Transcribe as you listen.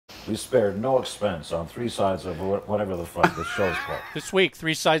We spared no expense on three sides of whatever the fuck this show's called. This week,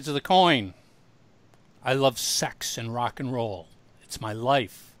 three sides of the coin. I love sex and rock and roll. It's my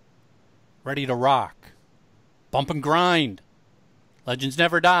life. Ready to rock. Bump and grind. Legends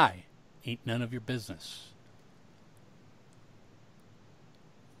never die. Ain't none of your business.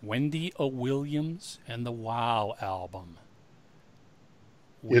 Wendy O. Willaims and the WOW album.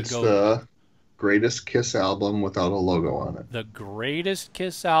 It's the greatest KISS album without a logo on it. The greatest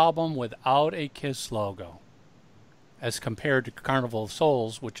KISS album without a KISS logo. As compared to Carnival of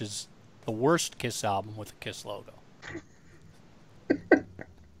Souls, which is the worst KISS album with a KISS logo.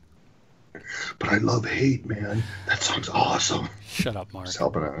 But I love Hate, man. That song's awesome. Shut up, Mark. Just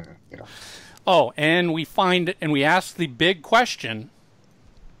helping out. Yeah. Oh, and we asked the big question: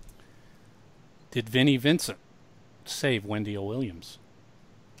 did Vinnie Vincent save Wendy O. Willaims?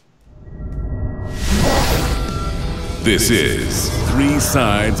 This is Three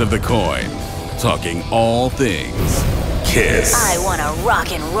Sides of the Coin, talking all things KISS. I want to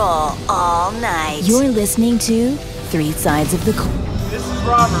rock and roll all night. You're listening to Three Sides of the Coin. This is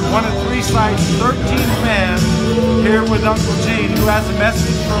Robert, one of Three Sides' 13th man, here with Uncle Gene, who has a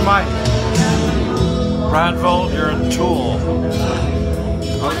message for Mike. Bradvold, you're a tool.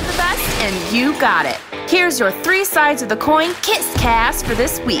 One of the best, and you got it. Here's your Three Sides of the Coin KISS cast for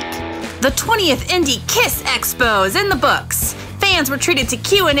this week. The 20th Indie KISS Expo is in the books. Fans were treated to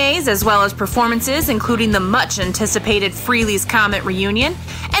Q&As as well as performances, including the much-anticipated Frehley's Comet reunion,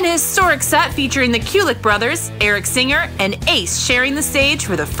 and a historic set featuring the Kulick brothers, Eric Singer, and Ace sharing the stage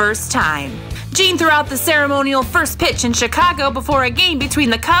for the first time. Gene threw out the ceremonial first pitch in Chicago before a game between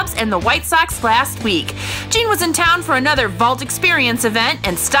the Cubs and the White Sox last week. Gene was in town for another Vault Experience event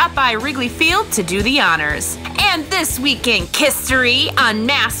and stopped by Wrigley Field to do the honors. And this week in History,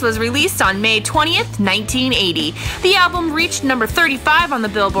 Unmasked was released on May 20th, 1980. The album reached number 35 on the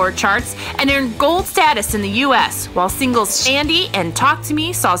Billboard charts and earned gold status in the U.S., while singles Shandy and Talk to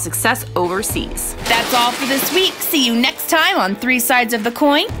Me saw success overseas. That's all for this week. See you next time on Three Sides of the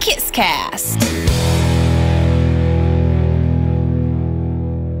Coin KISS Cast.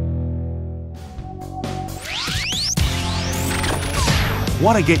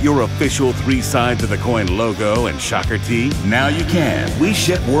 Want to get your official Three Sides of the Coin logo and shocker tee? Now you can. We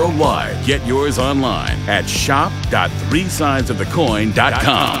ship worldwide. Get yours online at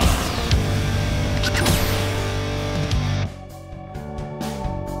shop.threesidesofthecoin.com.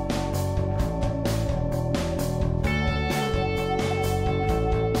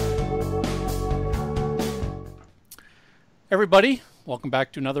 Everybody, welcome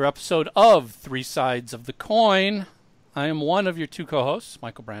back to another episode of Three Sides of the Coin. I am one of your two co-hosts,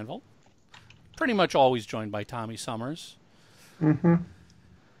 Michael Brandvold. Pretty much always joined by Tommy Summers. Mm-hmm.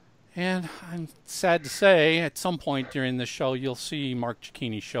 And I'm sad to say, at some point during the show, you'll see Mark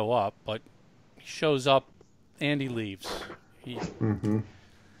Cicchini show up, but he shows up and he leaves. We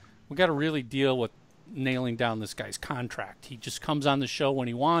got to really deal with nailing down this guy's contract. He just comes on the show when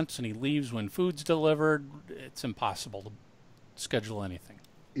he wants, and he leaves when food's delivered. It's impossible to schedule anything.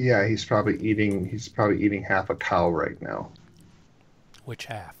 Yeah, he's probably eating half a cow right now. Which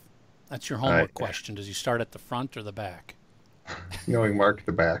half? That's your homework question. Does he start at the front or the back? Knowing Mark,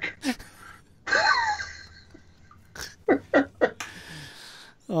 the back.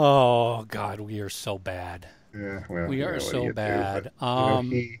 Oh God, we are so bad. Yeah, well, we are so bad.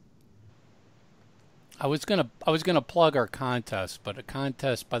 I was gonna plug our contest, but a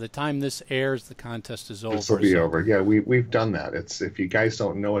contest, by the time this airs, the contest is over. This will be over. Yeah, we've done that. It's, if you guys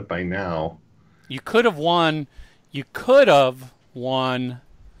don't know it by now, you could have won. You could have won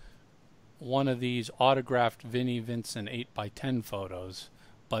one of these autographed Vinnie Vincent 8x10 photos,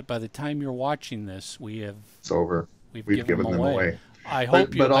 but by the time you're watching this, it's over. We've given them away. I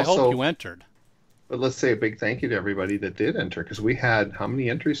hope you entered. But let's say a big thank you to everybody that did enter, because we had, how many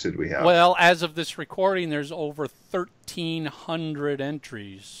entries did we have? Well, as of this recording, there's over 1,300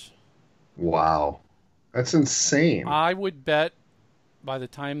 entries. Wow. That's insane. I would bet by the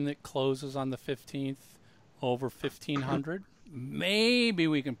time it closes on the 15th, over 1,500. Maybe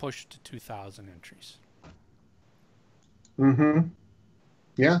we can push it to 2,000 entries. Mm-hmm.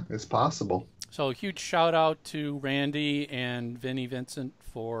 Yeah, it's possible. So a huge shout out to Randy and Vinnie Vincent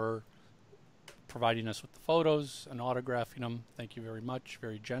for providing us with the photos and autographing them. Thank you very much.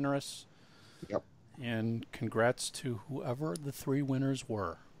 Very generous. Yep. And congrats to whoever the three winners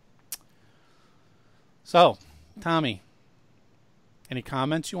were. So, Tommy, any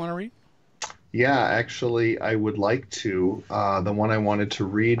comments you want to read? Yeah, actually, I would like to. The one I wanted to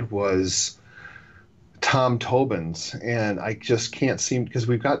read was Tom Tobin's, and I just can't seem, because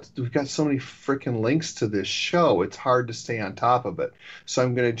we've got so many freaking links to this show. It's hard to stay on top of it. So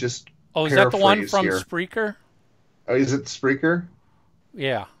I'm going to just is that the one from here. Spreaker? Oh, is it Spreaker?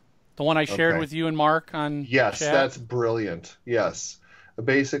 Yeah, the one I shared with you and Mark on. Yes, chat? That's brilliant. Yes,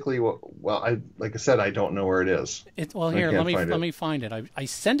 basically, like I said, I don't know where it is. Here, let me find it. I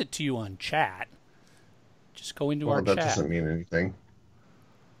send it to you on chat. Just go into our chat. That doesn't mean anything.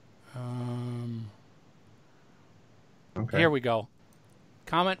 Okay. Here we go.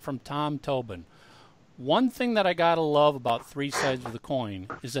 Comment from Tom Tobin. One thing that I gotta love about Three Sides of the Coin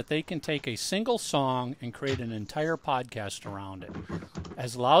is that they can take a single song and create an entire podcast around it.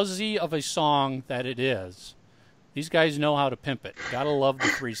 As lousy of a song that it is, these guys know how to pimp it. Gotta love the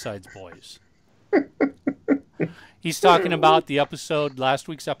Three Sides boys. He's talking about the episode, last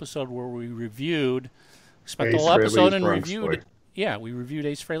week's episode, where we reviewed, spent the whole episode and reviewed. Yeah, we reviewed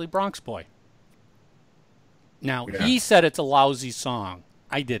Ace Frehley, Bronx Boy. Now, he said it's a lousy song.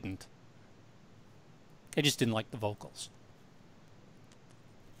 I didn't. I just didn't like the vocals.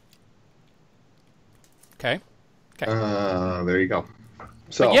 Okay. There you go.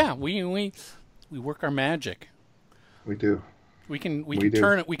 So but yeah, we work our magic. We do. We can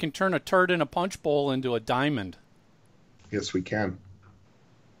turn a turd in a punch bowl into a diamond. Yes, we can.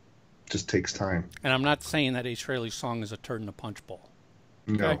 Just takes time. And I'm not saying that Ace Frehley's song is a turd in a punch bowl.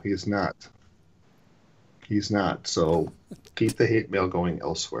 Okay? No, he's not. He's not. So keep the hate mail going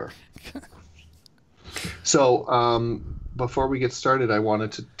elsewhere. So before we get started, I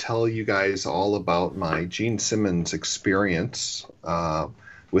wanted to tell you guys all about my Gene Simmons experience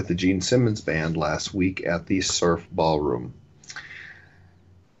with the Gene Simmons Band last week at the Surf Ballroom.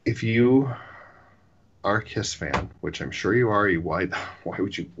 If you are a KISS fan, which I'm sure you are, why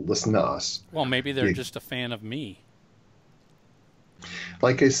would you listen to us? Well, maybe they're just a fan of me.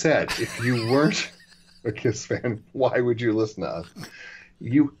 Like I said, if you weren't a KISS fan, why would you listen to us?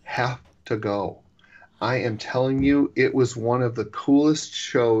 You have to go. I am telling you, it was one of the coolest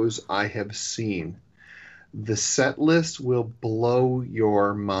shows I have seen. The set list will blow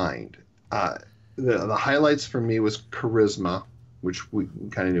your mind. The highlights for me was Charisma, which we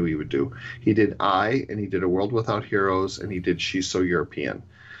kind of knew he would do. He did I, and he did A World Without Heroes, and he did She's So European.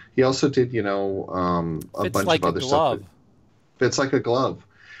 He also did, a bunch of other stuff. Fits Like a Glove.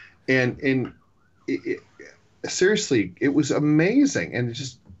 And seriously, it was amazing. And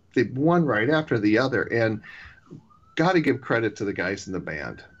they one right after the other. And got to give credit to the guys in the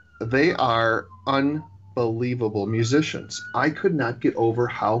band. They are unbelievable musicians. I could not get over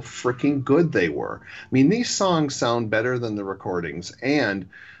how freaking good they were. I mean, these songs sound better than the recordings. And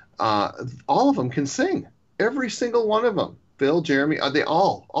all of them can sing. Every single one of them. Phil, Jeremy,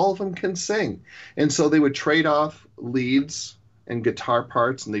 all of them can sing. And so they would trade off leads and guitar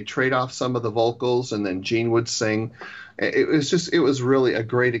parts, and they trade off some of the vocals, and then Gene would sing. It was really a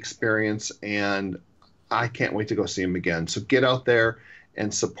great experience, and I can't wait to go see them again. So get out there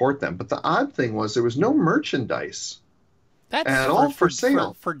and support them. But the odd thing was there was no merchandise at all for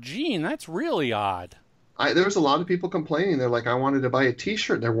sale. For Gene, that's really odd. There was a lot of people complaining. They're like, I wanted to buy a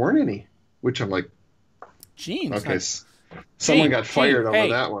T-shirt. There weren't any, which I'm like, Gene. Okay, someone got fired over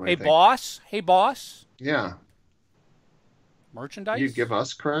that one, I think. Hey, boss. Yeah. Merchandise? You give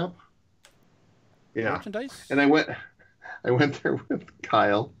us crap? Yeah. Merchandise? And I went there with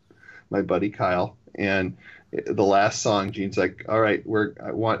Kyle, my buddy Kyle, and the last song, Gene's like, all right,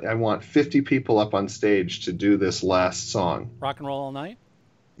 I want 50 people up on stage to do this last song. Rock and Roll All Night?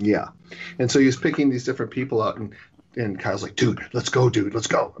 Yeah. And so he was picking these different people out, and Kyle's like, dude, let's go.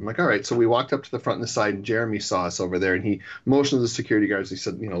 I'm like, all right. So we walked up to the front and the side, and Jeremy saw us over there, and he motioned to the security guards. He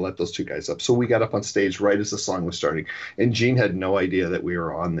said, let those two guys up. So we got up on stage right as the song was starting, and Gene had no idea that we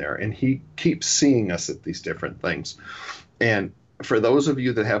were on there. And he keeps seeing us at these different things. And for those of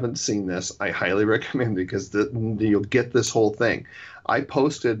you that haven't seen this, I highly recommend it because you'll get this whole thing. I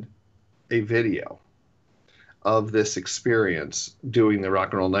posted a video of this experience doing the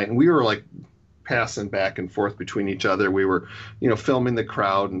Rock and Roll Night, and we were like passing back and forth between each other. We were, filming the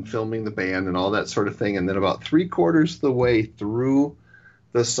crowd and filming the band and all that sort of thing. And then about 3/4 of the way through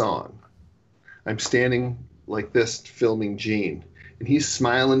the song, I'm standing like this filming Gene, and he's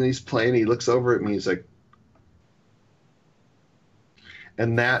smiling and he's playing. He looks over at me. He's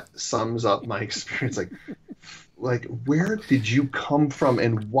and that sums up my experience. Like, where did you come from,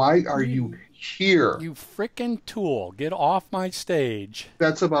 and why are you here? You frickin' tool! Get off my stage.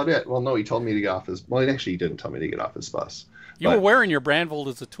 That's about it. Well, no, he told me to get off his. Well, actually, he didn't tell me to get off his bus. You were wearing your Brandvold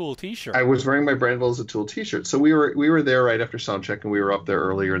as a Tool T-shirt. I was wearing my Brandvold as a Tool T-shirt. So we were there right after sound check, and we were up there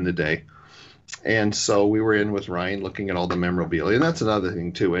earlier in the day, And so we were in with Ryan looking at all the memorabilia. And that's another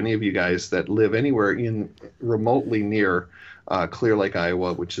thing, too. Any of you guys that live anywhere in remotely near Clear Lake,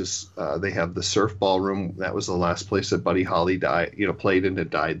 Iowa, which is they have the surf ballroom. That was the last place that Buddy Holly played and had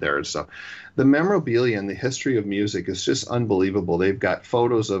died there and stuff. The memorabilia and the history of music is just unbelievable. They've got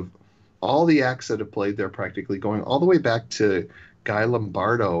photos of all the acts that have played there, practically going all the way back to Guy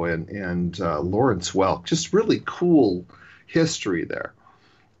Lombardo and Lawrence Welk. Just really cool history there.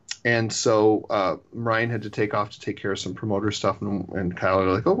 And so Ryan had to take off to take care of some promoter stuff, and Kyle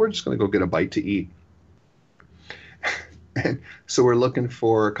were like, oh, we're just going to go get a bite to eat. And so we're looking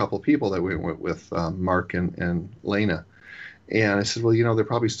for a couple people that we went with, Mark and Lena. And I said, well, they're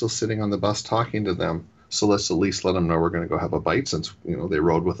probably still sitting on the bus talking to them, so let's at least let them know we're going to go have a bite, since they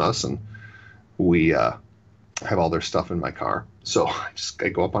rode with us, and we have all their stuff in my car. So I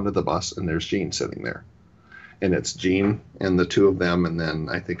go up onto the bus, and there's Gene sitting there. And it's Gene and the two of them, and then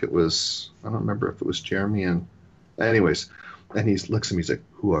I think it was, I don't remember if it was Jeremy, and anyways, and he looks at me, he's like,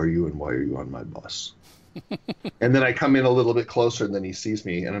 who are you and why are you on my bus? And then I come in a little bit closer, and then he sees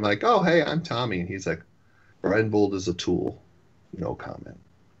me, and I'm like, oh, hey, I'm Tommy. And he's like, Brian Bold is a tool. No comment.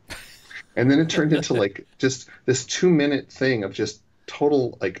 And then it turned into like just this 2-minute thing of just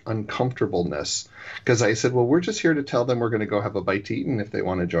total like uncomfortableness, because I said, well, we're just here to tell them we're going to go have a bite to eat, and if they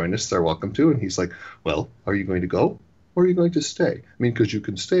want to join us, they're welcome to. And he's like, well, are you going to go or are you going to stay? I mean, because you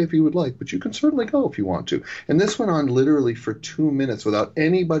can stay if you would like, but you can certainly go if you want to. And this went on literally for 2 minutes without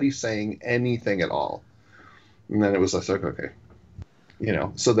anybody saying anything at all. And then it was like, okay.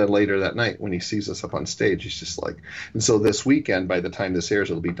 So then later that night when he sees us up on stage, he's just like, and so this weekend, by the time this airs,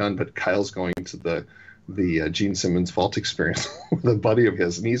 it'll be done, but Kyle's going to the Gene Simmons Vault Experience with a buddy of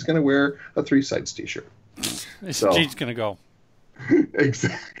his, and he's going to wear a Three Sides t-shirt. So Gene's going to go.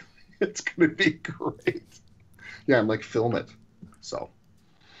 Exactly. It's going to be great. Yeah, I'm like, film it. So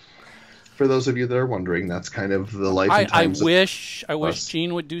for those of you that are wondering, that's kind of the life and times. I wish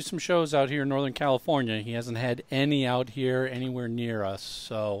Gene would do some shows out here in Northern California. He hasn't had any out here anywhere near us,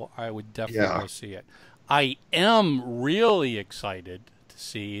 so I would definitely go see it. I am really excited to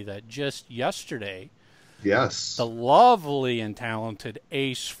see that just yesterday, yes, the lovely and talented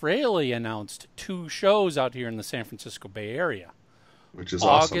Ace Frehley announced 2 shows out here in the San Francisco Bay Area. Which is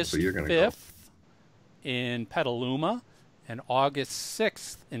awesome. August So you're going to 5th go. In Petaluma, and August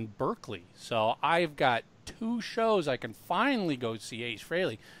 6th in Berkeley. So I've got 2 shows I can finally go see Ace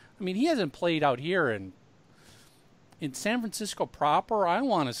Frehley. I mean, he hasn't played out here in San Francisco proper. I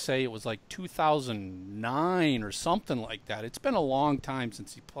want to say it was like 2009 or something like that. It's been a long time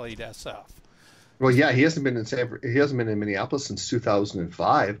since he played SF. Well, yeah, he hasn't been in Minneapolis since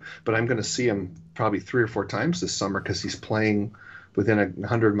 2005, but I'm going to see him probably 3 or 4 times this summer because he's playing within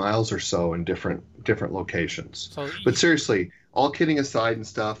 100 miles or so in different locations. But seriously, all kidding aside and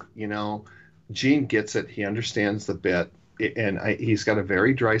stuff, Gene gets it. He understands the bit, and he's got a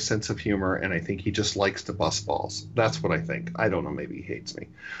very dry sense of humor, and I think he just likes to bust balls. That's what I think. I don't know. Maybe he hates me.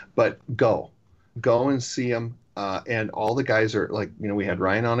 But go and see him. And all the guys are like, we had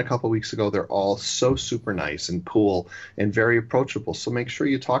Ryan on a couple weeks ago. They're all so super nice and cool and very approachable. So make sure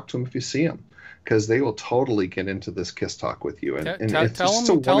you talk to them if you see them, because they will totally get into this KISS talk with you. And tell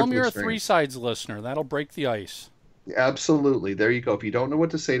them you're a Three Sides listener. That'll break the ice. Absolutely. There you go. If you don't know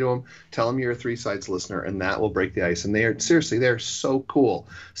what to say to them, tell them you're a Three Sides listener, and that will break the ice. And they're so cool.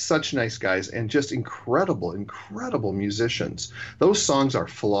 Such nice guys, and just incredible musicians. Those songs are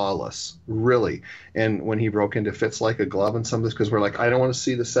flawless, really. And when he broke into Fits Like a Glove and some of this, because we're like, I don't want to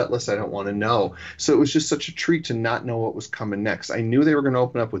see the set list, I don't want to know. So it was just such a treat to not know what was coming next. I knew they were going to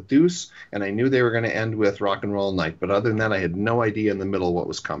open up with Deuce, and I knew they were going to end with Rock and Roll Night. But other than that, I had no idea in the middle what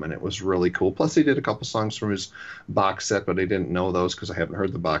was coming. It was really cool. Plus, they did a couple songs from his box set, but I didn't know those because I haven't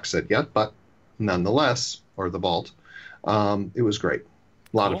heard the box set yet. But nonetheless, or the vault, it was great.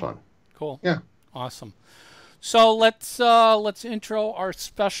 A lot of fun. Cool. Yeah. Awesome. So let's intro our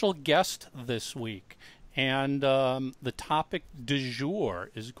special guest this week, and the topic du jour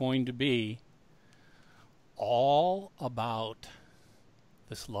is going to be all about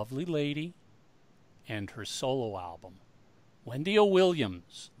this lovely lady and her solo album. Wendy O.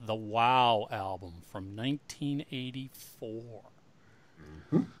 Williams, the WOW album from 1984.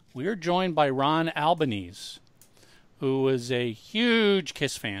 Mm-hmm. We are joined by Ron Albanese, who is a huge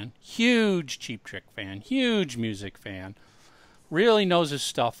KISS fan, huge Cheap Trick fan, huge music fan, really knows his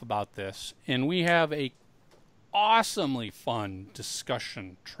stuff about this, and we have a awesomely fun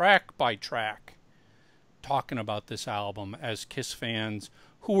discussion, track by track, talking about this album as KISS fans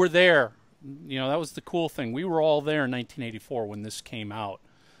who were there. That was the cool thing. We were all there in 1984 when this came out.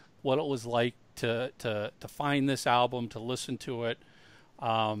 What it was like to find this album, to listen to it.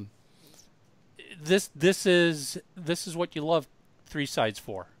 this is what you love Three Sides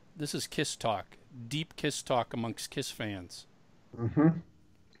for. This is Kiss talk, deep Kiss talk amongst Kiss fans. Mm-hmm.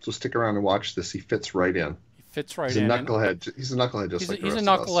 So stick around and watch this. He fits right in. He fits right in. in. He's a knucklehead, just like the rest he's a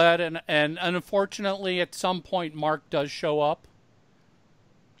knucklehead, and unfortunately, at some point, Mark does show up.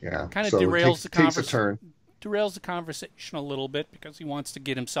 Yeah, kind of so derails takes a turn. Derails the conversation a little bit because he wants to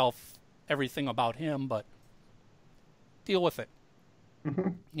get himself everything about him, but deal with it.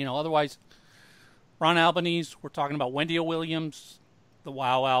 Mm-hmm. Otherwise, Ron Albanese. We're talking about Wendy O. Willaims, the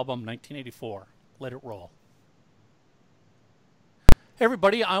WOW album, 1984. Let it roll. Hey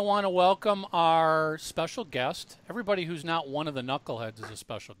everybody, I want to welcome our special guest. Everybody who's not one of the knuckleheads is a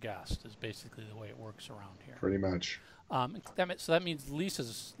special guest, is basically the way it works around here. Pretty much. So that means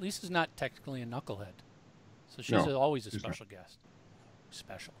Lisa's not technically a knucklehead. So she's always a special guest.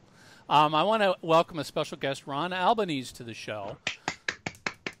 Special. I want to welcome a special guest, Ron Albanese, to the show.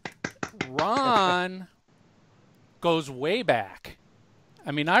 Ron goes way back.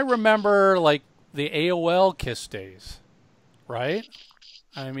 I mean, I remember, like, the AOL KISS days, right?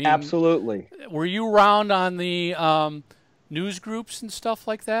 I mean, absolutely. Were you around on the news groups and stuff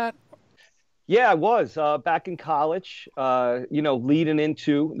like that? Yeah, I was back in college. Leading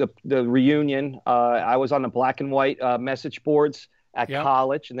into the reunion, I was on the black and white message boards at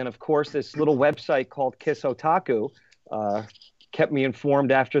college, and then of course this little website called Kiss Otaku kept me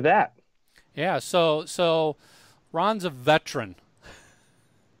informed after that. Yeah, so Ron's a veteran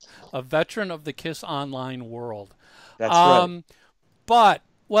of the Kiss online world. That's right. But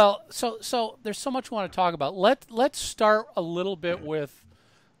so there's so much we want to talk about. Let's start a little bit with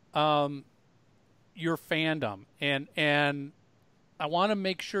your fandom, and I want to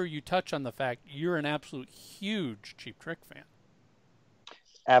make sure you touch on the fact you're an absolute huge Cheap Trick fan.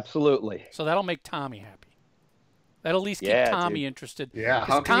 Absolutely. So that'll make Tommy happy. That'll at least get Tommy interested. Yeah,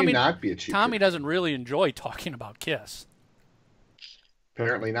 how can you not be a Cheap Tommy Trick doesn't really enjoy talking about Kiss.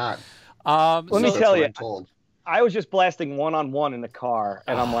 Apparently not. Let me tell you, I was just blasting One-on-One in the car,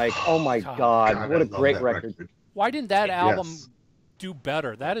 and I'm like, oh my God, what a great record. Why didn't that album do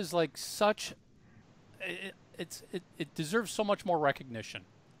better? That is like such... It deserves so much more recognition.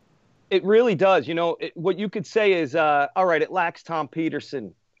 It really does. What you could say is, all right, it lacks Tom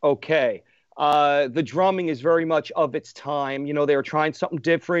Peterson. Okay. The drumming is very much of its time. They were trying something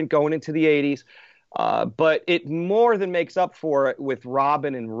different going into the 80s. But it more than makes up for it with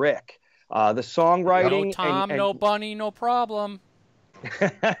Robin and Rick. The songwriting... No Tom, no Bunny, no problem.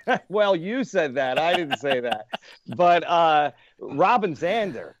 Well, you said that. I didn't say that. But Robin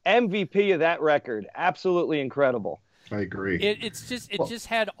Zander, MVP of that record, absolutely incredible. I agree. It just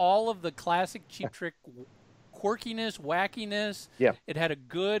had all of the classic Cheap Trick quirkiness, wackiness. Yeah. It had a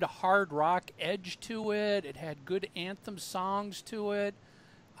good hard rock edge to it. It had good anthem songs to it.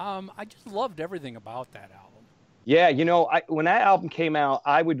 I just loved everything about that album. Yeah, when that album came out,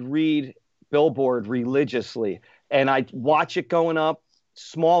 I would read Billboard religiously, and I'd watch it going up,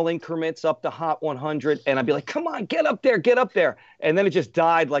 small increments up to Hot 100, and I'd be like, come on, get up there. And then it just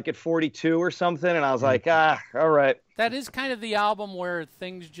died like at 42 or something, and I was like, all right. That is kind of the album where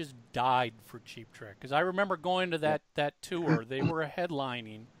things just died for Cheap Trick, because I remember going to that tour. They were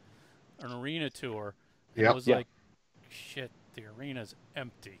headlining an arena tour, and it was like, shit, the arena's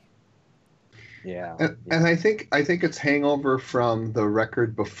empty. Yeah. And I think it's hangover from the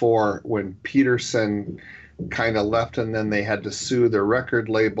record before when Peterson kind of left, and then they had to sue their record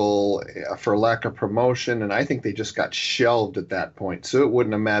label for lack of promotion, and I think they just got shelved at that point. So it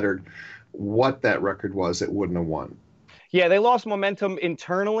wouldn't have mattered what that record was, it wouldn't have won. Yeah, they lost momentum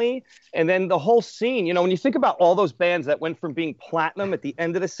internally, and then the whole scene, when you think about all those bands that went from being platinum at the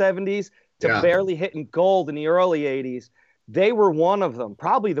end of the 70s to barely hitting gold in the early 80s, they were one of them,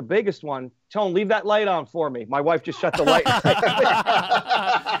 probably the biggest one. Tone, leave that light on for me. My wife just shut the light. That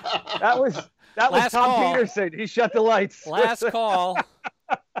was Tom Peterson. He shut the lights. Last call.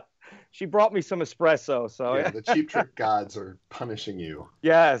 She brought me some espresso. So yeah, the Cheap Trick gods are punishing you.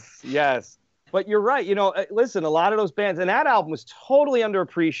 Yes. But you're right. Listen, a lot of those bands, and that album was totally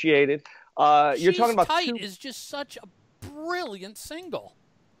underappreciated. You're talking about Tight is just such a brilliant single.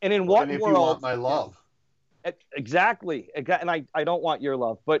 And in what and if world? You want my love. Exactly. And I don't want your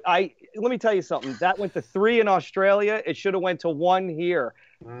love. But let me tell you something. That went to 3 in Australia. It should have went to 1 here.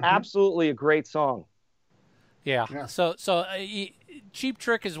 Mm-hmm. Absolutely a great song. Yeah. So Cheap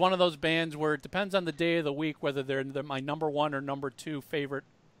Trick is one of those bands where it depends on the day of the week whether they're my number 1 or number 2 favorite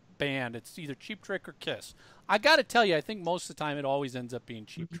band. It's either Cheap Trick or Kiss. I got to tell you, I think most of the time it always ends up being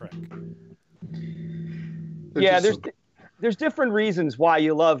Cheap Trick. There's different reasons why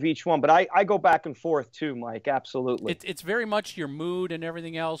you love each one, but I go back and forth too, Mike. Absolutely. It's very much your mood and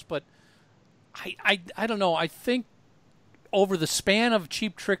everything else, but I don't know. I think over the span of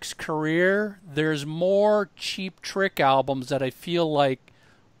Cheap Trick's career, there's more Cheap Trick albums that I feel like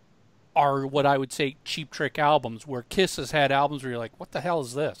are what I would say Cheap Trick albums, where KISS has had albums where you're like, what the hell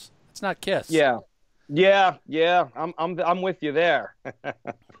is this? It's not KISS. Yeah. I'm with you there.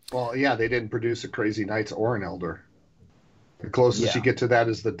 Well, yeah, they didn't produce a Crazy Nights or an Elder. The closest you get to that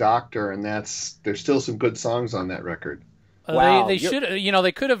is The Doctor, and there's still some good songs on that record. Wow. They should,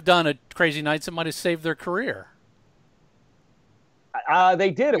 they could have done a Crazy Nights that might have saved their career.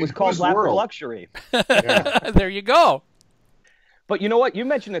 They did. It was called Laughter Luxury. There you go. But you know what? You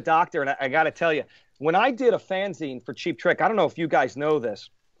mentioned The Doctor, and I got to tell you, when I did a fanzine for Cheap Trick, I don't know if you guys know this.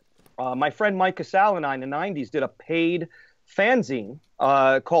 My friend Mike Casale and I in the 90s did a paid fanzine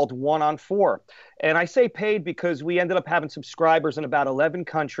called 1 on 4. And I say paid because we ended up having subscribers in about 11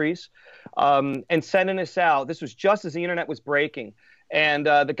 countries and sending us out. This was just as the internet was breaking. And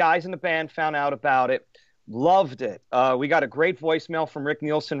the guys in the band found out about it, loved it. We got a great voicemail from Rick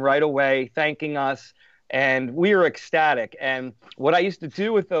Nielsen right away thanking us. And we were ecstatic. And what I used to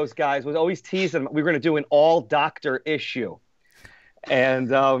do with those guys was always tease them. We were going to do an all-Doctor issue.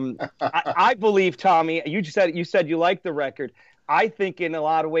 And I believe, Tommy, you said you liked the record. I think in a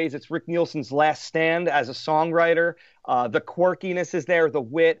lot of ways it's Rick Nielsen's last stand as a songwriter. The quirkiness is there, the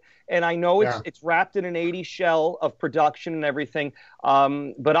wit. And I know it's wrapped in an 80s shell of production and everything.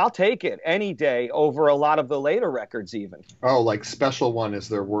 But I'll take it any day over a lot of the later records even. Oh, like Special One is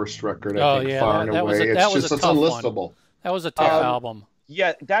their worst record, I think, far and away. It's unlistable. One. That was a tough album.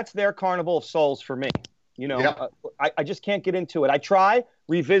 Yeah, that's their Carnival of Souls for me. I just can't get into it. I try,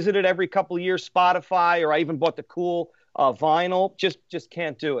 revisit it every couple of years, Spotify, or I even bought the cool vinyl. Just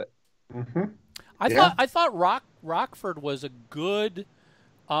can't do it. Mm-hmm. I thought Rockford was a good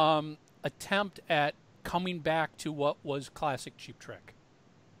attempt at coming back to what was classic Cheap Trick.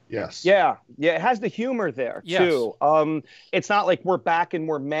 Yes. Yeah. It has the humor there too. It's not like we're back and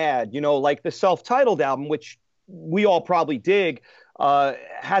we're mad. Like the self-titled album, which we all probably dig.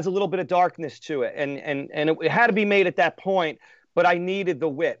 Has a little bit of darkness to it, and it had to be made at that point. But I needed the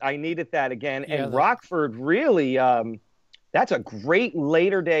wit. I needed that again. Yeah, and Rockford really, that's a great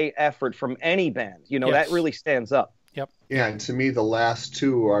later day effort from any band. That really stands up. Yep. Yeah, and to me, the last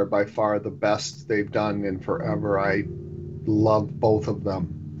two are by far the best they've done in forever. I love both of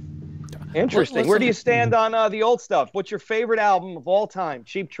them. Interesting. Where do you stand on the old stuff? What's your favorite album of all time?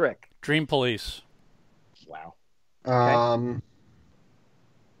 Cheap Trick. Dream Police. Wow. Okay.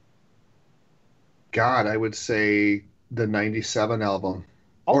 God, I would say the '97 album,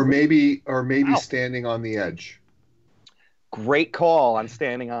 or maybe Standing on the Edge. Great call on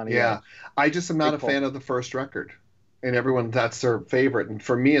Standing on the Edge. Yeah, I just am not a fan of the first record, and everyone that's their favorite. And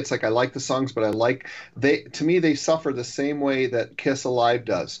for me, it's like I like the songs, but to me they suffer the same way that Kiss Alive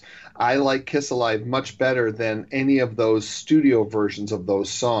does. I like Kiss Alive much better than any of those studio versions of those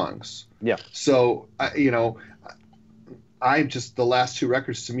songs. Yeah. So the last two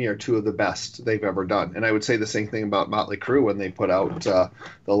records to me are two of the best they've ever done. And I would say the same thing about Motley Crue when they put out the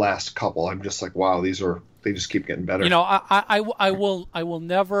last couple. I'm just like, wow, they just keep getting better. I will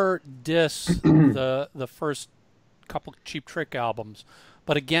never diss the first couple Cheap Trick albums.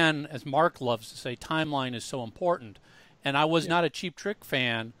 But again, as Mark loves to say, timeline is so important. And I was not a Cheap Trick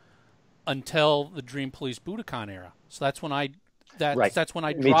fan until the Dream Police Budokan era. So that's when I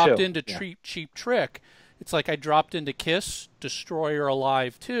dropped into Cheap Trick. It's like I dropped into KISS, Destroyer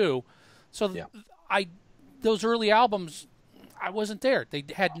Alive too. So those early albums, I wasn't there. They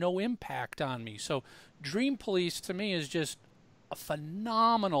had no impact on me. So Dream Police to me is just a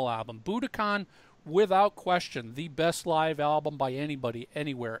phenomenal album. Budokan, without question, the best live album by anybody,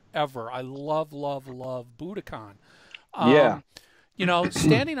 anywhere, ever. I love, love, love Budokan.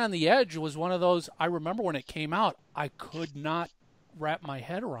 Standing on the Edge was one of those, I remember when it came out, I could not wrap my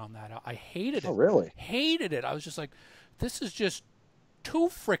head around that. I hated it. Oh, really? Hated it. I was just like, this is just too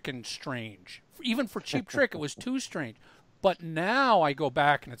frickin' strange. Even for Cheap Trick, it was too strange. But now I go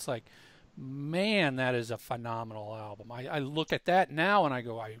back and it's like, man, that is a phenomenal album. I look at that now and I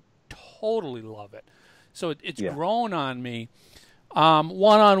go, I totally love it. So it's grown on me.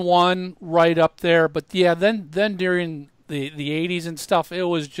 One-on-One, right up there. But yeah, then during the 80s and stuff, it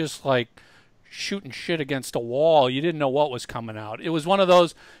was just like shooting shit against a wall. You didn't know what was coming out. It was one of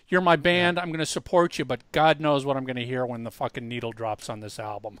those, you're my band, I'm going to support you, but God knows what I'm going to hear when the fucking needle drops on this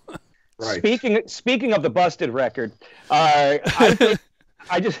album. Right. Speaking of the Busted record, I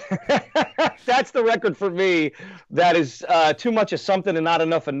just that's the record for me that is too much of something and not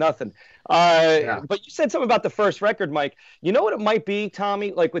enough of nothing. But you said something about the first record, Mike. You know what it might be,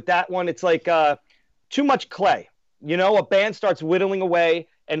 Tommy? Like with that one, it's like too much clay. A band starts whittling away,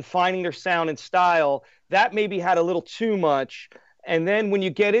 and finding their sound and style, that maybe had a little too much. And then when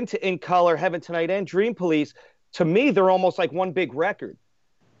you get into In Color, Heaven Tonight, and Dream Police, to me, they're almost like one big record.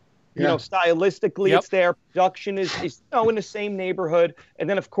 You know, stylistically, it's there. Production is in the same neighborhood. And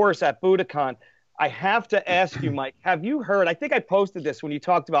then, of course, at Budokan, I have to ask you, Mike, have you heard, I think I posted this when you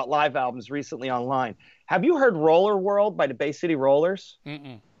talked about live albums recently online. Have you heard Roller World by the Bay City Rollers?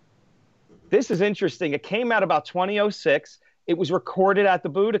 Mm-mm. This is interesting. It came out about 2006. It was recorded at the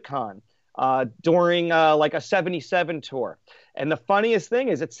Budokan during like a 77 tour. And the funniest thing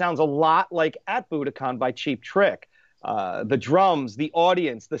is it sounds a lot like At Budokan by Cheap Trick. The drums, the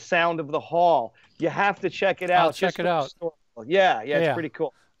audience, the sound of the hall. You have to check it out. I'll check it out. Yeah, it's pretty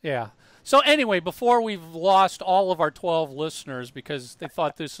cool. Yeah. So anyway, before we've lost all of our 12 listeners because they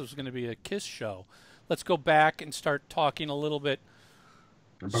thought this was going to be a KISS show, let's go back and start talking a little bit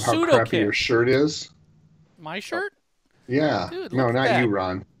about how crappy your shirt is. My shirt? Yeah. Dude, no, not you,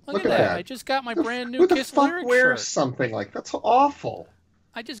 Ron. Look at that. I just got my brand new KISS lyric shirt. Wears something like that's awful.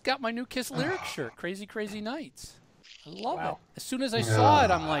 I just got my new KISS lyric shirt, Crazy Crazy Nights. I love it. As soon as I saw it,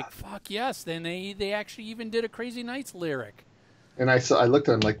 I'm like, fuck yes. Then they actually even did a Crazy Nights lyric. And I looked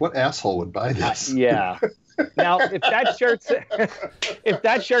at him like, what asshole would buy this? Yeah. Now, if that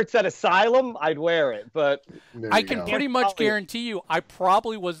shirt said Asylum, I'd wear it. But I can pretty much guarantee you, I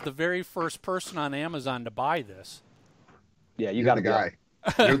probably was the very first person on Amazon to buy this. Yeah, you got the guy.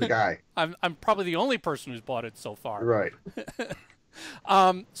 You're the guy. I'm probably the only person who's bought it so far. Right.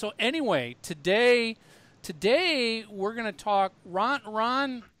 So anyway, today we're going to talk.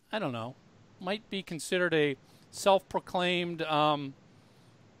 Ron, I don't know, might be considered a self-proclaimed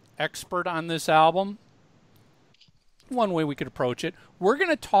expert on this album. One way we could approach it. We're going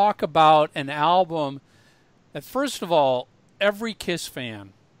to talk about an album that, first of all, every KISS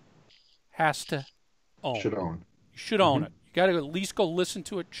fan has to own. Should own. You should own it. You got to at least go listen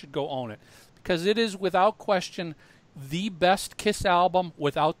to it. Should go own it because it is without question the best KISS album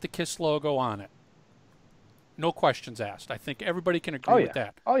without the KISS logo on it. No questions asked. I think everybody can agree with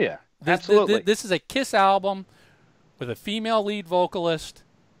that. Oh yeah, absolutely. This is a KISS album with a female lead vocalist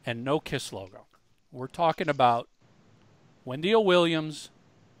and no KISS logo. We're talking about Wendy O. Willaims'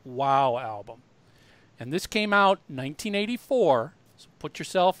 WOW album. And this came out in 1984. So put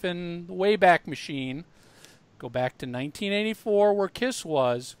yourself in the Wayback Machine. Go back to 1984 where KISS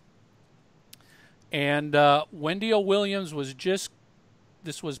was. And Wendy O. Willaims was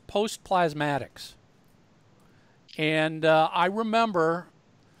this was post-Plasmatics. And I remember,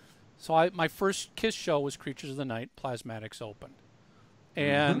 my first KISS show was Creatures of the Night, Plasmatics opened.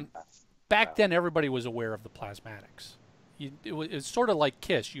 And back then everybody was aware of the Plasmatics. It was sort of like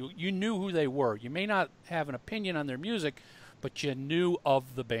KISS. You knew who they were. You may not have an opinion on their music, but you knew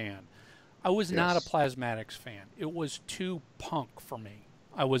of the band. I was not a Plasmatics fan. It was too punk for me.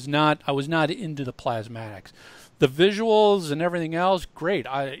 I was not into the Plasmatics. The visuals and everything else, great.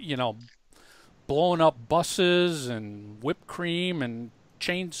 Blowing up buses and whipped cream and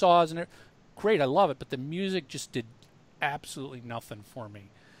chainsaws and great. I love it, but the music just did absolutely nothing for me.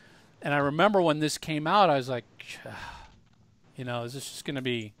 And I remember when this came out, I was like, is this just going to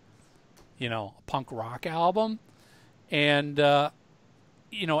be, a punk rock album? And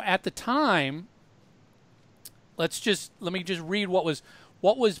at the time, let me just read what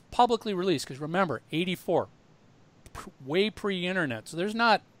was publicly released, because remember, 84, way pre-internet, so there's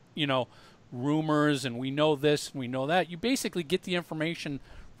not rumors and we know this and we know that. You basically get the information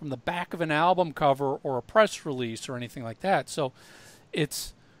from the back of an album cover or a press release or anything like that. So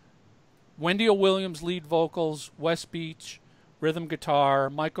it's Wendy O. Willaims lead vocals, Wes Beach rhythm guitar,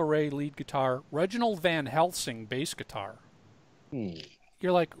 Michael Ray lead guitar, Reginald Van Helsing bass guitar.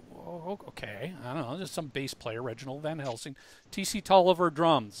 You're like, oh, okay, I don't know, there's some bass player, Reginald Van Helsing. T.C. Tulliver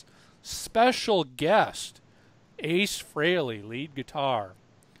drums. Special guest, Ace Frehley lead guitar.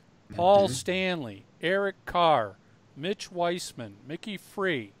 Paul Stanley, Eric Carr, Mitch Weissman, Mickey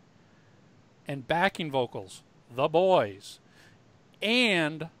Free, and backing vocals, The Boys,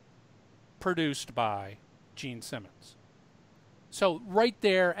 and produced by Gene Simmons. So right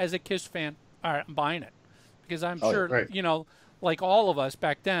there, as a KISS fan, all right, I'm buying it. Because I'm sure, like all of us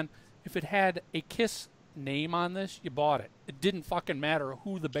back then, if it had a KISS name on this, you bought it. It didn't fucking matter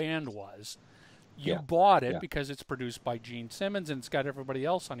who the band was. You bought it because it's produced by Gene Simmons and it's got everybody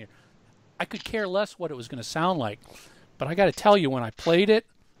else on here. I could care less what it was going to sound like. But I got to tell you, when I played it,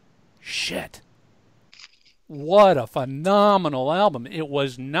 shit. What a phenomenal album. It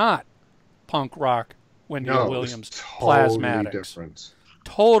was not punk rock Wendy O. Willaims Plasmatics.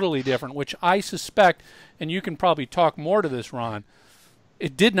 Totally different, which I suspect, and you can probably talk more to this, Ron,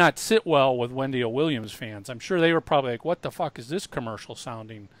 it did not sit well with Wendy O. Williams fans. I'm sure they were probably like, what the fuck is this commercial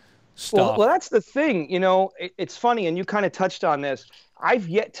sounding stuff? Well, that's the thing. You know, it's funny, and you kind of touched on this. I've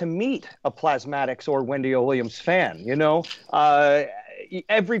yet to meet a Plasmatics or Wendy O. Williams fan, you know.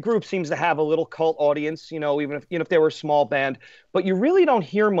 Every group seems to have a little cult audience, you know, even if they were a small band. But you really don't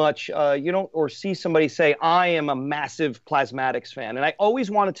hear much, you don't, or see somebody say, I am a massive Plasmatics fan. And I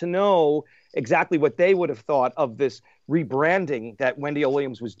always wanted to know exactly what they would have thought of this rebranding that Wendy O.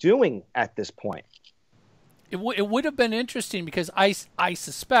 Williams was doing at this point. It would have been interesting because I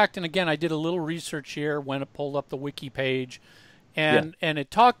suspect, and again, I did a little research here when it pulled up the wiki page, and it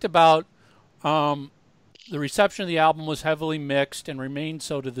talked about the reception of the album was heavily mixed and remained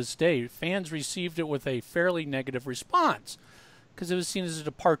so to this day. Fans received it with a fairly negative response because it was seen as a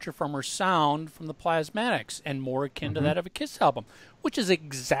departure from her sound from the Plasmatics and more akin to that of a KISS album, which is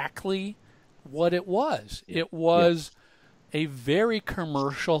exactly what it was. It was a very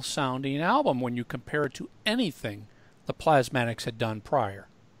commercial sounding album when you compare it to anything the Plasmatics had done prior.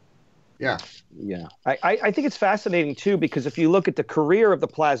 Yeah. I think it's fascinating, too, because if you look at the career of the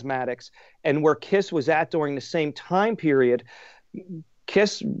Plasmatics and where KISS was at during the same time period,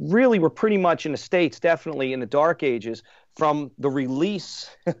 KISS really were pretty much in the States, definitely in the dark ages, from the release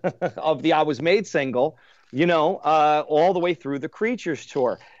of the I Was Made single, you know, all the way through the Creatures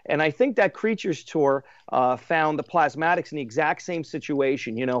tour. And I think that Creatures tour found the Plasmatics in the exact same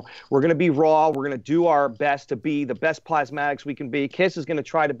situation. You know, we're going to be raw. We're going to do our best to be the best Plasmatics we can be. KISS is going to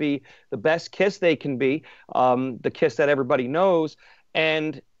try to be the best KISS they can be, the KISS that everybody knows.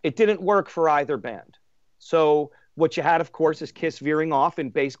 And it didn't work for either band. So what you had, of course, is KISS veering off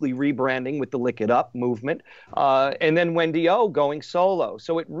and basically rebranding with the Lick It Up movement, and then Wendy O going solo.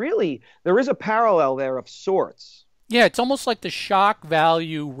 So it really, there is a parallel there of sorts. Yeah, it's almost like the shock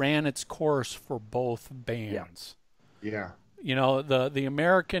value ran its course for both bands. Yeah. You know, the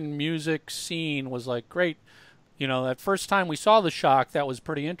American music scene was like, great. You know, that first time we saw the Shock, that was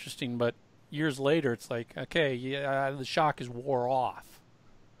pretty interesting, but years later, it's like, okay, yeah, the Shock is wore off.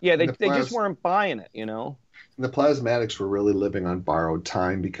 Yeah, they just weren't buying it, you know? The Plasmatics were really living on borrowed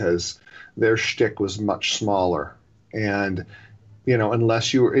time because their shtick was much smaller. And, you know,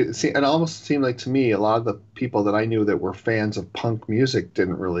 unless you were, it almost seemed like to me, a lot of the people that I knew that were fans of punk music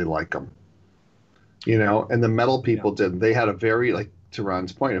didn't really like them. You know, and the metal people didn't. They had a very, like to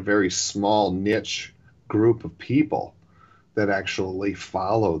Ron's point, a very small niche group of people that actually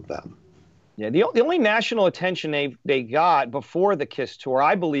followed them. Yeah, the only national attention they got before the KISS tour,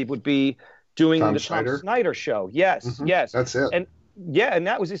 I believe, would be doing the Tom Snider show. Yes, yes. That's it. And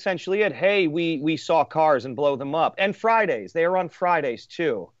that was essentially it. Hey, we saw cars and blow them up. And Fridays. They were on Fridays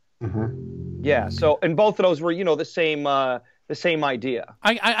too. Yeah, so and both of those were, you know, the same idea.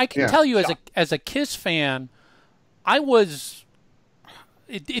 I can tell you as a KISS fan, I was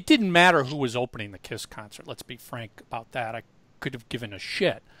it didn't matter who was opening the KISS concert, let's be frank about that. I could have given a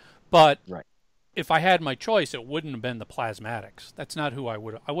shit. But if I had my choice, it wouldn't have been the Plasmatics. That's not who I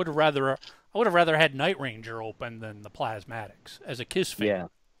would have rather had Night Ranger open than the Plasmatics as a KISS fan.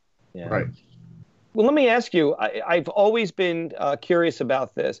 Yeah. Right. Well, let me ask you. I've always been curious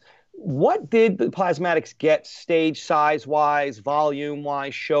about this. What did the Plasmatics get stage size wise, volume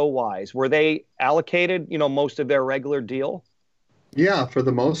wise, show wise? Were they allocated, you know, most of their regular deal? Yeah, for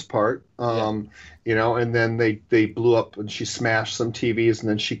the most part. You know, and then they blew up and she smashed some TVs and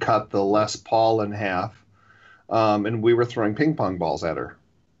then she cut the Les Paul in half. And we were throwing ping pong balls at her.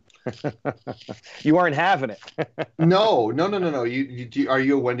 You weren't having it. No. Are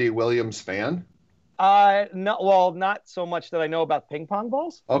you a Wendy Williams fan? No, well, not so much that I know about ping pong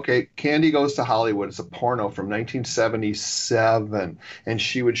balls. Okay, Candy Goes to Hollywood is a porno from 1977, and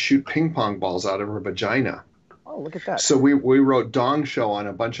she would shoot ping pong balls out of her vagina. Oh, look at that. So we wrote Dong Show on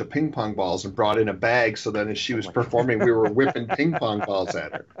a bunch of ping pong balls and brought in a bag so that as she was performing, we were whipping ping pong balls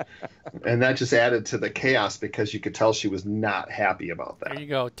at her. And that just added to the chaos because you could tell she was not happy about that. There you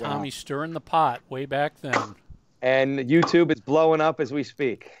go. Tommy stirring the pot way back then. And YouTube is blowing up as we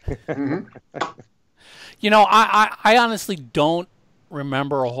speak. You know, I honestly don't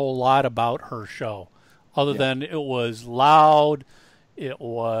remember a whole lot about her show other than it was loud, it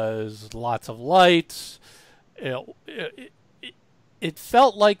was lots of lights. It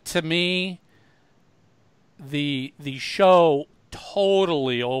felt like to me the show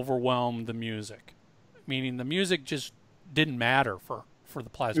totally overwhelmed the music, meaning the music just didn't matter for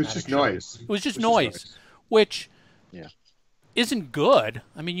the Plasmatics. It was just show. noise. It was just noise, which isn't good.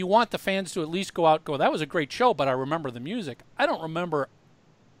 I mean, you want the fans to at least go out and go, that was a great show, but I remember the music. I don't remember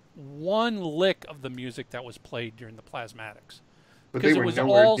one lick of the music that was played during the Plasmatics because it was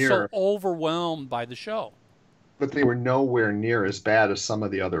all so overwhelmed by the show. but they were nowhere near as bad as some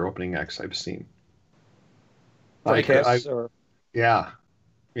of the other opening acts I've seen. Like, yeah,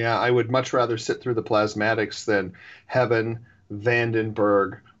 I would much rather sit through the Plasmatics than Heaven,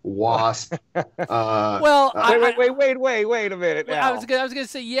 Vandenberg, Wasp. Well, wait a minute. Now. I was gonna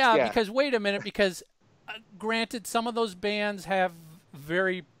say because wait a minute, because granted, some of those bands have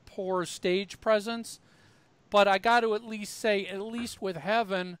very poor stage presence, but I got to at least say, at least with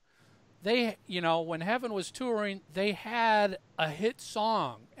Heaven, they, when Heaven was touring, they had a hit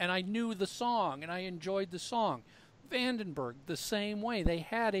song, and I knew the song, and I enjoyed the song. Vandenberg, the same way. They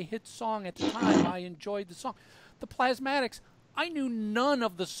had a hit song at the time. I enjoyed the song. The Plasmatics, I knew none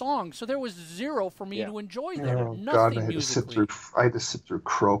of the songs, so there was zero for me to enjoy there. Oh, Nothing God, I had to sit through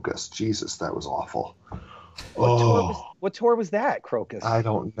Crocus. Jesus, that was awful. What tour was that, Crocus? I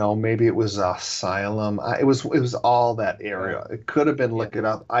don't know. Maybe it was Asylum. It was all that area. It could have been Look It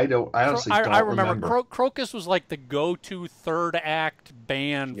Up. I honestly don't remember. Crocus was like the go-to third act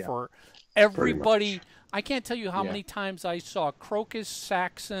band for everybody. I can't tell you how many times I saw Crocus,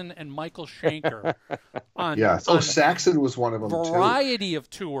 Saxon, and Michael Schenker on Saxon was one of them variety of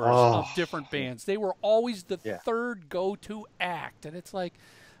tours of different bands. They were always the third go-to act, and it's like,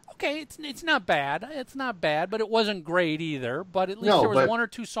 okay, it's not bad. It's not bad, but it wasn't great either. But at least there was one or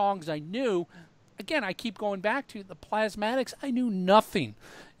two songs I knew. Again, I keep going back to the Plasmatics. I knew nothing.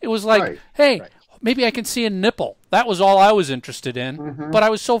 It was like, maybe I can see a nipple. That was all I was interested in. But I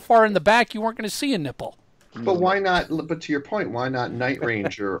was so far in the back, you weren't going to see a nipple. But why not? But to your point, why not Night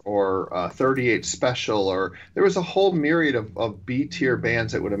Ranger or 38 Special? Or there was a whole myriad of B tier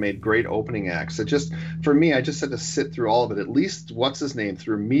bands that would have made great opening acts. It just, for me, I just had to sit through all of it. At least what's his name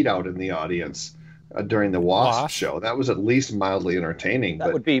threw Meat out in the audience during the Wasp show. That was at least mildly entertaining.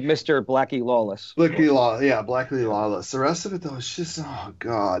 That would be Mr. Blackie Lawless. Blackie Lawless. The rest of it though, was just, oh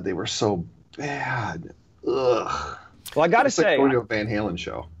God, they were so bad. Ugh. Well, I got to say, like going to a Van Halen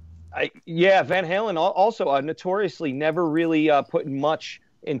show. Van Halen also notoriously never really put much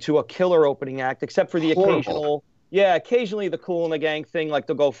into a killer opening act, except for the occasionally the Kool and the Gang thing, like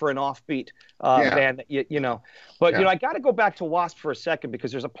they'll go for an offbeat band, that But I got to go back to Wasp for a second,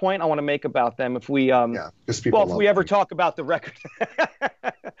 because there's a point I want to make about them. If we ever talk about the record,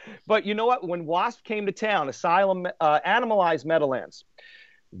 but you know what? When Wasp came to town, Asylum, Animalized Meadowlands,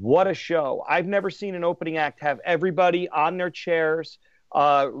 what a show! I've never seen an opening act have everybody on their chairs.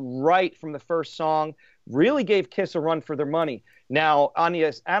 Right from the first song, really gave KISS a run for their money. Now, on the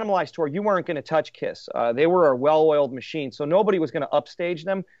Animalized tour, you weren't going to touch KISS. They were a well-oiled machine, so nobody was going to upstage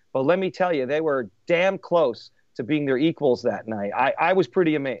them. But let me tell you, they were damn close to being their equals that night. I was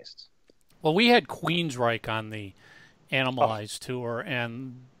pretty amazed. Well, we had Queensryche on the Animalized tour,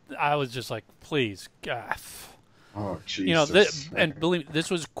 and I was just like, please, God. Oh, Jesus. And believe me,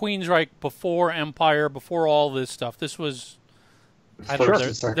 this was Queensryche before Empire, before all this stuff. This was...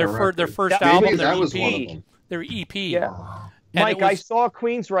 their first album, their EP. Their EP. Yeah. Mike, I saw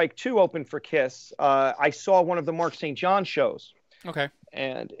Queensryche 2 open for KISS. I saw one of the Mark St. John shows. Okay.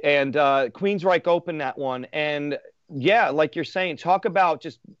 And Queensryche opened that one. And, like you're saying, talk about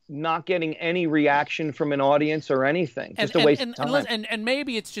just not getting any reaction from an audience or anything. Just a waste of time. And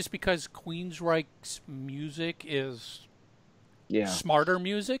maybe it's just because Queensryche's music is smarter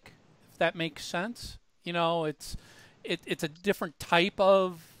music, if that makes sense. It's a different type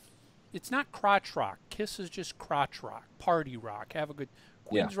of. It's not crotch rock. KISS is just crotch rock, party rock. Have a good.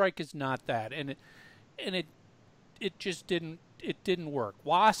 Queensryche is not that, and it just didn't work.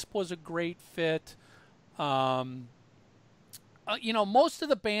 Wasp was a great fit. Most of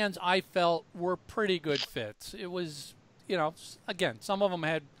the bands I felt were pretty good fits. It was, again, some of them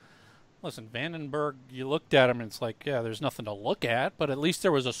had. Listen, Vandenberg, you looked at him and it's like, there's nothing to look at, but at least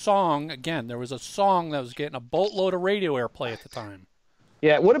there was a song. Again, there was a song that was getting a boatload of radio airplay at the time.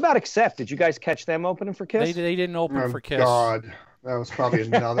 Yeah, what about Accept? Did you guys catch them opening for KISS? They didn't open for KISS. God, that was probably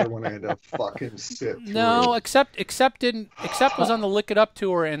another one I had to fucking sit through. No, Accept was on the Lick It Up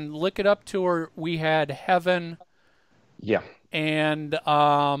tour, and Lick It Up tour we had Heaven. Yeah. And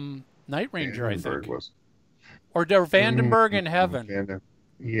Night Ranger, I think. Or Vandenberg and Heaven.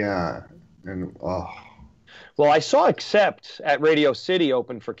 Yeah, and Well, I saw Accept at Radio City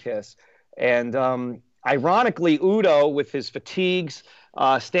open for KISS, and ironically, Udo with his fatigues,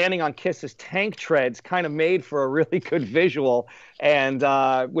 standing on KISS's tank treads, kind of made for a really good visual. And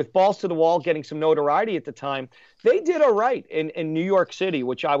with Balls to the Wall getting some notoriety at the time, they did all right in New York City,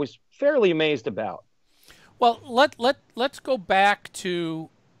 which I was fairly amazed about. Well, let's go back to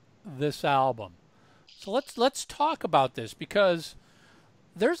this album. So let's talk about this, because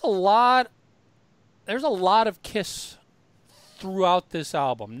there's a lot of KISS throughout this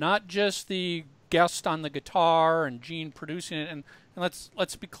album, not just the guest on the guitar and Gene producing it. And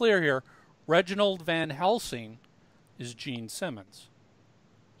let's be clear here. Reginald Van Helsing is Gene Simmons.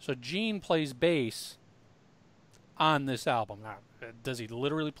 So Gene plays bass on this album. Now, does he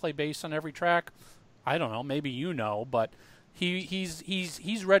literally play bass on every track? I don't know. Maybe you know, but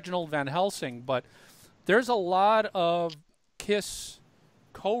he's Reginald Van Helsing. But there's a lot of KISS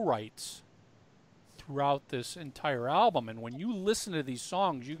co-writes throughout this entire album, and when you listen to these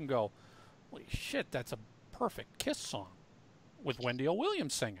songs, you can go, "Holy shit, that's a perfect KISS song," with Wendy O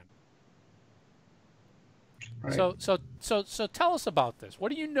Williams singing. Right. So tell us about this.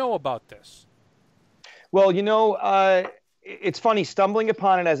 What do you know about this? Well, it's funny, stumbling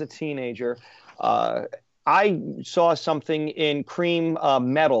upon it as a teenager. I saw something in Cream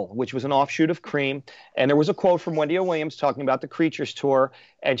Metal, which was an offshoot of Cream, and there was a quote from Wendy O. Williams talking about the Creatures tour,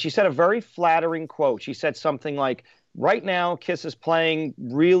 and she said a very flattering quote. She said something like, right now, KISS is playing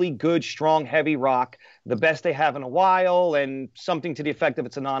really good, strong, heavy rock, the best they have in a while, and something to the effect of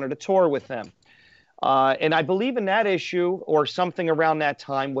it's an honor to tour with them. And I believe in that issue, or something around that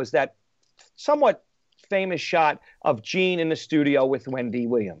time, was that somewhat famous shot of Gene in the studio with Wendy O.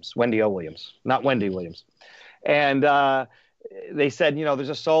 Williams, not Wendy Williams. And they said, there's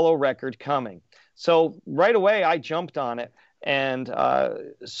a solo record coming. So right away, I jumped on it and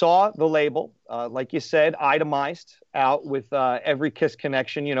saw the label, like you said, itemized out with every KISS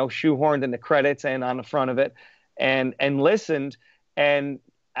connection, shoehorned in the credits and on the front of it, and listened. And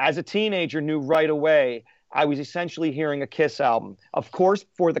as a teenager, knew right away I was essentially hearing a KISS album. Of course,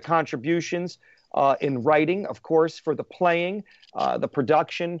 for the contributions in writing, of course, for the playing, the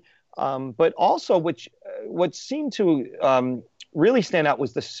production, but also what seemed to really stand out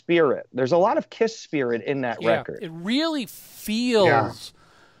was the spirit. There's a lot of KISS spirit in that record. It really feels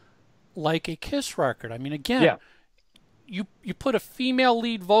like a KISS record. I mean, again, you put a female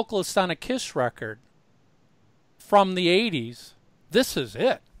lead vocalist on a KISS record from the 80s, this is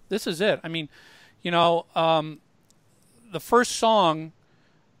it. This is it. I mean, the first song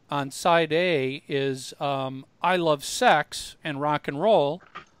on side A is I Love Sex and Rock and Roll,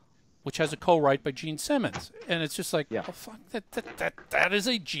 which has a co-write by Gene Simmons. And it's just like, oh, fuck, that is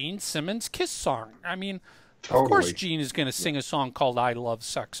a Gene Simmons KISS song. I mean, of course Gene is going to sing a song called I Love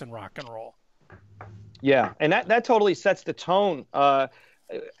Sex and Rock and Roll. Yeah, and that totally sets the tone,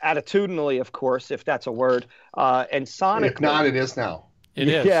 attitudinally, of course, if that's a word, and sonically. If not, it is now. It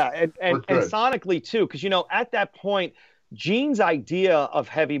is. Yeah, and sonically, too, because, at that point, Gene's idea of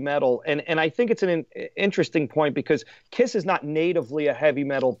heavy metal, and I think it's an interesting point because KISS is not natively a heavy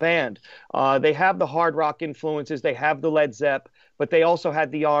metal band. They have the hard rock influences, they have the Led Zepp, but they also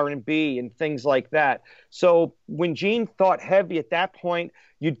had the R&B and things like that. So when Gene thought heavy at that point,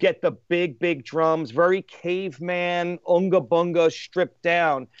 you'd get the big, big drums, very caveman, unga bunga, stripped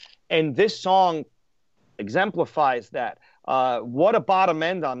down, and this song exemplifies that. What a bottom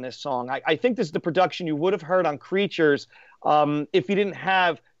end on this song. I think this is the production you would have heard on Creatures if you didn't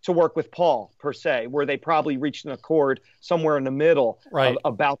have to work with Paul, per se, where they probably reached an accord somewhere in the middle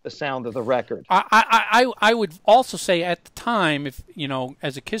about the sound of the record. I would also say at the time, if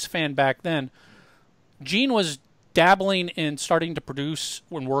as a KISS fan back then, Gene was dabbling in starting to produce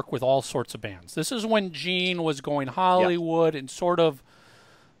and work with all sorts of bands. This is when Gene was going Hollywood and sort of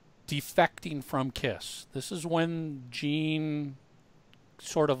defecting from KISS. This is when Gene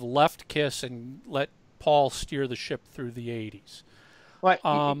sort of left KISS and let Paul steer the ship through the 80s.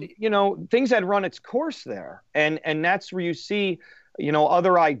 Well, things had run its course there, and that's where you see,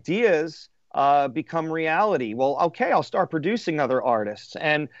 other ideas become reality. Well, okay, I'll start producing other artists,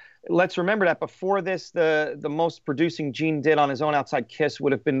 and let's remember that before this, the most producing Gene did on his own outside KISS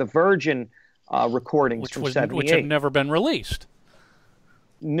would have been the Virgin recordings from '78, which have never been released.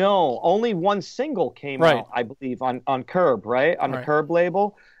 No, only one single came out, I believe, on Curb, right? On the Curb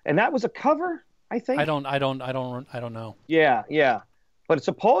label, and that was a cover, I think. I don't know. Yeah. But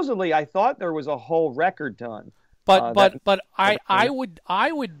supposedly, I thought there was a whole record done. But I would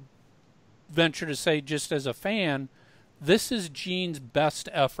venture to say, just as a fan, this is Gene's best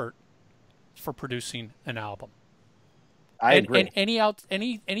effort for producing an album. I agree. And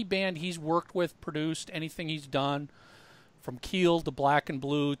any band he's worked with, produced, anything he's done, from Keel to Black and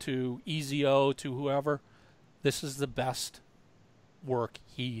Blue to EZO to whoever, this is the best work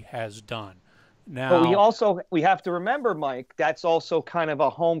he has done. Now, but we have to remember, Mike, that's also kind of a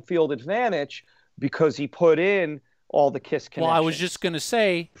home field advantage because he put in all the KISS connections. Well, I was just going to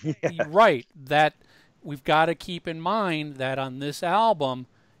say, that we've got to keep in mind that on this album,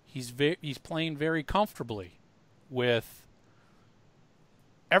 he's playing very comfortably with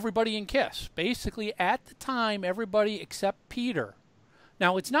everybody in KISS. Basically, at the time, everybody except Peter.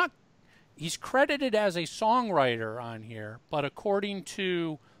 Now, it's not he's credited as a songwriter on here, but according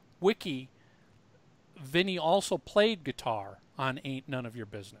to Wiki, Vinnie also played guitar on Ain't None of Your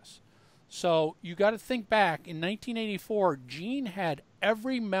Business. So you got to think back. In 1984, Gene had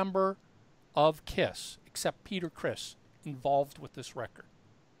every member of KISS, except Peter Criss, involved with this record.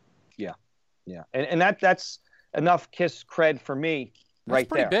 Yeah, yeah. And that's enough KISS cred for me right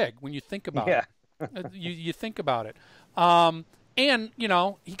there. That's pretty big when you think about it. You think about it. And, you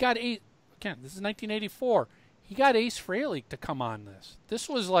know, he got Ace, again, this is 1984. He got Ace Frehley to come on this. This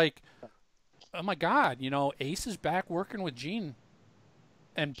was like, oh my God, you know, Ace is back working with Gene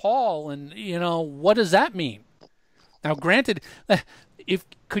and Paul, and, you know, what does that mean? Now, granted,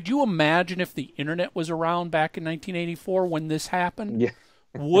 could you imagine if the internet was around back in 1984 when this happened? Yeah.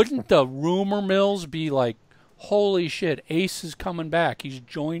 Wouldn't the rumor mills be like, holy shit, Ace is coming back. He's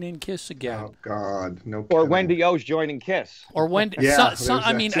joining KISS again. Oh, God. No Or kidding. Wendy O's joining KISS. Or Wendy. Yeah,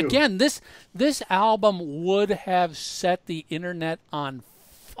 I mean, too. again, this album would have set the internet on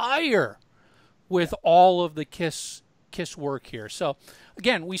fire with all of the KISS work here. So,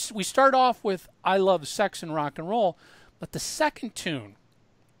 again, we start off with I Love Sex and Rock and Roll, but the second tune,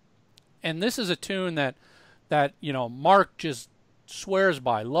 and this is a tune that you know, Mark just swears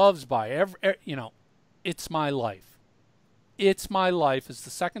by, loves by, you know, It's My Life. It's My Life is the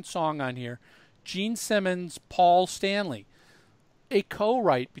second song on here. Gene Simmons, Paul Stanley. A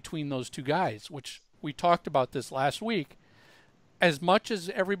co-write between those two guys, which we talked about this last week. As much as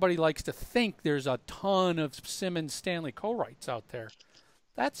everybody likes to think there's a ton of Simmons-Stanley co-writes out there,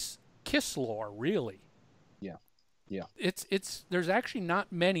 that's KISS lore, really. Yeah, yeah. There's actually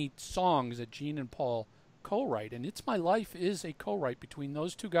not many songs that Gene and Paul co-write, and It's My Life is a co-write between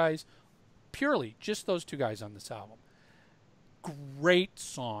those two guys, purely just those two guys on this album. Great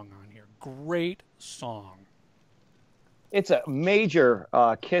song on here. Great song. It's a major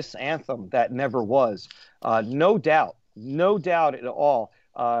KISS anthem that never was. No doubt. No doubt at all.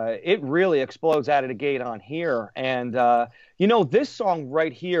 It really explodes out of the gate on here. And, you know, this song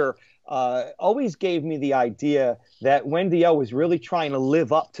right here always gave me the idea that Wendy O was really trying to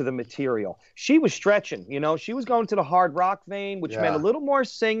live up to the material. She was stretching, you know. She was going to the hard rock vein, which meant a little more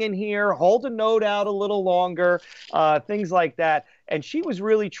singing here, hold a note out a little longer, things like that. And she was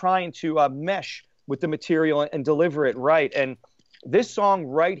really trying to mesh with the material and deliver it right. And this song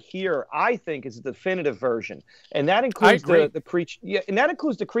right here, I think, is the definitive version, and that includes that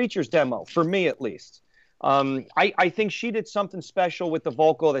includes the Creatures demo for me, at least. I think she did something special with the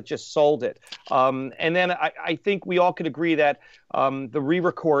vocal that just sold it. And then I think we all could agree that the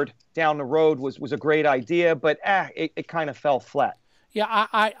re-record down the road was a great idea, but it kind of fell flat. Yeah,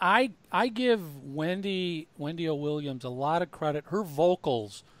 I give Wendy O. Williams a lot of credit. Her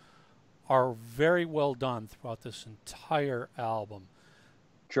vocals are very well done throughout this entire album.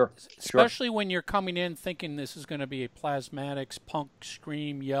 Sure. Especially when you're coming in thinking this is going to be a Plasmatics, punk,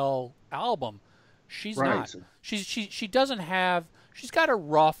 scream, yell album. She's not. She doesn't have, she's got a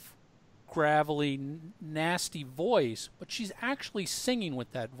rough, gravelly, nasty voice, but she's actually singing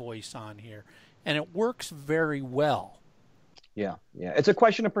with that voice on here, and it works very well. Yeah, yeah. It's a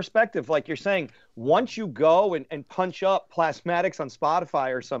question of perspective, like you're saying. Once you go and punch up Plasmatics on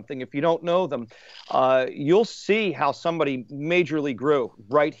Spotify or something, if you don't know them, you'll see how somebody majorly grew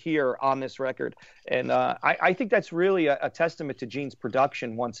right here on this record. And I think that's really a testament to Gene's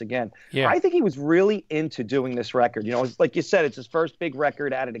production once again. Yeah. I think he was really into doing this record. You know, like you said, it's his first big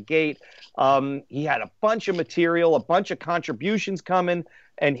record out of the gate. He had a bunch of material, a bunch of contributions coming,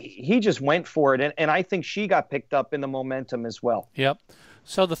 and he just went for it. And I think she got picked up in the momentum as well. Yep.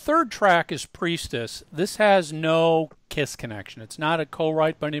 So the third track is Priestess. This has no KISS connection. It's not a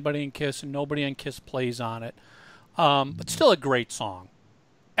co-write by anybody in KISS, and nobody in KISS plays on it. But still a great song.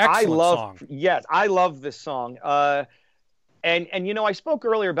 Excellent song. Yes, I love this song. And you know, I spoke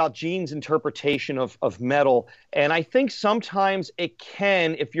earlier about Gene's interpretation of metal, and I think sometimes it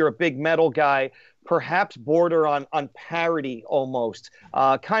can, if you're a big metal guy, perhaps border on parody almost.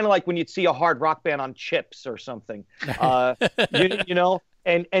 Kind of like when you'd see a hard rock band on Chips or something. You know?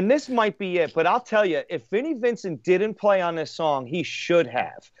 And this might be it, but I'll tell you, if Vinnie Vincent didn't play on this song, he should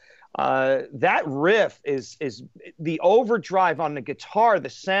have. That riff is the overdrive on the guitar, the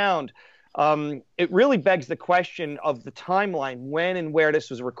sound. It really begs the question of the timeline, when and where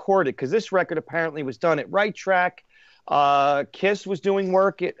this was recorded, because this record apparently was done at Right Track. KISS was doing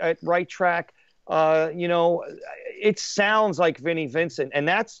work at Right Track. You know, it sounds like Vinnie Vincent, and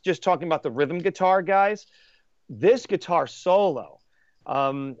that's just talking about the rhythm guitar, guys. This guitar solo,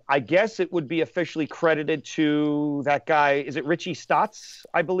 I guess it would be officially credited to that guy. Is it Richie Stotts,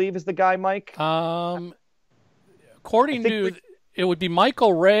 I believe, is the guy, Mike? According to, it would be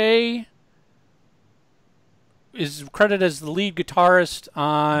Michael Ray, is credited as the lead guitarist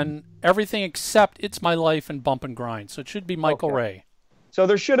on everything except It's My Life and Bump and Grind. So it should be Michael Ray. So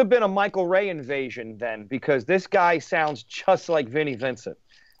there should have been a Michael Ray invasion then, because this guy sounds just like Vinnie Vincent.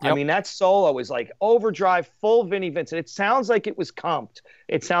 Yep. I mean, that solo is like overdrive, full Vinnie Vincent. It sounds like it was comped.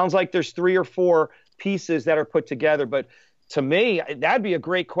 It sounds like there's 3 or 4 pieces that are put together. But to me, that'd be a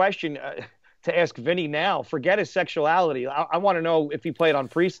great question to ask Vinnie now. Forget his sexuality. I want to know if he played on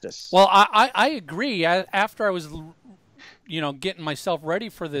Priestess. Well, I agree. After I was, getting myself ready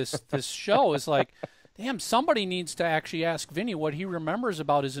for this show, it's like, damn, somebody needs to actually ask Vinnie what he remembers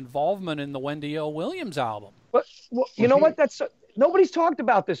about his involvement in the Wendy O. Willaims album. But you know what? Nobody's talked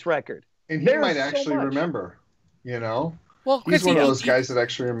about this record. And he might actually remember, Well, he's one of those guys that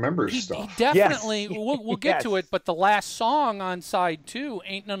actually remembers stuff. He definitely, we'll get to it, but the last song on side 2,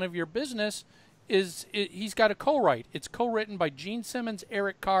 Ain't None of Your Business, he's got a co-write. It's co-written by Gene Simmons,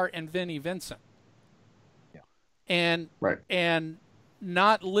 Eric Carr, and Vinnie Vincent. Yeah. And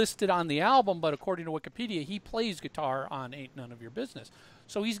not listed on the album, but according to Wikipedia, he plays guitar on Ain't None of Your Business.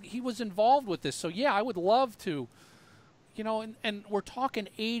 So he was involved with this. So yeah, I would love to, and we're talking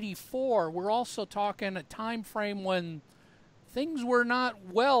 84. We're also talking a time frame when things were not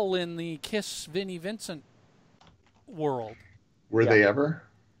well in the KISS Vinnie Vincent world. Were they ever?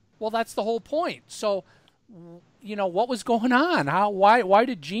 Well, that's the whole point. So, what was going on? Why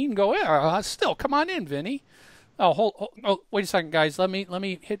did Gene go, still, come on in, Vinnie. Oh, wait a second, guys. Let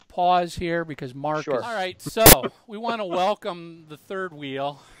me hit pause here because Mark is... All right, so we want to welcome the third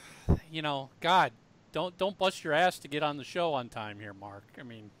wheel. God, don't bust your ass to get on the show on time here, Mark. I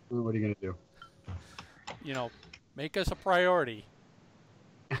mean... What are you going to do? Make us a priority.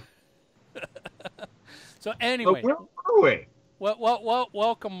 So anyway... But where are we? Well,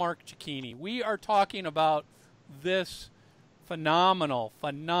 welcome, Mark Cicchini. We are talking about this phenomenal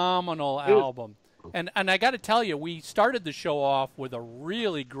album. And I got to tell you, we started the show off with a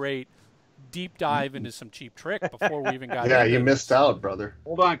really great deep dive into some Cheap Trick before we even got into you missed out, brother.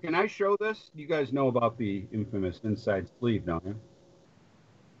 Hold on. Can I show this? You guys know about the infamous inside sleeve, don't you?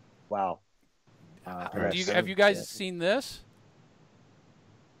 Wow. Have you guys seen this?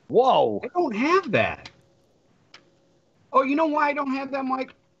 Whoa. I don't have that. Oh, you know why I don't have that,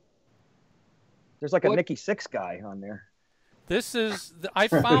 Mike? There's like a Nikki Sixx guy on there. This is I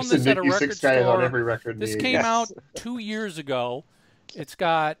found this at a record store. Every record this came out 2 years ago. It's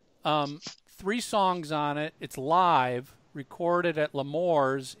got 3 songs on it. It's live, recorded at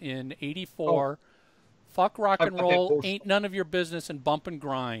L'Amour's in '84. Fuck Rock and Roll, Ain't None of Your Business, and Bump and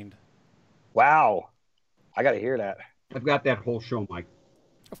Grind. Wow, I got to hear that. I've got that whole show, Mike.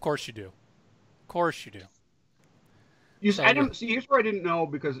 Of course you do. Of course you do. Here's where I didn't know,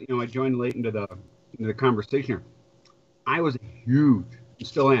 because I joined late into the conversation here. I was a huge, and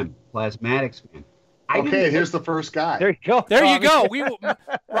still am, Plasmatics fan. Here's the first guy. There you go. There you go.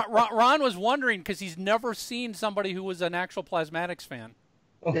 Ron was wondering because he's never seen somebody who was an actual Plasmatics fan.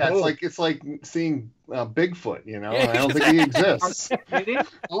 Yeah, it's like seeing Bigfoot. I don't think he exists.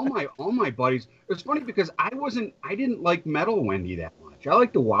 All my buddies. It's funny because I didn't like Metal Wendy that much. I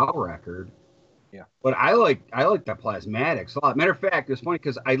like the WOW record. Yeah, but I like the Plasmatics a lot. Matter of fact, it's funny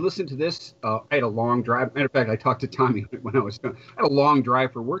because I listened to this. I had a long drive. Matter of fact, I talked to Tommy when I had a long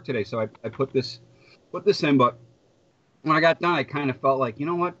drive for work today, so I put this in. But when I got done, I kind of felt like, you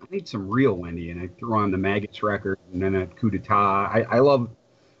know what, I need some real Wendy, and I threw on the Maggots record, and then at Coup d'etat.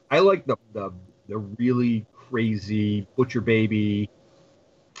 I like the really crazy Butcher Baby.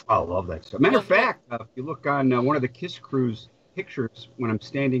 I love that stuff. Matter of fact, if you look on one of the KISS Crew's pictures, when I'm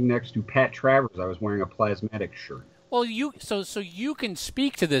standing next to Pat Travers, I was wearing a Plasmatics shirt. Well, so you can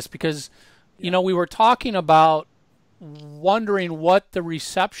speak to this because we were talking about wondering what the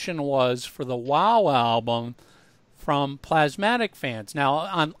reception was for the WOW album from Plasmatic fans.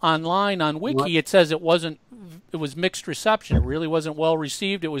 Now online on Wiki it says it was mixed reception. It really wasn't well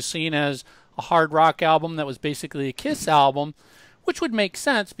received. It was seen as a hard rock album that was basically a KISS album, which would make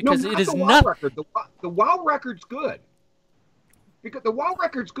sense because it is not. The WOW record's good. Because the WOW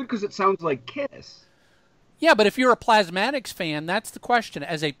record's good because it sounds like KISS. Yeah, but if you're a Plasmatics fan, that's the question.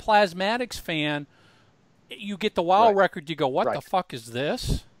 As a Plasmatics fan, you get the WOW record, you go, what the fuck is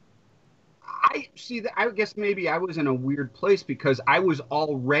this? I guess maybe I was in a weird place because I was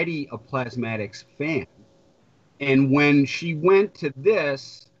already a Plasmatics fan. And when she went to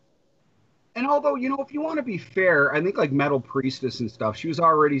this, and although, if you want to be fair, I think like Metal Priestess and stuff, she was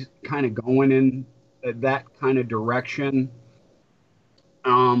already kind of going in that kind of direction.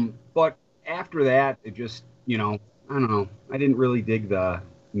 But after that, it just, I don't know. I didn't really dig the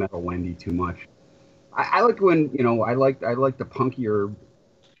Metal Wendy too much. I like when, I like the punkier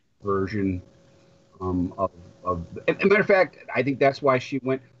version. And matter of fact, I think that's why she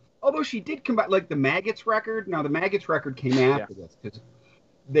went. Although she did come back, like the Maggots record. Now the Maggots record came after this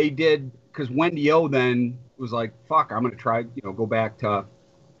because Wendy O then was like, "Fuck, I'm gonna try, go back to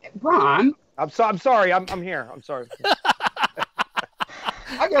Ron." I'm sorry. I'm here. I'm sorry.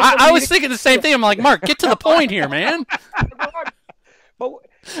 I was thinking the same thing. I'm like, Mark, get to the point here, man.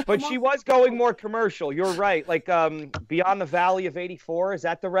 But she was going more commercial. You're right. Like Beyond the Valley of '84. Is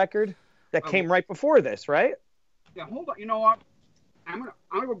that the record that came right before this? Right? Yeah. Hold on. You know what? I'm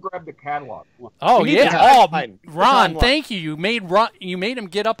gonna go grab the catalog. Oh yeah. Ron, thank you. You made him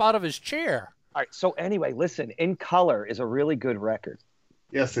get up out of his chair. All right. So anyway, listen. In Color is a really good record.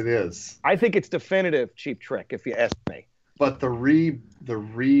 Yes, it is. I think it's definitive Cheap Trick, if you ask me. But the re-record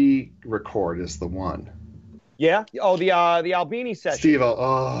is the one. Yeah. Oh, the Albini session. Steve,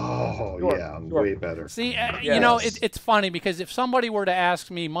 Sure. way better. See, it's funny because if somebody were to ask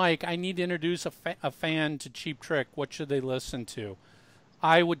me, Mike, I need to introduce a fan to Cheap Trick, what should they listen to?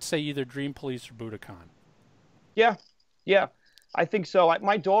 I would say either Dream Police or Budokan. Yeah, I think so.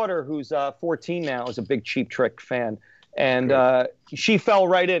 My daughter, who's 14 now, is a big Cheap Trick fan, and she fell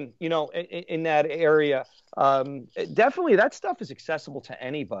right in that area. Definitely, that stuff is accessible to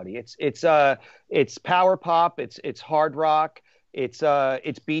anybody. It's power pop, it's hard rock,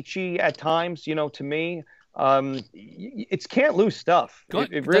 it's beachy at times. To me, it's can't lose stuff.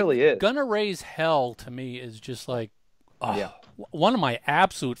 It really is. Gonna Raise Hell to me is just like, one of my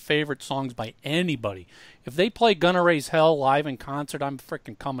absolute favorite songs by anybody. If they play Gonna Raise Hell live in concert, I'm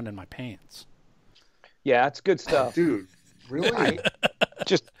freaking coming in my pants. Yeah, it's good stuff, dude. Really?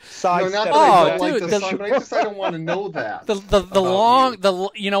 Just side. No, not that I don't like the song, but I don't want to know that.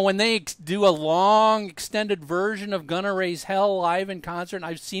 When they do a long extended version of Gonna Raise Hell live in concert, and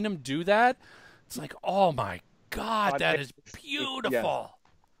I've seen them do that. It's like, oh my God, that is beautiful. Yeah.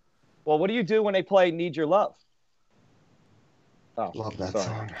 Well, what do you do when they play Need Your Love? Oh, love that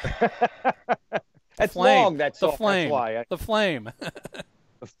song. That's long. That's the song. flame. That's why. The flame.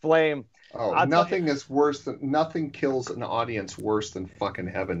 The flame. Oh, nothing kills an audience worse than fucking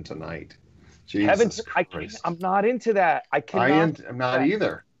Heaven Tonight. Jesus Christ. I'm not into that. I'm not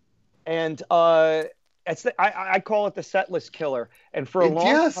either. And I call it the setlist killer. And for a long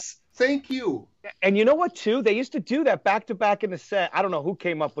time, thank you. And you know what, too? They used to do that back to back in the set. I don't know who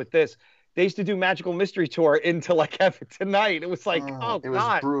came up with this. They used to do Magical Mystery Tour into like Heaven Tonight. It was like, God. It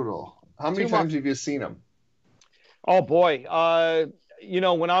was brutal. How many times have you seen them? Oh, boy.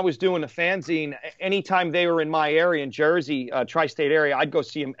 When I was doing the fanzine, anytime they were in my area, in Jersey, tri-state area, I'd go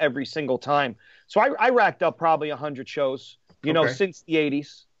see them every single time. So I racked up probably 100 shows, since the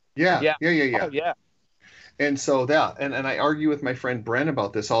 80s. Yeah. Oh, yeah. And so and I argue with my friend Brent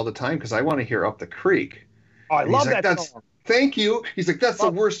about this all the time because I want to hear Up the Creek. Oh, I love that song. Thank you. He's like, that's the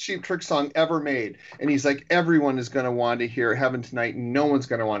worst Cheap Trick song ever made. And he's like, everyone is going to want to hear Heaven Tonight. And no one's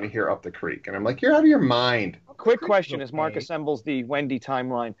going to want to hear Up the Creek. And I'm like, you're out of your mind. Quick question as Mark assembles the Wendy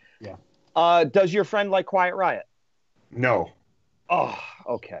timeline. Yeah. Does your friend like Quiet Riot? No. Oh,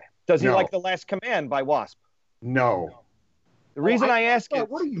 okay. Does he like The Last Command by Wasp? No. The reason I ask it.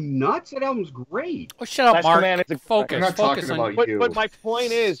 What are you nuts? That album's great. Oh, shut up, Mark. Focus. I'm not talking about you. But my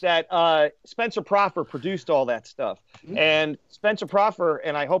point is that Spencer Proffer produced all that stuff. Mm-hmm. And Spencer Proffer,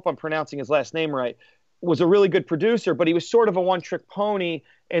 and I hope I'm pronouncing his last name right, was a really good producer, but he was sort of a one-trick pony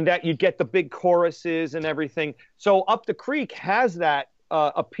in that you'd get the big choruses and everything. So Up the Creek has that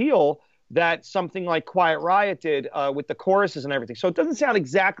appeal that something like Quiet Riot did with the choruses and everything. So it doesn't sound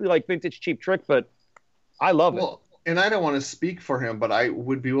exactly like vintage Cheap Trick, but I love it. And I don't want to speak for him, but I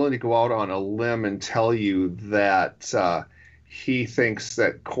would be willing to go out on a limb and tell you that he thinks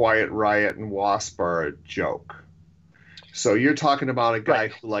that Quiet Riot and Wasp are a joke. So you're talking about a guy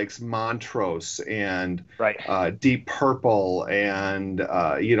who likes Montrose and Deep Purple and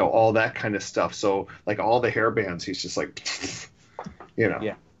all that kind of stuff. So like all the hair bands, he's just like,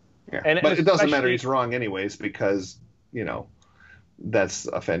 Yeah. But it doesn't matter. He's wrong anyways because that's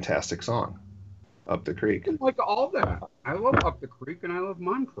a fantastic song. Up the Creek. I like all that. I love Up the Creek and I love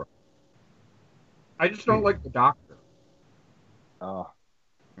Montrose. I just don't like the Doctor. Oh.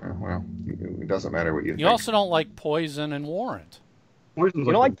 Well, it doesn't matter what you think. You also don't like Poison and Warrant. You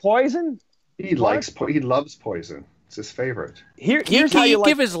don't like Poison? He loves Poison. It's his favorite. Here's how you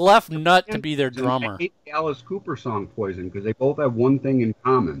give his left nut to be their drummer. I hate the Alice Cooper song Poison because they both have one thing in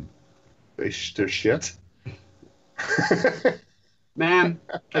common. They're shit. Man,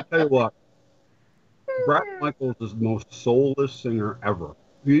 I tell you what. Bret Michaels is the most soulless singer ever.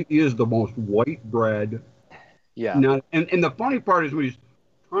 He is the most white bread. Yeah. And the funny part is when he's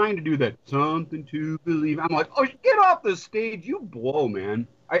trying to do that something to believe. I'm like, oh, get off the stage. You blow, man.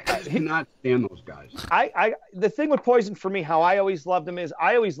 I cannot stand those guys. The thing with Poison for me, how I always loved them is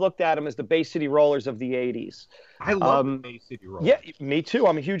I always looked at them as the Bay City Rollers of the 80s. I love the Bay City Rollers. Yeah, me too.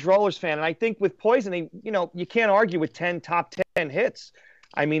 I'm a huge Rollers fan, and I think with Poison, you can't argue with 10 top 10 hits.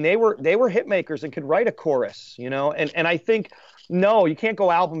 I mean, they were hit makers and could write a chorus, and I think no, you can't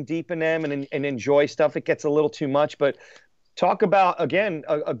go album deep in them and enjoy stuff. It gets a little too much, but talk about again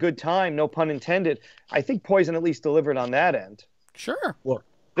a good time, no pun intended. I think Poison at least delivered on that end. Sure. Look,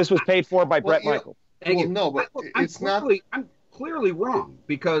 this was paid for by Bret Michaels. Well, no, but I'm clearly wrong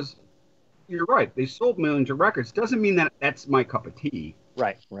because you're right. They sold millions of records. Doesn't mean that that's my cup of tea.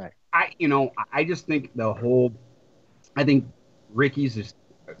 Right. I just think I think Ricky's is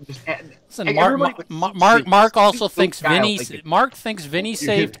just. Listen, Mark also thinks Vinny. Mark thinks Vinny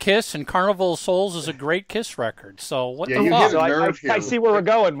saved Kiss, and Carnival of Souls is a great Kiss record. So what the fuck? I see where we're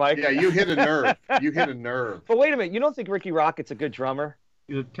going, Mike. Yeah, you hit a nerve. You hit a nerve. But wait a minute, you don't think Ricky Rocket's a good drummer?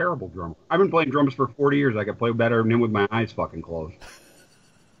 He's a terrible drummer. I've been playing drums for 40 years. I can play better than him with my eyes fucking closed.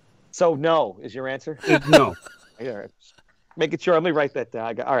 So no is your answer? No. Yeah. Making sure. Let me write that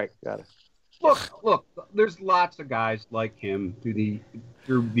down. All right, got it. Look. There's lots of guys like him through the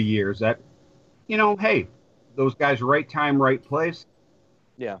years that, hey, those guys, right time, right place.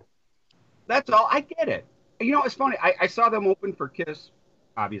 Yeah. That's all. I get it. It's funny. I saw them open for Kiss,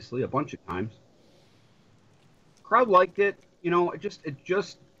 obviously, a bunch of times. Crowd liked it.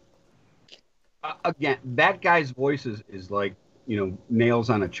 Again, that guy's voice is like, nails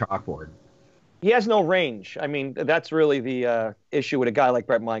on a chalkboard. He has no range. I mean, that's really the issue with a guy like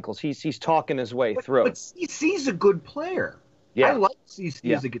Bret Michaels. He's talking his way through. But CC's a good player. Yeah. I like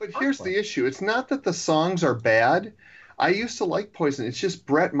CC as a guitar But here's player. the issue. It's not that the songs are bad. I used to like Poison. It's just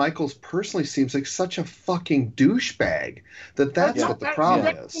Bret Michaels personally seems like such a fucking douchebag that's what the problem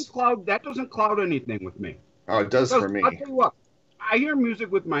is. That doesn't cloud anything with me. Oh, it does for me. I'll tell you what. I hear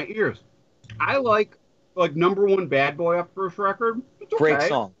music with my ears. I like number one Bad Boy off first record. It's okay. Great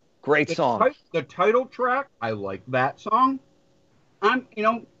song. Great song. The title track, I like that song.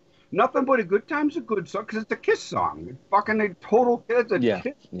 Nothing But a Good Time's a good song because it's a Kiss song. It's fucking a total Kiss.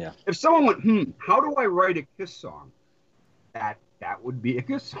 Yeah. If someone went, how do I write a Kiss song? That would be a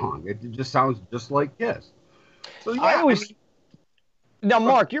Kiss song. It just sounds just like Kiss. So yeah. Now,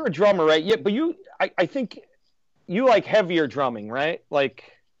 Mark, you're a drummer, right? Yeah, but I think you like heavier drumming, right? Like.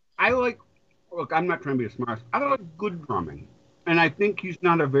 Look, I'm not trying to be a smart. I like good drumming. And I think he's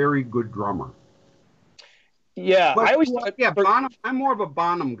not a very good drummer. Yeah, but, I always Bonham. I'm more of a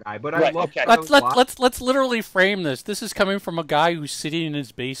Bonham guy, but right, I love. Okay. Let's literally frame this. This is coming from a guy who's sitting in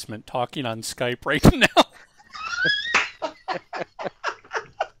his basement talking on Skype right now.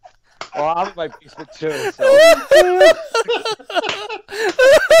 Well, I'm in my basement too. So.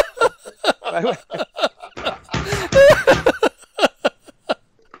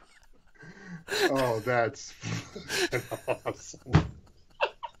 Oh, that's awesome.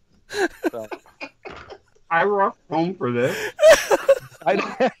 So. I rushed home for this.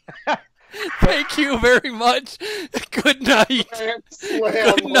 Thank you very much. Good night.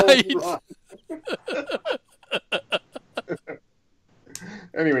 Good night.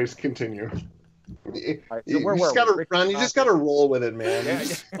 Anyways, continue. Right, you just gotta run. You just gotta roll with it, man.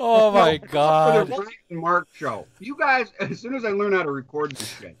 Oh my God! For the Ryan and Mark show, you guys. As soon as I learn how to record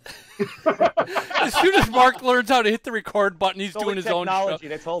this shit, as soon as Mark learns how to hit the record button, he's doing his own show.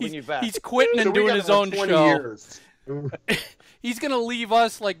 That's holding you back. He's quitting and doing his own show. He's gonna leave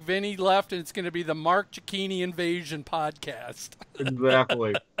us like Vinny left, and it's gonna be the Mark Cicchini Invasion podcast.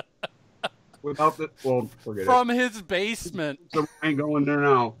 Exactly. Without the forget from his basement. So I ain't going there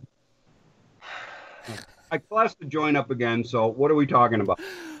now. I classed the joint up again. So what are we talking about?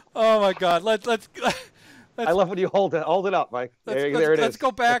 Oh my God! Let's I love when you hold it up, Mike. There it is. Let's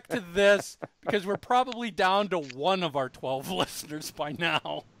go back to this because we're probably down to one of our 12 listeners by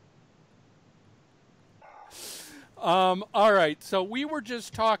now. All right. So we were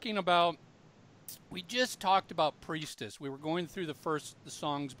just talking about. We just talked about Priestess. We were going through the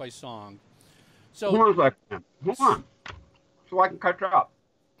songs by song. So hold on, so I can catch up.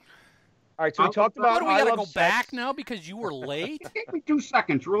 All right, so we talked about. What, do we got to go back now because you were late? Take me 2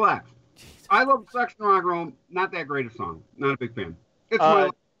 seconds. Relax. I love Section Rock Roll. Not that great a song. Not a big fan.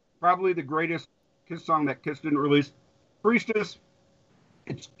 It's probably the greatest Kiss song that Kiss didn't release. Priestess.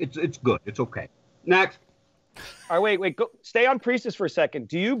 It's good. It's okay. Next. All right, wait. Stay on Priestess for a second.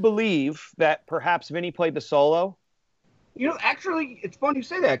 Do you believe that perhaps Vinny played the solo? Actually, it's funny you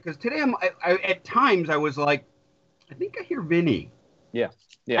say that because today at times I was like, I think I hear Vinny. Yeah.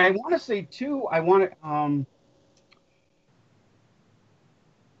 I want to say too. I want to.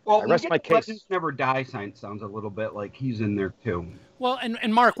 Well, I rest my case. Legends Never Die sounds a little bit like he's in there too. Well,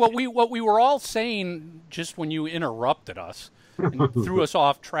 and Mark, what we were all saying just when you interrupted us and threw us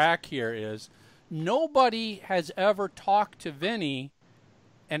off track here is nobody has ever talked to Vinnie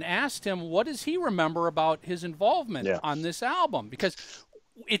and asked him what does he remember about his involvement on this album, because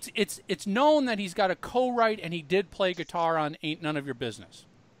it's known that he's got a co-write and he did play guitar on Ain't None of Your Business.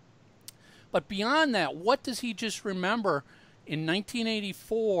 But beyond that, what does he just remember in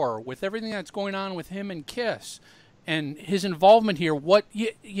 1984 with everything that's going on with him and KISS and his involvement here? What,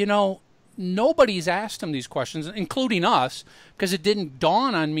 you know, nobody's asked him these questions, including us, because it didn't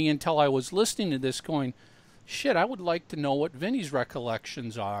dawn on me until I was listening to this going, shit, I would like to know what Vinnie's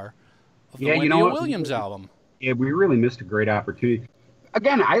recollections are of the Wendy O. Williams album. Yeah, we really missed a great opportunity.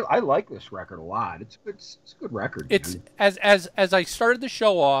 Again, I like this record a lot. It's a good record. It's as I started the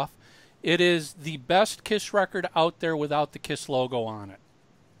show off, it is the best KISS record out there without the KISS logo on it.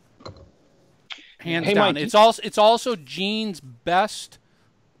 Hands down. Mike, it's also Gene's best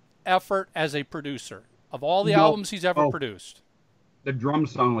effort as a producer of all the albums he's ever produced. The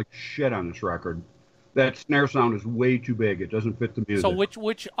drums sound like shit on this record. That snare sound is way too big. It doesn't fit the music. So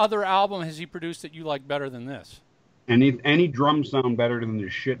which other album has he produced that you like better than this? Any drum sound better than the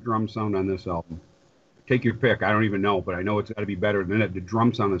shit drum sound on this album? Take your pick. I don't even know, but I know it's got to be better than it. The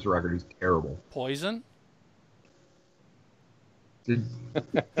drum sound on this record is terrible. Poison? He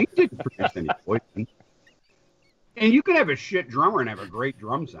didn't produce any Poison. And you can have a shit drummer and have a great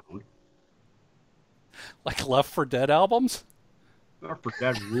drum sound. Like Left 4 Dead albums? Left 4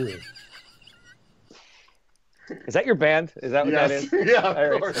 Dead rules. Is that your band? Is that what that is? Yeah,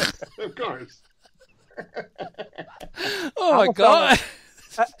 of course. Of course. Oh, my God.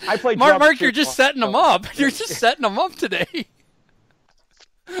 I played Mark, you're just setting them up. You're just setting them up today.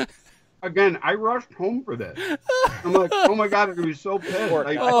 Again, I rushed home for this. I'm like, oh, my God, I'm going to be so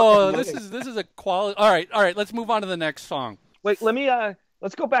pissed. This is a quality. All right. Let's move on to the next song. Wait,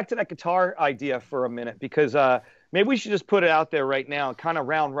 let's go back to that guitar idea for a minute, because maybe we should just put it out there right now and kind of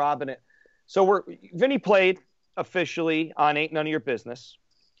round robin it. So Vinnie played officially on Ain't None of Your Business,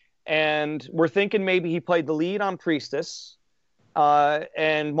 and we're thinking maybe he played the lead on Priestess,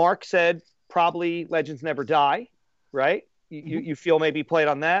 and Mark said probably Legends Never Die, right? You feel maybe he played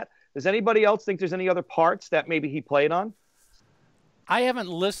on that. Does anybody else think there's any other parts that maybe he played on? I haven't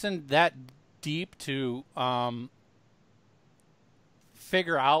listened that deep to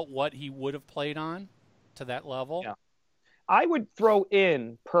figure out what he would have played on to that level. Yeah. I would throw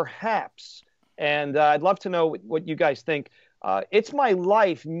in perhaps, and I'd love to know what you guys think. It's My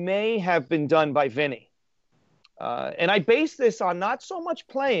Life may have been done by Vinnie. And I base this on not so much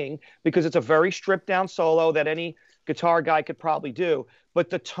playing, because it's a very stripped down solo that any guitar guy could probably do, but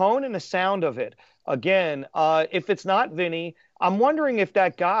the tone and the sound of it. Again, if it's not Vinnie, I'm wondering if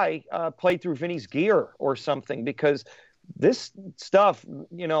that guy played through Vinnie's gear or something, because this stuff,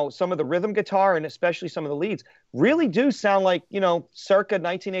 you know, some of the rhythm guitar and especially some of the leads really do sound like, you know, circa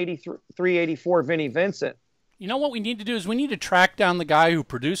 1983, 84 Vinnie Vincent. You know what we need to do is we need to track down the guy who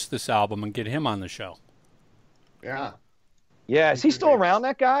produced this album and get him on the show. Yeah. Yeah. Is he still around,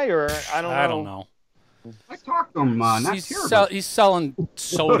 that guy? Or I don't know. I talked to him. He's selling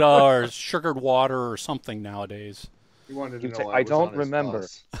soda or sugared water or something nowadays. He wanted to know I don't remember.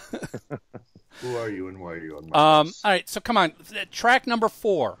 Who are you and why are you on my all right, so come on. Track number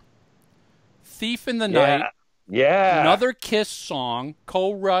 4. Thief in the Night. Yeah. Another KISS song,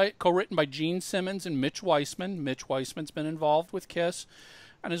 co-written by Gene Simmons and Mitch Weissman. Mitch Weissman's been involved with KISS.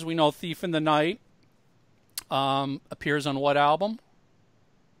 And as we know, Thief in the Night appears on what album?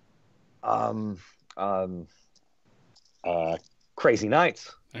 Crazy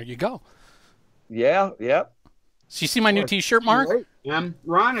Nights. There you go. Yeah, yep. So you see my new T-shirt, Mark? Great, man.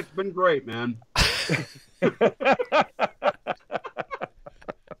 Ron, it's been great, man.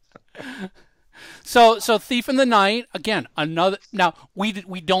 So Thief in the Night, again, another. Now, we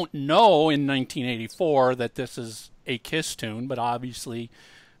don't know in 1984 that this is a KISS tune, but obviously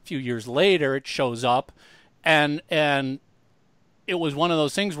a few years later it shows up, and it was one of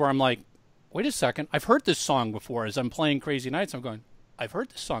those things where I'm like, wait a second, I've heard this song before. As I'm playing Crazy Nights, I'm going, I've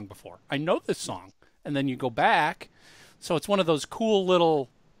heard this song before. I know this song. And then you go back. So it's one of those cool little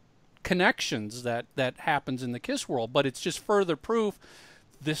connections that happens in the KISS world. But it's just further proof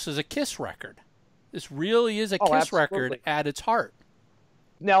this is a KISS record. This really is a KISS record at its heart.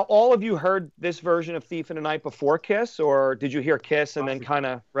 Now, all of you heard this version of Thief in the Night before KISS, or did you hear KISS and then kind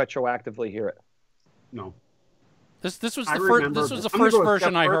of retroactively hear it? No. This was the first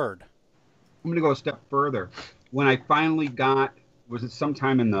version I heard. I'm going to go a step further. When I finally got, was it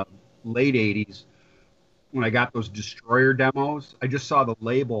sometime in the late 80s, when I got those Destroyer demos, I just saw the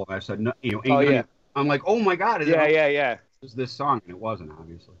label and I said, no, you know, Oh, yeah. I'm like, oh my God. Yeah. It's this song, and it wasn't,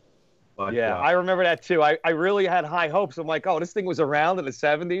 obviously. But, Yeah, I remember that too. I really had high hopes. I'm like, oh, this thing was around in the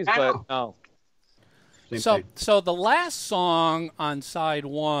 70s, but no. So the last song on side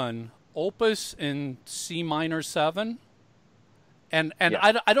 1, Opus in C minor 7, and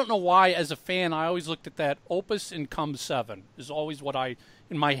I don't know why, as a fan, I always looked at that. Opus in cum 7 is always what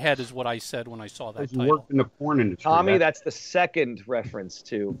in my head is what I said when I saw that title. Worked in the porn industry. Tommy, that's the second reference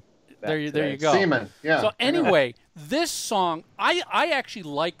to that. There you go. Seaman, yeah. So anyway, this song, I actually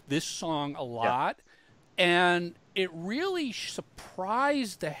like this song a lot, and it really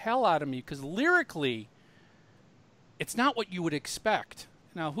surprised the hell out of me because lyrically, it's not what you would expect.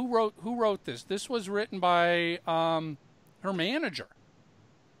 Now, who wrote this? This was written by her manager.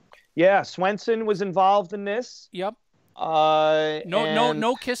 Yeah, Swenson was involved in this. Yep.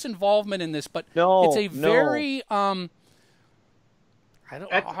 No KISS involvement in this, but it's a very how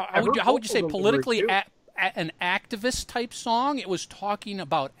would you say, politically an activist type song. It was talking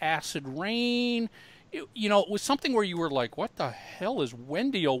about acid rain. It was something where you were like, what the hell is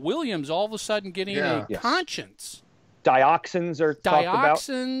Wendy O. Williams all of a sudden getting a conscience? Dioxins are talked about.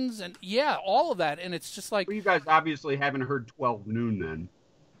 Dioxins and all of that, and it's just like, well, you guys obviously haven't heard 12 Noon then.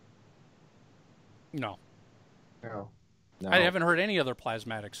 No. I haven't heard any other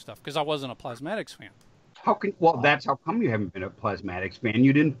Plasmatics stuff because I wasn't a Plasmatics fan. That's how come you haven't been a Plasmatics fan.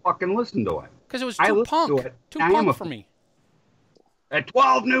 You didn't fucking listen to it. Because it was too punk. Too punk for me. At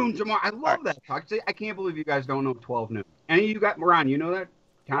 12 noon tomorrow. I love that talk. I can't believe you guys don't know 12 Noon. Any of you got Ron, you know that?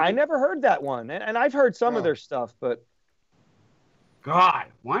 I never heard that one. And I've heard some of their stuff, but God,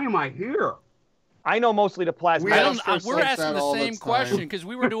 why am I here? I know mostly the Plasmatics. We're asking the same question because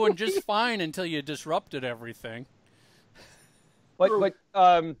we were doing just fine until you disrupted everything. But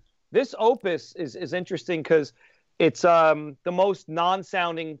this Opus is interesting because it's the most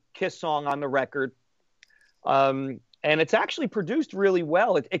non-sounding KISS song on the record. And it's actually produced really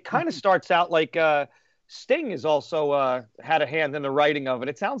well. It kind of starts out like Sting has also had a hand in the writing of it.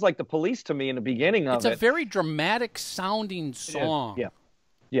 It sounds like the Police to me in the beginning of it. It's a very dramatic sounding song.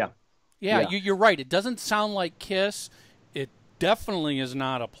 Yeah, you're right. It doesn't sound like KISS. It definitely is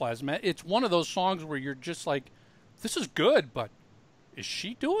not a Plasmatic. It's one of those songs where you're just like, this is good, but is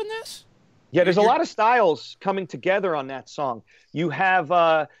she doing this? Yeah, there's a lot of styles coming together on that song. You have,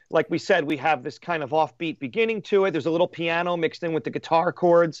 like we said, we have this kind of offbeat beginning to it. There's a little piano mixed in with the guitar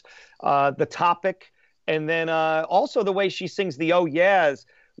chords, the topic, and then also the way she sings the oh yeahs,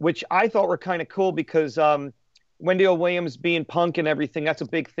 which I thought were kind of cool because Wendy O. Williams being punk and everything, that's a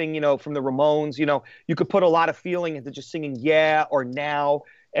big thing, from the Ramones. You could put a lot of feeling into just singing yeah or now.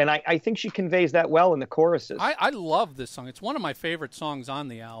 And I think she conveys that well in the choruses. I love this song. It's one of my favorite songs on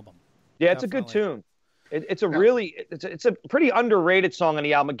the album. Yeah, it's definitely a good tune. It's a pretty underrated song on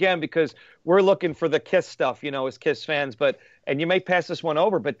the album, again, because we're looking for the KISS stuff, as KISS fans. And you may pass this one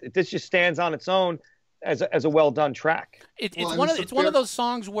over, but this just stands on its own as a well done track. It's one of those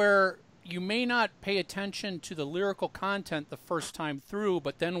songs where you may not pay attention to the lyrical content the first time through,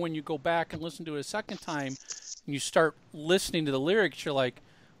 but then when you go back and listen to it a second time, and you start listening to the lyrics, you're like,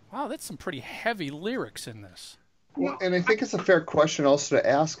 wow, that's some pretty heavy lyrics in this. Well, and I think it's a fair question also to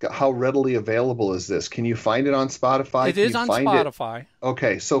ask, how readily available is this? Can you find it on Spotify? It is on Spotify.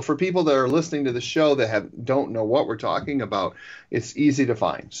 Okay, so for people that are listening to the show that don't know what we're talking about, it's easy to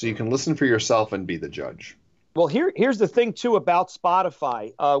find. So you can listen for yourself and be the judge. Well, here's the thing, too, about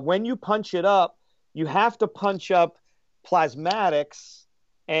Spotify. When you punch it up, you have to punch up Plasmatics,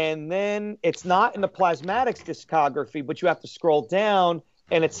 and then it's not in the Plasmatics discography, but you have to scroll down,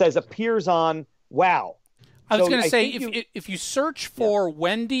 and it says appears on WOW. I was going to say, if you search for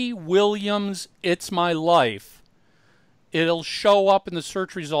Wendy Williams, It's My Life, it'll show up in the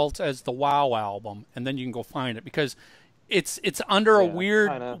search results as the WOW album, and then you can go find it because it's under a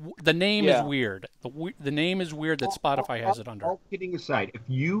weird. The name is weird. The name is weird that Spotify has it under. All kidding aside, if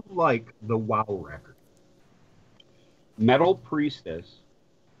you like the WOW record, Metal Priestess,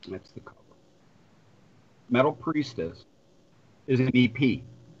 that's the cover. Metal Priestess is an EP,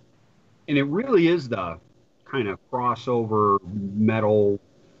 and it really is the kind of crossover metal,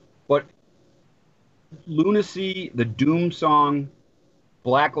 but Lunacy, the Doom song,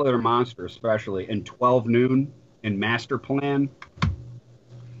 Black Leather Monster especially, and 12 Noon and Master Plan,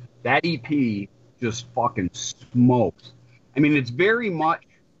 that EP just fucking smokes. I mean, it's very much,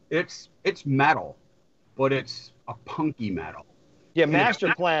 it's metal, but it's a punky metal. Yeah,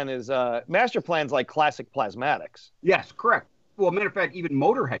 Master Plan's like classic Plasmatics. Yes, correct. Well, matter of fact, even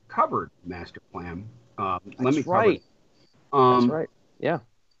Motorhead covered Master Plan. That's right. That's right. Yeah.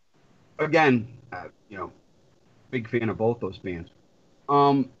 Again, big fan of both those bands.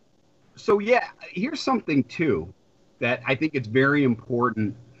 So yeah, here's something too that I think it's very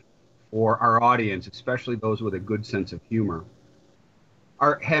important for our audience, especially those with a good sense of humor.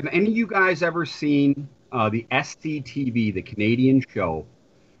 Have any of you guys ever seen the SCTV, the Canadian show,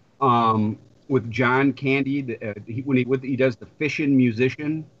 with John Candy, when he does the Fishin'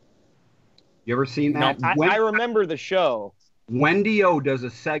 Musician? You ever seen that? No, I remember the show. Wendy O does a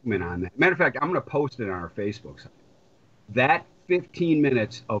segment on that. Matter of fact, I'm going to post it on our Facebook site. That 15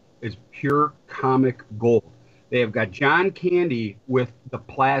 minutes is pure comic gold. They have got John Candy with the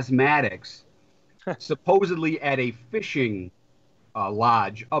Plasmatics, supposedly at a fishing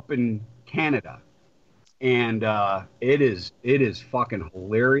lodge up in Canada, and it is fucking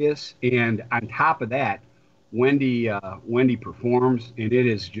hilarious. And on top of that, Wendy performs, and it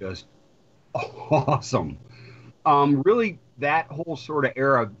is just awesome. Really, that whole sort of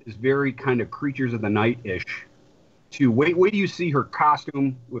era is very kind of Creatures of the Night-ish. Wait do you see her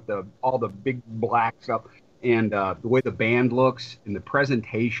costume with all the big black stuff, and the way the band looks and the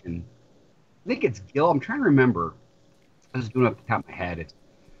presentation. I think it's Gil. I'm trying to remember. I was doing it off the top of my head.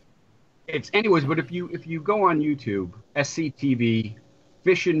 It's anyways. But if you go on YouTube, SCTV,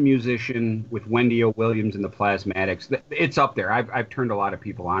 Fishin' Musician with Wendy O. Willaims and the Plasmatics, it's up there. I've turned a lot of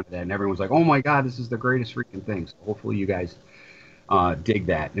people onto that, and everyone's like, "Oh my God, this is the greatest freaking thing." So hopefully you guys dig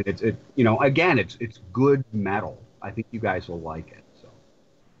that. And it's good metal. I think you guys will like it. So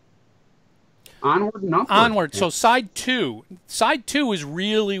onward and upward. Onward. So side two is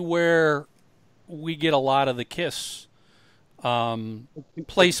really where we get a lot of the KISS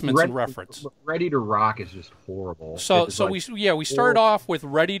placements and reference. Ready to Rock is just horrible. We start off with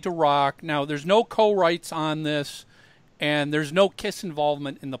Ready to Rock. Now there's no co-writes on this, and there's no KISS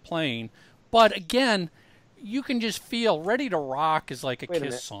involvement in the playing. But again, you can just feel Ready to Rock is like a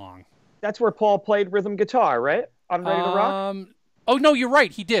KISS song. That's where Paul played rhythm guitar, right? On Ready to Rock? Oh, no, you're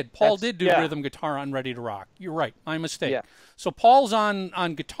right. He did. Paul did do rhythm guitar on Ready to Rock. You're right. My mistake. Yeah. So Paul's on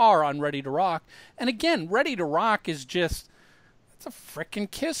guitar on Ready to Rock. And again, Ready to Rock is just, it's a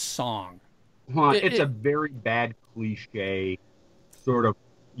frickin' KISS song. It's a very bad cliche, sort of,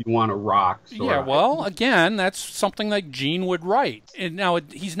 you want to rock. Well, again, that's something that Gene would write. And now,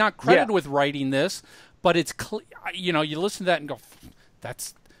 he's not credited with writing this, but it's, you listen to that and go,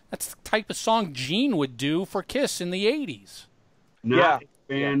 that's the type of song Gene would do for KISS in the 80s. Not a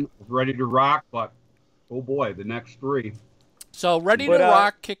fan of Ready to Rock, but oh boy, the next three. So Ready to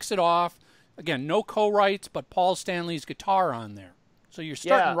Rock kicks it off. Again, no co-writes, but Paul Stanley's guitar on there. So you're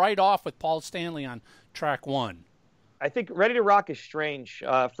starting right off with Paul Stanley on track 1. I think Ready to Rock is strange,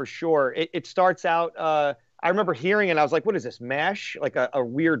 for sure. It starts out, I remember hearing it, and I was like, what is this, MASH? Like a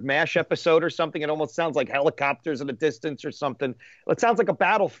weird MASH episode or something? It almost sounds like helicopters in the distance or something. It sounds like a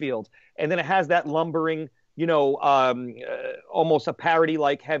battlefield. And then it has that lumbering, almost a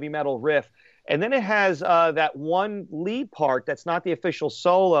parody-like heavy metal riff. And then it has that one lead part that's not the official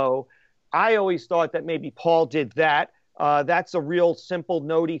solo. I always thought that maybe Paul did that. That's a real simple,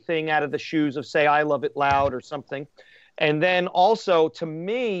 notey thing out of the shoes of Say I Love It Loud or something. And then also, to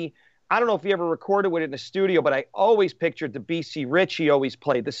me, I don't know if he ever recorded with it in the studio, but I always pictured the BC Rich he always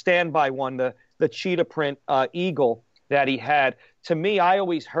played, the standby one, the cheetah print eagle that he had. To me, I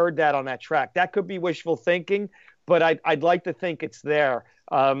always heard that on that track. That could be wishful thinking, but I'd like to think it's there.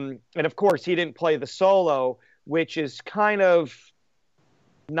 And of course, he didn't play the solo, which is kind of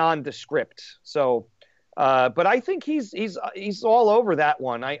nondescript. So, but I think he's all over that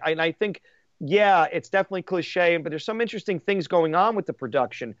one. I think, it's definitely cliche, but there's some interesting things going on with the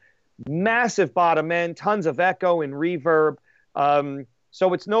production. Massive bottom end, tons of echo and reverb.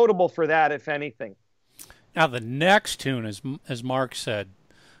 So it's notable for that, if anything. Now, the next tune, as Mark said,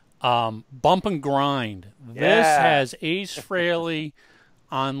 Bump and Grind. This has Ace Frehley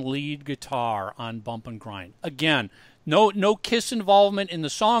on lead guitar on Bump and Grind. Again, no KISS involvement in the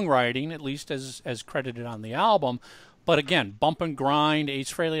songwriting, at least as credited on the album. But again, Bump and Grind,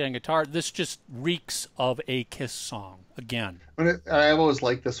 Ace Frehley on guitar. This just reeks of a KISS song. Again, I've always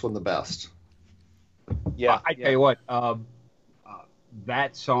liked this one the best. Yeah, I tell you what,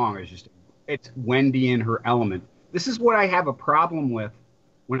 that song is it's Wendy in her element. This is what I have a problem with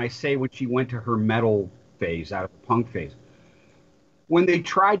when I say when she went to her metal phase out of the punk phase. When they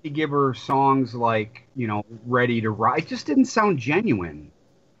tried to give her songs like, Ready to Rock, it just didn't sound genuine.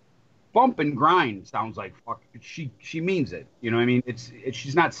 Bump and Grind sounds like fuck. She means it. You know what I mean?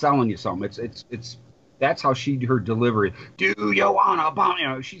 She's not selling you something. It's that's how her delivery. Do you wanna bump?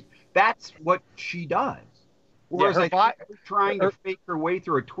 That's what she does. Whereas trying to fake her way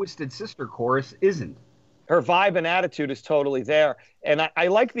through a Twisted Sister chorus isn't. her vibe and attitude is totally there. And I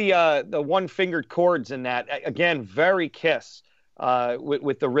like the one-fingered chords in that. Again, very Kiss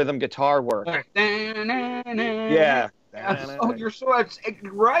with the rhythm guitar work. Yeah. Oh, you're so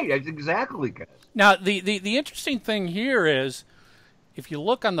right. That's exactly Kiss. Now, the interesting thing here is, if you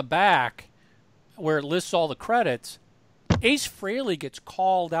look on the back where it lists all the credits, Ace Frehley gets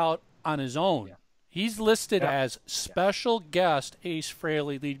called out on his own. Yeah. He's listed as special guest Ace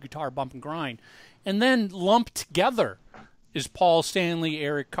Frehley, lead guitar, bump and grind. And then lumped together is Paul Stanley,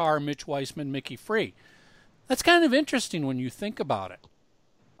 Eric Carr, Mitch Weissman, Mickey Free. That's kind of interesting when you think about it.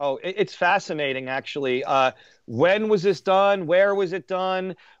 Oh, it's fascinating, actually. When was this done? Where was it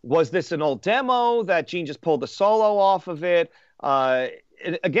done? Was this an old demo that Gene just pulled the solo off of it?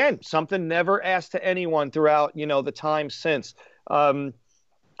 Again, something never asked to anyone throughout, the time since.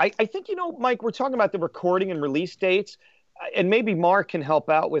 I think, Mike, we're talking about the recording and release dates, and maybe Mark can help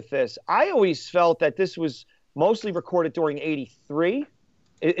out with this. I always felt that this was mostly recorded during '83.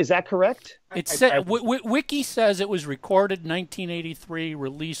 Is that correct? Wiki says it was recorded 1983,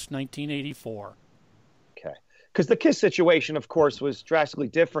 released 1984. Okay. Because the KISS situation, of course, was drastically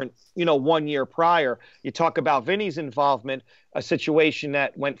different, 1 year prior. You talk about Vinnie's involvement, a situation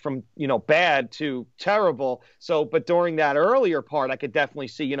that went from, bad to terrible. So, but during that earlier part, I could definitely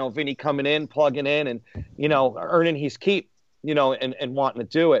see, Vinnie coming in, plugging in, and, earning his keep, and wanting to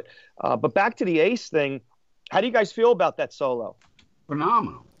do it. But back to the Ace thing, how do you guys feel about that solo?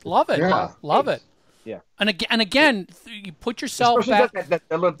 Phenomenal. Love it. Yeah. Love it. Yeah. And again, you put yourself Especially back.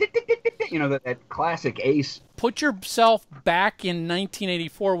 that classic Ace. Put yourself back in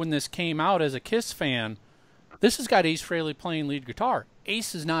 1984 when this came out as a KISS fan. This has got Ace Frehley playing lead guitar.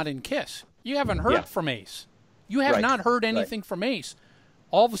 Ace is not in KISS. You haven't heard from Ace. You have not heard anything from Ace.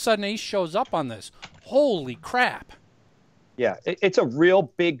 All of a sudden, Ace shows up on this. Holy crap. Yeah, it's a real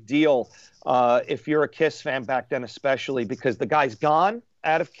big deal if you're a KISS fan back then, especially because the guy's gone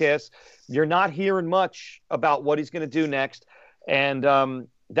out of KISS. You're not hearing much about what he's going to do next. And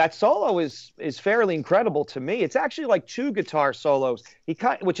that solo is fairly incredible to me. It's actually like two guitar solos,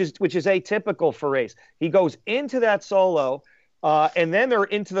 which is atypical for Ace. He goes into that solo, and then they're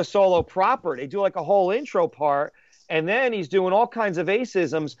into the solo proper. They do like a whole intro part, and then he's doing all kinds of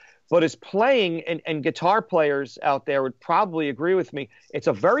Ace-isms. But his playing, and guitar players out there would probably agree with me, it's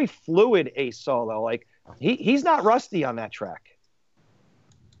a very fluid Ace solo. Like he's not rusty on that track.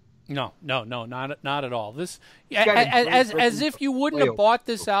 No, not at all. This, as if you wouldn't have bought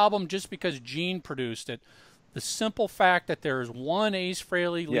this album just because Gene produced it. The simple fact that there is one Ace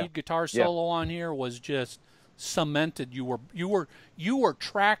Frehley lead guitar solo on here was just cemented. You were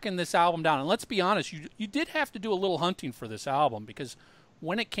tracking this album down, and let's be honest, you did have to do a little hunting for this album because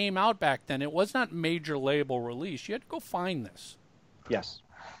when it came out back then, it was not major label release. You had to go find this. Yes.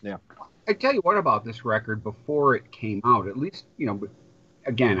 Yeah. I tell you what about this record before it came out. At least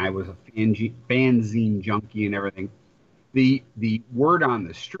again, I was a fanzine junkie and everything. The word on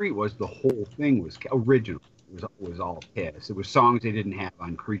the street was the whole thing was original. It was all KISS. It was songs they didn't have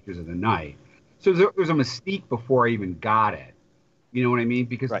on Creatures of the Night. So there was a mystique before I even got it. You know what I mean?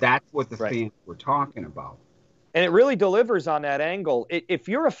 Because that's what the fans were talking about. And it really delivers on that angle. If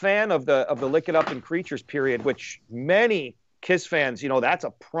you're a fan of the Lick It Up and Creatures period, which many KISS fans, that's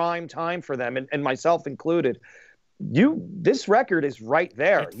a prime time for them, and myself included. This record is right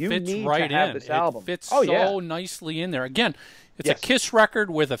there. It fits right to have in. This album. It fits so nicely in there. Again, it's a KISS record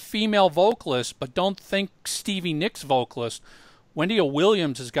with a female vocalist, but don't think Stevie Nicks vocalist. Wendy O.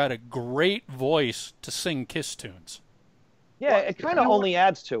 Williams has got a great voice to sing KISS tunes. Yeah, it kind of only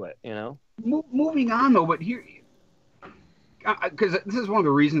adds to it, Moving on, though, but here, because this is one of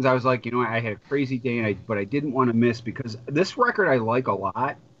the reasons I was like, I had a crazy day, but I didn't want to miss, because this record I like a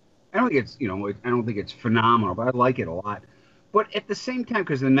lot. I don't think it's, I don't think it's phenomenal, but I like it a lot. But at the same time,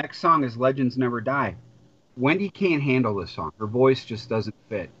 because the next song is Legends Never Die, Wendy can't handle this song. Her voice just doesn't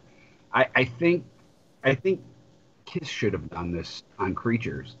fit. I think KISS should have done this on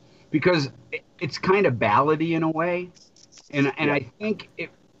Creatures, because it's kind of ballady in a way, and I think it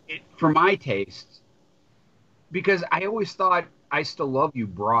for my taste, because I always thought I Still Love You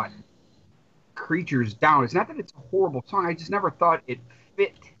brought Creatures down. It's not that it's a horrible song. I just never thought it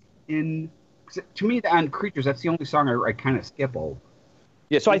fit in. To me, on Creatures, that's the only song I kind of skip over.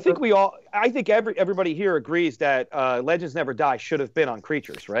 Yeah, so I think everybody here agrees that Legends Never Die should have been on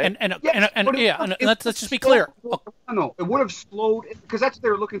Creatures, right? And let's just be clear. No, it would have slowed, because that's what they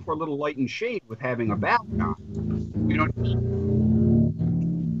were looking for, a little light and shade with having a ballad on.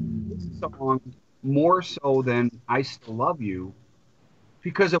 This song more so than I Still Love You,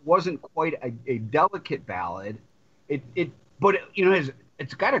 because it wasn't quite a delicate ballad. It's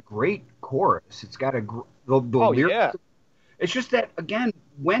got a great chorus. It's got the The Oh, lyrics, yeah. It's just that, again,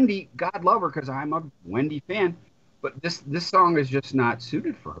 Wendy, God love her, because I'm a Wendy fan, but this song is just not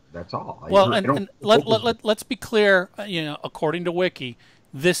suited for her. That's all. Well, and let's be clear. According to Wiki,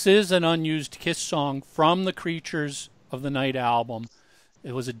 this is an unused KISS song from the Creatures of the Night album.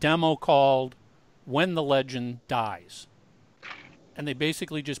 It was a demo called "When the Legend Dies," and they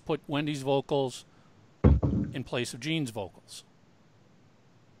basically just put Wendy's vocals in place of Gene's vocals.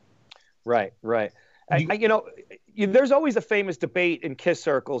 Right. There's always a famous debate in KISS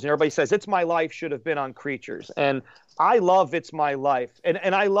circles. Everybody says "It's My Life" should have been on Creatures, and I love "It's My Life,"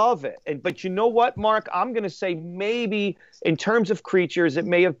 and I love it. But you know what, Mark? I'm going to say maybe in terms of Creatures, it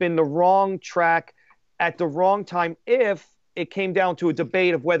may have been the wrong track at the wrong time if it came down to a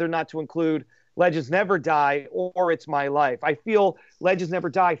debate of whether or not to include Legends Never Die or It's My Life. I feel Legends Never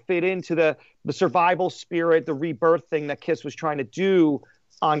Die fit into the survival spirit, the rebirth thing that KISS was trying to do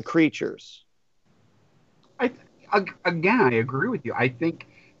on Creatures. I agree with you. I think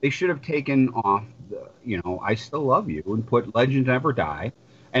they should have taken off the, I Still Love You and put Legends Never Die.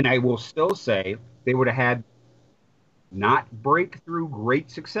 And I will still say they would have had not breakthrough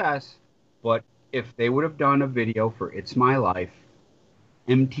great success, but if they would have done a video for It's My Life,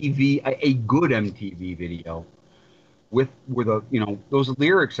 MTV, a good MTV video with a, those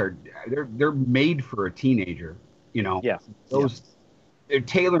lyrics they're made for a teenager, Yeah. They're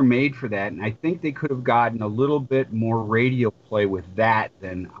tailor-made for that, and I think they could have gotten a little bit more radio play with that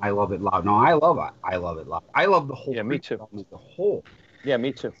than I Love It Loud. No, I love It Loud. I love the whole. Yeah, me too. The whole. Yeah,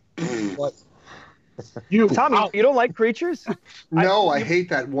 me too. But Tommy, you don't like Creatures? No, I hate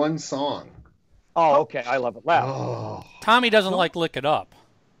that one song. Oh, okay. I Love It Loud. Oh. Tommy doesn't like Lick It Up.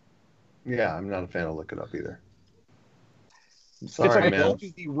 Yeah, I'm not a fan of Look It Up either. It's Sorry, like man.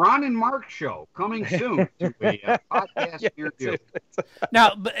 the Ron and Mark show coming soon to a podcast near you.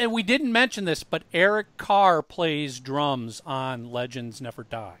 Now, and we didn't mention this, but Eric Carr plays drums on Legends Never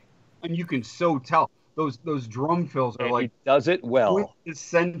Die. And you can so tell those drum fills are And like he does it well.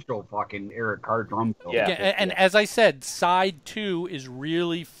 essential fucking Eric Carr drum fills. Yeah. And as I said, side 2 is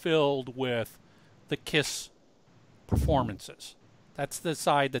really filled with the KISS performances. That's the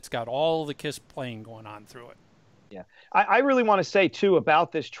side that's got all the KISS playing going on through it. Yeah, I really want to say, too,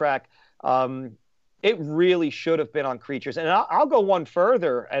 about this track, it really should have been on Creatures. And I'll go one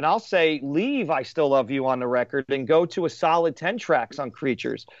further, and I'll say leave I Still Love You on the record and go to a solid 10 tracks on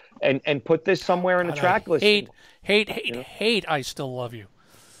Creatures and put this somewhere in the track list. Hate I Still Love You.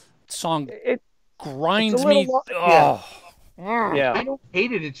 Song grinds it's a little me. Yeah. I don't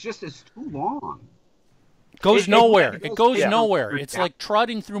hate it. It's just it's too long. Goes nowhere. It goes yeah. nowhere. It's like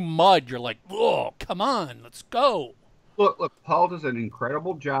trotting through mud. You're like, oh, come on, let's go. Look, Paul does an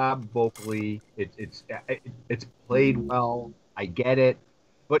incredible job vocally. It's played well. I get it,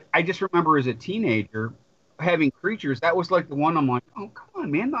 but I just remember as a teenager having Creatures. That was like the one I'm like, oh come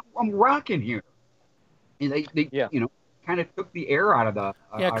on, man, I'm rocking here. And they kind of took the air out of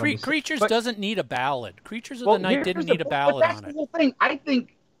the. Creatures doesn't need a ballad. Creatures of the Night didn't need a ballad on it. That's the whole thing. I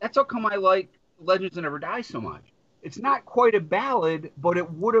think that's how come I like Legends Never Die so much. It's not quite a ballad, but it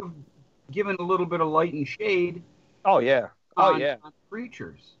would have given a little bit of light and shade. Oh yeah. On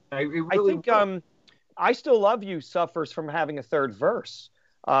Creatures. I think I Still Love You suffers from having a third verse,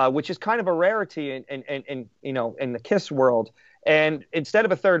 which is kind of a rarity in the KISS world. And instead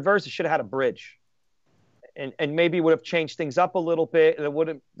of a third verse, it should have had a bridge. And maybe would have changed things up a little bit, and it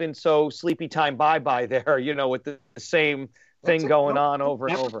wouldn't have been so Sleepy Time Bye Bye there, with the same thing going on over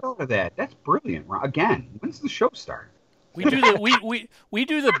and over. Thought of that. That's brilliant. Again, when's the show start? We do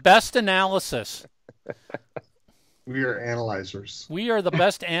the best analysis. We are analyzers. We are the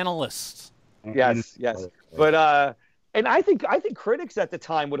best analysts. Yes. But and I think critics at the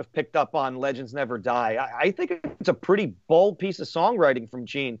time would have picked up on Legends Never Die. I think it's a pretty bold piece of songwriting from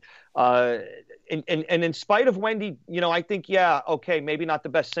Gene. And in spite of Wendy, I think, maybe not the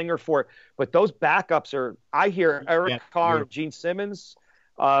best singer for it, but those backups are, I hear Eric Carr, Gene Simmons.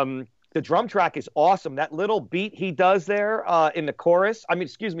 The drum track is awesome. That little beat he does there in the chorus,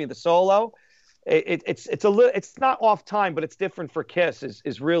 the solo, it's not off time, but it's different for KISS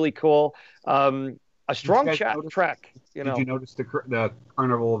is really cool. A strong track. Did you notice the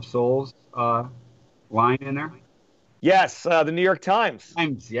Carnival of Souls line in there? Yes, the New York Times.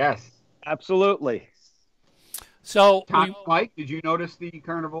 Yes. Absolutely. So, Mike, did you notice the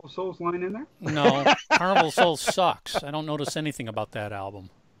Carnival of Souls line in there? No, Carnival of Souls sucks. I don't notice anything about that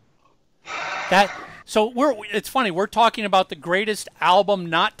album. It's funny. We're talking about the greatest album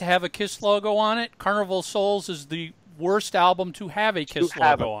not to have a KISS logo on it. Carnival of Souls is the worst album to have a KISS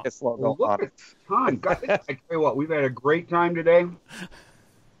logo on. Well, look at time. I tell you what, we've had a great time today.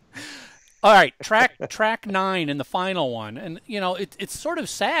 All right, track 9 and the final one, and you know it's sort of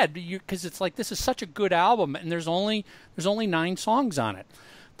sad because it's like this is such a good album, and there's only 9 songs on it.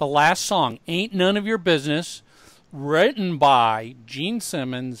 The last song, "Ain't None of Your Business," written by Gene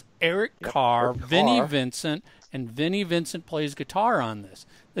Simmons, Eric Carr, Vinnie Vincent, and Vinnie Vincent plays guitar on this.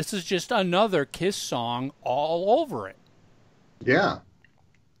 This is just another KISS song all over it. Yeah.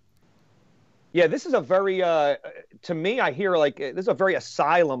 Yeah, this is a very, to me, I hear like, this is a very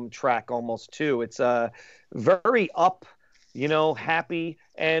Asylum track almost, too. It's very up, you know, happy.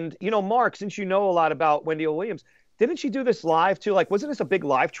 And, you know, Mark, since you know a lot about Wendy O. Willaims, didn't she do this live, too? Like, wasn't this a big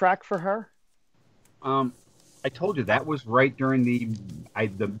live track for her? I told you, that was right during the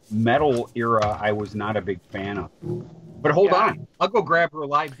metal era I was not a big fan of. But hold on. I'll go grab her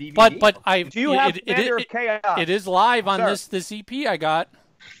live DVD. But do you have Commander of Chaos? It is live on this EP I got.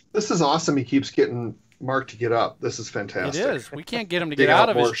 This is awesome. He keeps getting Mark to get up. This is fantastic. It is. We can't get him to get out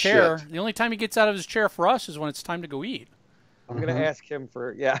of his chair. The only time he gets out of his chair for us is when it's time to go eat. I'm going to ask him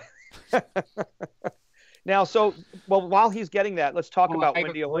for, Now, while he's getting that, let's talk about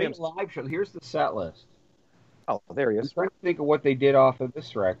Wendy O. Willaims. Live show. Here's the set list. Oh, there he is. I'm trying to think of what they did off of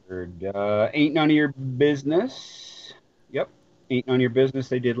this record. Ain't None of Your Business. Yep. Ain't None of Your Business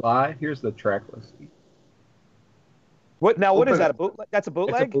they did live. Here's the track listing. What is that? A bootleg? That's a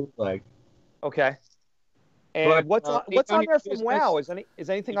bootleg? It's a bootleg. Okay. And what's on there from WOW? Is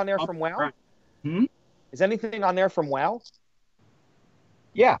anything on there from WOW? Is anything on there from WOW?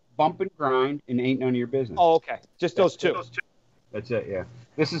 Yeah, Bump and Grind and Ain't None of Your Business. Oh, okay. Just those two. That's it, yeah.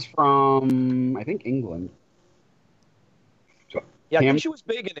 This is from, I think, England. So, yeah, I think she was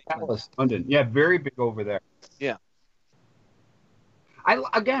big in England. London. Yeah, very big over there. Yeah. I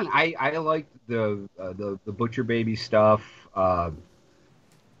like the Butcher Baby stuff. I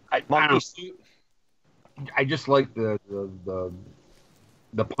just like the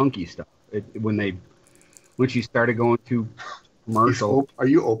punky stuff. When she started going to commercial. Are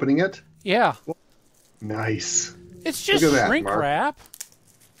you opening it? Yeah. Nice. It's just shrink wrap.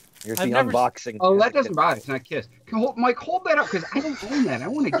 Here's the unboxing. Oh, that doesn't bother. It's not KISS. Mike, hold that up because I don't own that. I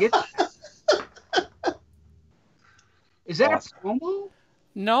want to get that. Is that a promo?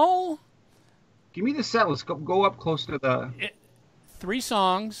 No. Give me the set. Let's go up close to the... 3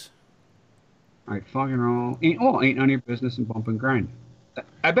 songs. All right, fucking roll. Ain't None of Your Business and Bump and Grind.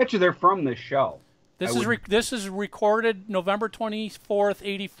 I bet you they're from this show. This is recorded November 24th,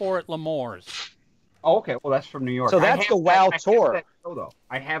 84 at L'Amour's. Oh, okay. Well, that's from New York. So that's the WOW tour. I have that show, though.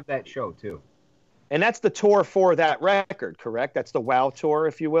 I have that show, too. And that's the tour for that record, correct? That's the WOW tour,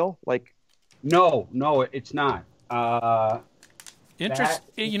 if you will? No, it's not.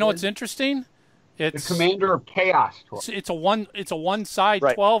 You know what's interesting? It's the Commander of Chaos tour. It's a one side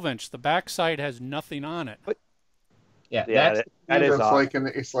 12-inch. The back side has nothing on it. But that It's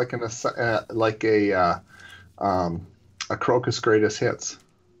is like a Crocus Greatest Hits.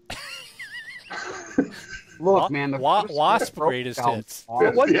 Look, man, the Wasp Greatest Hits.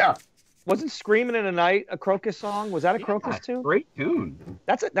 Wasn't "Screaming in the Night" a Crocus song? Was that a Crocus too? Great tune.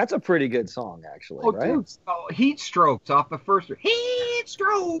 That's a pretty good song, actually. Oh, right? Dude. Oh, Heat Strokes off the first. Heat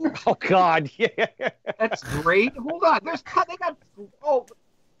Strokes. Oh God, yeah. That's great. Hold on, they got.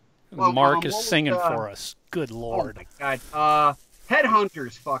 Mark is singing for us. Good Lord. Oh my God.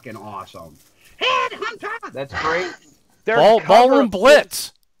 Headhunter's fucking awesome. Headhunter. That's great. Ballroom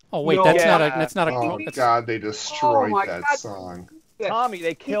Blitz. Oh wait, that's not a. Oh God, they destroyed that song. Tommy,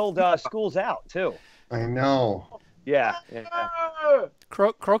 they killed Schools Out too. I know. Yeah.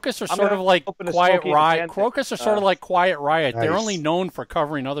 Crocus are sort of like Quiet Riot. Crocus are sort of like Quiet Riot. Nice. They're only known for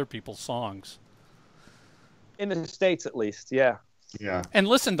covering other people's songs. In the States, at least, yeah. Yeah. And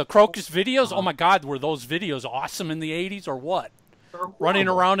listen, the Crocus videos, oh my God, were those videos awesome in the 80s or what? Running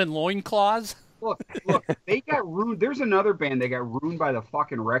around in loincloths? Look, they got ruined. There's another band that got ruined by the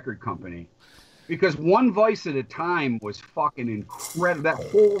fucking record company. Because One Voice at a Time was fucking incredible. That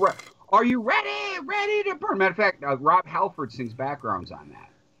whole... Are you ready? Ready to burn? Matter of fact, Rob Halford sings backgrounds on that.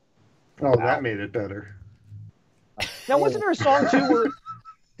 Oh, that made it better. Now, wasn't there a song, too, where...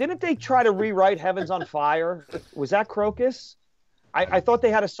 Didn't they try to rewrite Heaven's on Fire? Was that Crocus? I thought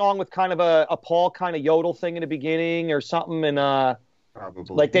they had a song with kind of a Paul kind of yodel thing in the beginning or something, and probably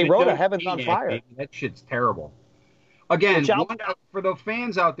like they wrote a Heaven's on Fire. Baby. That shit's terrible. Again, for the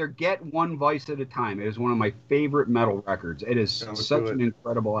fans out there, get One Voice at a Time. It is one of my favorite metal records. It is such an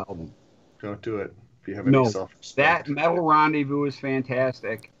incredible album. Don't do it if you have any self-respect. That Metal Rendezvous is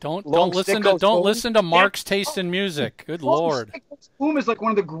fantastic. Don't listen to Mark's taste in music. Good Lord. Boom is like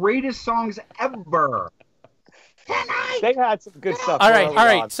one of the greatest songs ever. They had some good stuff. All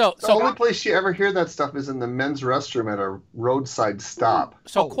right. On. So the only place you ever hear that stuff is in the men's restroom at a roadside stop.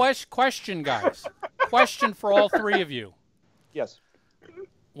 So question, guys. Question for all three of you. Yes.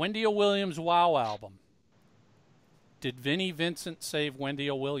 Wendy O. Willaims WOW album. Did Vinnie Vincent save Wendy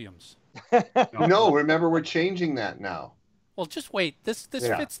O. Williams? No, remember we're changing that now. Well, just wait. This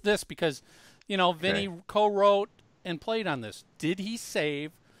fits this because, Vinnie co-wrote and played on this. Did he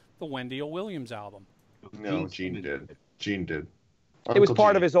save the Wendy O. Williams album? No, Gene did. Gene did. It was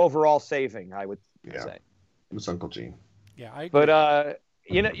part of his overall saving, I would say. It was Uncle Gene. Yeah, I agree. But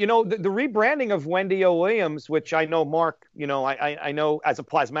the rebranding of Wendy O. Williams, which I know Mark, I know as a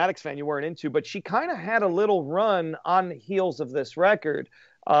Plasmatics fan you weren't into, but she kind of had a little run on the heels of this record.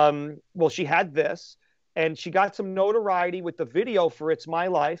 Well, she had this, and she got some notoriety with the video for "It's My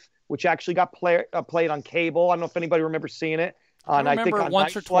Life," which actually got played on cable. I don't know if anybody remembers seeing it. I remember it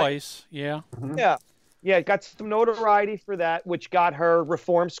once or twice. Yeah. Mm-hmm. Yeah, it got some notoriety for that, which got her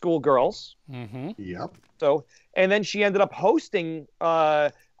Reform School Girls. Mm-hmm. Yep. So, and then she ended up hosting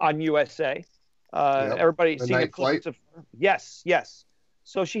on USA. Everybody seen the clips of her. Yes.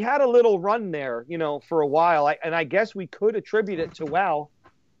 So she had a little run there, for a while. I guess we could attribute it to WOW.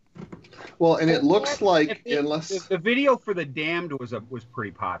 Well, and it looks like the video for The Damned was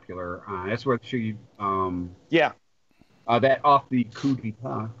pretty popular. That's what she that off the Coup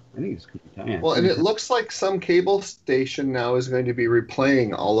d'etat. I think it's Coup d'etat. Yeah. Well, and it looks like some cable station now is going to be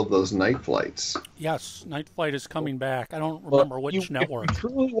replaying all of those Night Flights. Yes, Night Flight is coming back. I don't remember which network. If you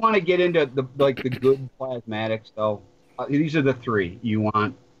truly want to get into the good Plasmatics, though, these are the three you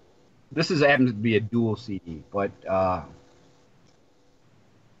want. This happens to be a dual CD, but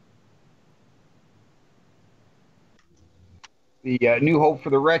the New Hope for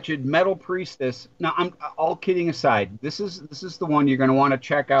the Wretched, Metal Priestess. Now, I'm all kidding aside. This is the one you're going to want to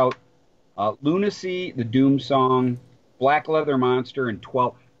check out. Lunacy, the Doom Song, Black Leather Monster, and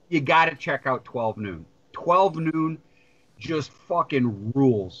 12. You got to check out 12 Noon. 12 Noon just fucking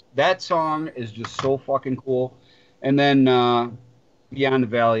rules. That song is just so fucking cool. And then Beyond the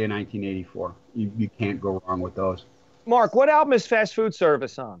Valley in 1984. You can't go wrong with those. Mark, what album is Fast Food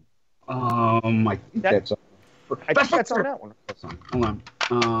Service on? I think that's that's on that one. Hold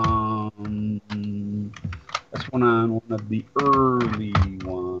on. That's one of the early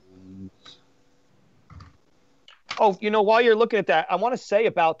ones. Oh, while you're looking at that, I want to say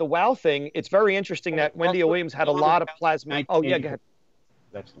about the WOW thing, it's very interesting that Wendy O. Williams had a lot of plasma. Oh, yeah, go ahead.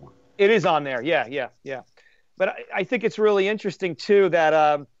 That's the one. It is on there. Yeah. But I think it's really interesting, too,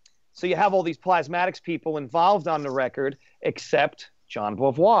 that so you have all these Plasmatics people involved on the record, except John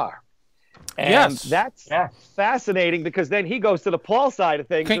Beauvoir. And that's fascinating because then he goes to the Paul side of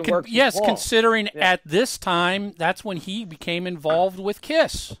things and works with Paul. Considering at this time, that's when he became involved with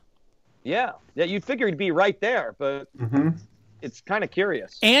KISS. Yeah, you'd figure he'd be right there, but it's kind of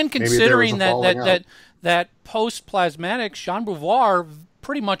curious. And considering that post-Plasmatics, Jean Beauvoir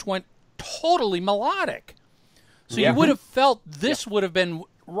pretty much went totally melodic. So you would have felt this would have been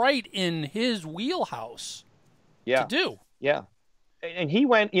right in his wheelhouse to do. Yeah. And he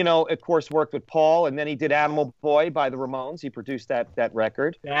went, of course, worked with Paul, and then he did Animal Boy by the Ramones. He produced that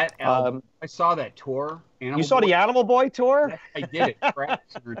record. That album, I saw that tour. You saw the Animal Boy tour? I did it.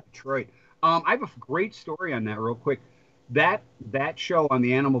 In Detroit. I have a great story on that real quick. That show on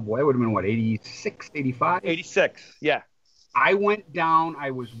the Animal Boy would have been, 86, 85? 86, yeah. I went down.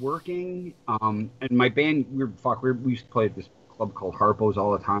 I was working, and my band, we used to play at this club called Harpo's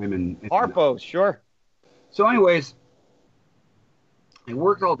all the time. And Harpo's, sure. So anyways, I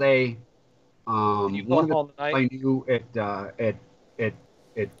worked all day. You one all night? I knew at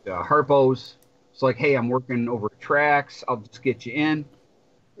Harpo's. It's like, hey, I'm working over tracks. I'll just get you in.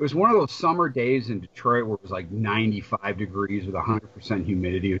 It was one of those summer days in Detroit where it was like 95 degrees with 100%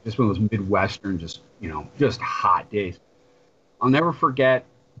 humidity. It was just one of those Midwestern, just hot days. I'll never forget,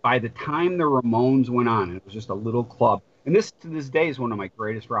 by the time the Ramones went on, it was just a little club. And this, to this day, is one of my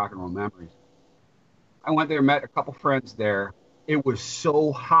greatest rock and roll memories. I went there, met a couple friends there. It was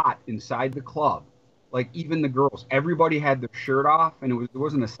so hot inside the club. Like, even the girls, everybody had their shirt off, and it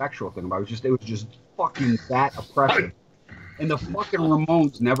wasn't a sexual thing, but it was just fucking that oppressive. And the fucking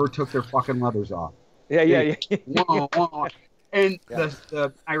Ramones never took their fucking leathers off. Yeah. Wah. And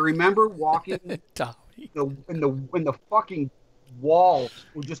I remember walking in the fucking walls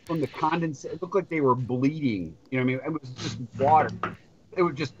were just from the condensation. It looked like they were bleeding. You know what I mean? It was just water.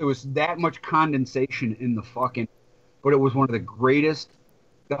 It was that much condensation in the fucking. But it was one of the greatest.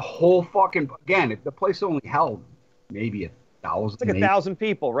 The whole fucking, again, the place only held maybe 1,000. It's like 1,000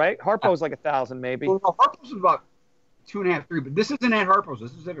 people, right? Harpo's like 1,000 maybe. Well, Harpo's was about 2.5, 3. But this isn't at Harpo's.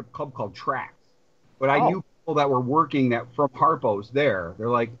 This is at a club called Track. But I knew people that were working that from Harpo's there. They're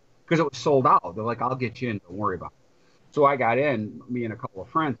like, because it was sold out. They're like, I'll get you in. Don't worry about it. So I got in, me and a couple of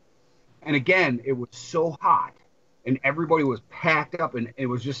friends. And again, it was so hot, and everybody was packed up, and it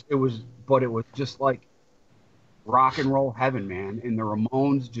was just like rock and roll heaven, man. And the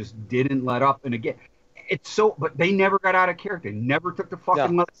Ramones just didn't let up. And again, but they never got out of character. They never took the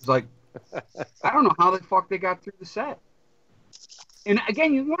fucking lead. It's like, I don't know how the fuck they got through the set. And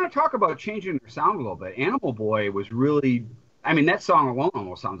again, you want to talk about changing their sound a little bit. Animal Boy was really, I mean, that song alone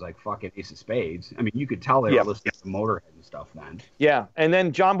almost sounds like fucking Ace of Spades. I mean, you could tell they were listening to Motorhead and stuff then. Yeah, and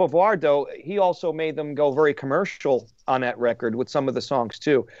then John Beauvoir, though, he also made them go very commercial on that record with some of the songs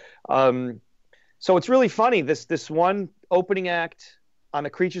too. So it's really funny. This one opening act on the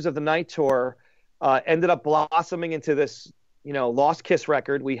Creatures of the Night tour ended up blossoming into this, Lost Kiss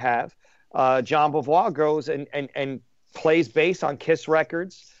record we have. John Beauvoir goes and plays bass on Kiss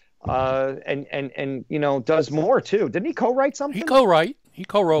records, and does more too. Didn't he co-write something? He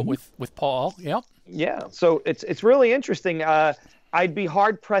co-wrote with Paul. Yep. Yeah. So it's really interesting. I'd be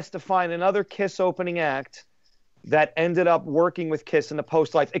hard pressed to find another Kiss opening act that ended up working with Kiss in the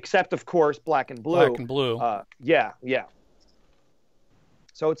post-life, except of course Black and Blue. Black and Blue. Yeah.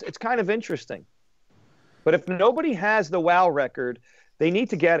 So it's kind of interesting. But if nobody has the WOW record, they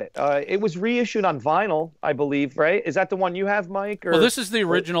need to get it. It was reissued on vinyl, I believe, right? Is that the one you have, Mike? Or... Well, this is the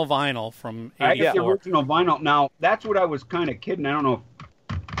original vinyl from 84. I got the original vinyl. Now, that's what I was kind of kidding. I don't know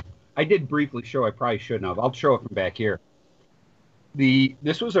if I did briefly show. I probably shouldn't have. I'll show it from back here.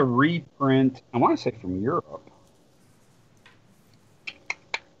 This was a reprint, I want to say from Europe.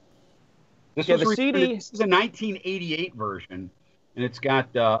 This was the CD. This is a 1988 version, and it's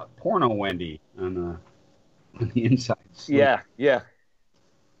got Porno Wendy on the inside. Yeah.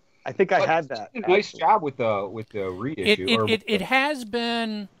 I think I had that. Nice job with the reissue. It has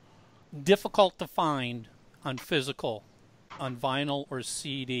been difficult to find on physical, on vinyl or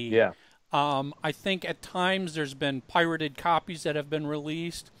CD. Yeah. I think at times there's been pirated copies that have been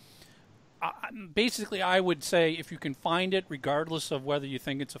released. Basically, I would say if you can find it, regardless of whether you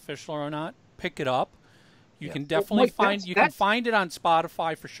think it's official or not, pick it up. You can definitely find it on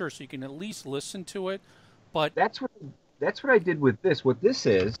Spotify for sure, so you can at least listen to it. But that's what I did with this. What this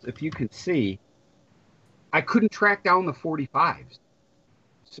is, if you can see, I couldn't track down the 45s.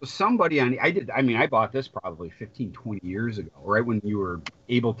 So somebody I bought this probably 15, 20 years ago, right when you were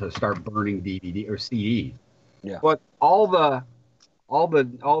able to start burning DVD or CDs. Yeah. But all the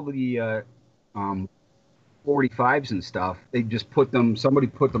 45s and stuff, they just somebody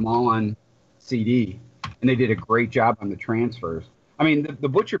put them all on CD, and they did a great job on the transfers. I mean, the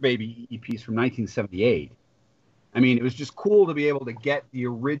Butcher Baby EPs from 1978. I mean, it was just cool to be able to get the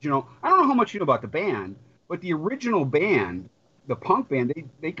original. I don't know how much you know about the band, but the original band, the punk band,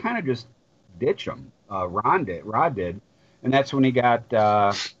 they kind of just ditched them. Rod did, and that's when he got. They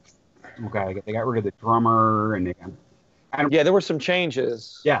got rid of the drummer, and there were some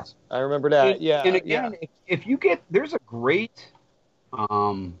changes. Yes, I remember that. And again, if you there's a great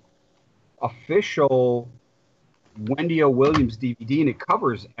official Wendy O. Williams DVD, and it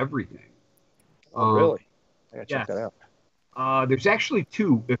covers everything. Oh, really? I gotta check that out. There's actually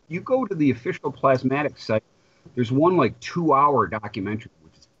two. If you go to the official Plasmatics site, there's one 2-hour documentary,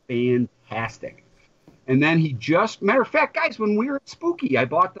 which is fantastic. And then matter of fact, guys, when we were at Spooky, I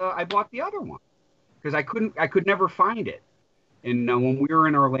bought the other one because I could never find it. And when we were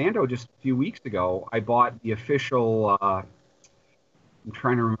in Orlando just a few weeks ago, I bought the official. I'm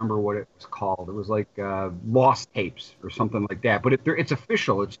trying to remember what it was called. It was like Lost Tapes or something like that. But it's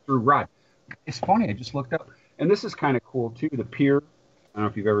official. It's through Rod. It's funny. I just looked up. And this is kind of cool, too. The Pier. I don't know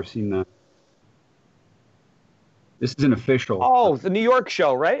if you've ever seen this is an official. Oh, the New York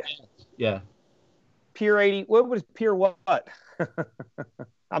show, right? Yeah. Pier 80. What was Pier what?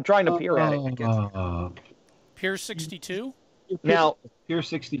 I'm trying to peer at it. Pier 62? Now, Pier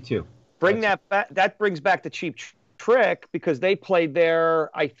 62. That brings back the Cheap Trick because they played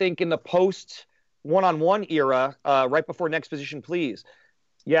there, I think, in the post one-on-one era, right before Next Position Please.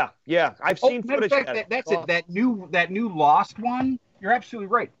 Yeah. I've seen footage. That's it. That new Lost one. You're absolutely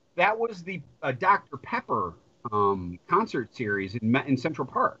right. That was the Dr. Pepper concert series in Central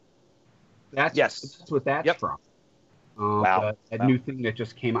Park. That's what that's from. Wow. That new thing that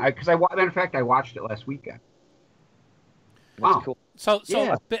just came out. Because matter of fact, I watched it last weekend. Wow. That's cool. So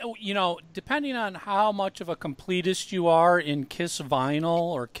depending on how much of a completist you are in KISS vinyl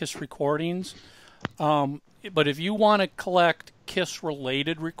or KISS recordings, but if you want to collect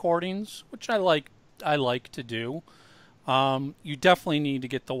KISS-related recordings, which I like to do, you definitely need to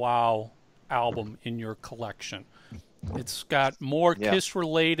get the WOW album in your collection. It's got more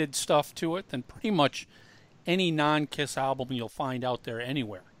KISS-related stuff to it than pretty much any non-KISS album you'll find out there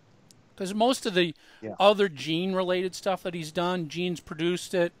anywhere. Because most of the other Gene-related stuff that he's done, Gene's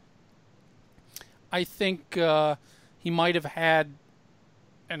produced it. I think he might have had,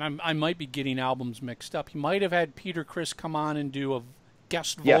 and I might be getting albums mixed up, he might have had Peter Criss come on and do a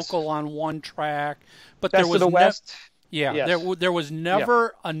guest vocal on one track. But Best there was of the West. there was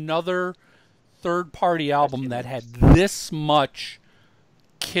never another third-party album that had this much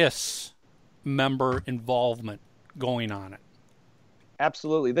KISS member involvement going on it.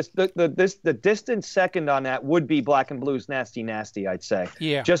 Absolutely. The distant second on that would be Black and Blue's Nasty Nasty, I'd say.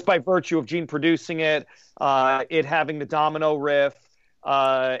 Yeah. Just by virtue of Gene producing it, it having the domino riff,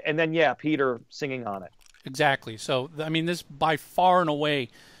 and then, Peter singing on it. Exactly. So, I mean, this by far and away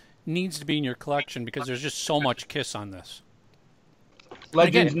needs to be in your collection because there's just so much KISS on this.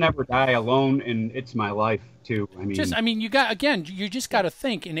 Legends never die alone, and It's My Life, too. You just got to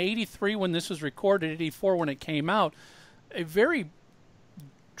think, in 83 when this was recorded, 84 when it came out, a very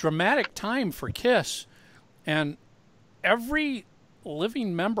dramatic time for KISS, and every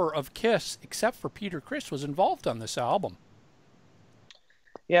living member of KISS except for Peter Criss was involved on this album.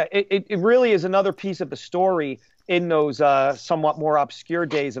 Yeah, it really is another piece of the story in those somewhat more obscure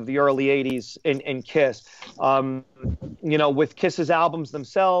days of the early 80s in KISS. With KISS's albums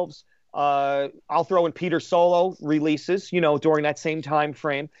themselves, I'll throw in Peter's solo releases, during that same time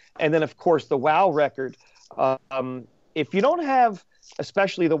frame, and then of course the WOW record. If you don't have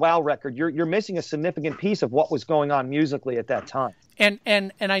especially the WOW record, you're missing a significant piece of what was going on musically at that time. And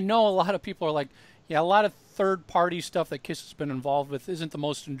I know a lot of people are like, a lot of third-party stuff that KISS has been involved with isn't the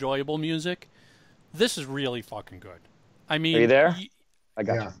most enjoyable music. This is really fucking good. I mean, are you there? I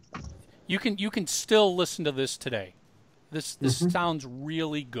got you. You can still listen to this today. This sounds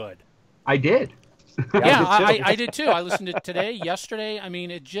really good. I did. I did too. I listened to it today, yesterday. I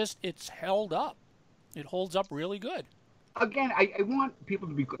mean, it's held up. It holds up really good. Again, I want people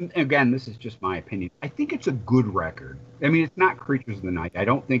to be... Again, this is just my opinion. I think it's a good record. I mean, it's not Creatures of the Night. I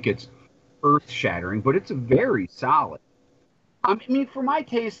don't think it's earth-shattering, but it's a very solid. I mean, for my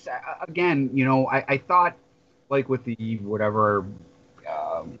taste, again, I thought, like with the whatever...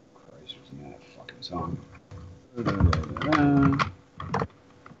 Christ, what's the name of that fucking song?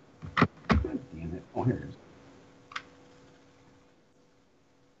 God damn it. Oh, here it is.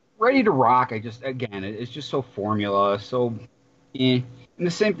 Ready to Rock, it's just so formula, so And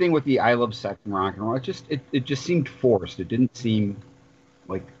the same thing with the I Love Sex and Rock and Roll. It just seemed forced. It didn't seem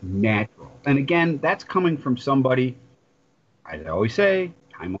like natural. And again, that's coming from somebody, I always say,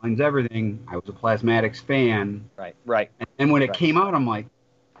 timeline's everything. I was a Plasmatics fan. Right. And when it came out, I'm like,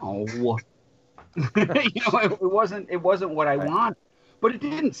 oh, it wasn't what I wanted. But it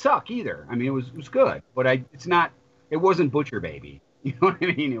didn't suck either. I mean, it was good. But it wasn't Butcher Baby. You know what I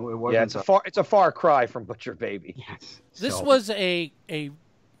mean? It wasn't. Yeah, it's a far cry from Butcher Baby. Yes. This was a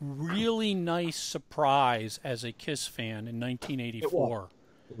really nice surprise as a KISS fan in 1984.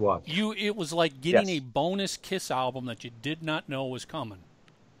 It was. It was like getting a bonus KISS album that you did not know was coming.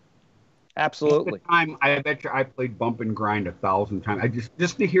 Absolutely. At the time, I bet you I played Bump and Grind 1,000 times. I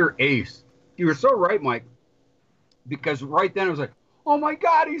just to hear Ace. You were so right, Mike. Because right then it was like, oh my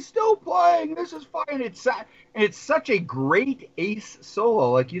God, he's still playing. This is fine. It's such a great Ace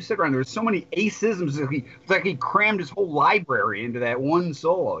solo. Like you said, Ron, there's so many Ace-isms. It's like he crammed his whole library into that one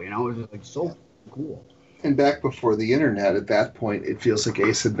solo. You know, it was just like so cool. And back before the internet, at that point, it feels like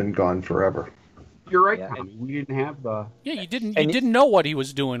Ace had been gone forever. You're right, Tommy. We didn't have the... Yeah, you didn't know what he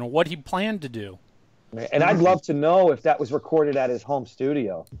was doing or what he planned to do. And I'd love to know if that was recorded at his home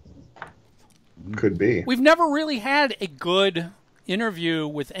studio. Could be. We've never really had a good interview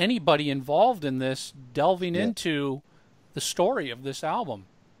with anybody involved in this delving into the story of this album.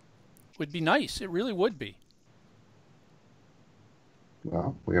 Would be nice. It really would be.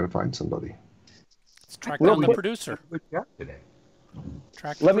 Well, we got to find somebody. Let's track down the producer.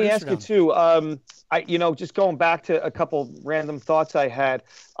 Let me ask you too. Just going back to a couple random thoughts I had.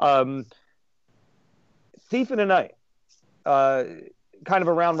 Thief in the Night. Kind of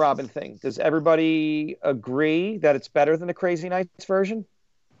a round robin thing. Does everybody agree that it's better than the Crazy Nights version?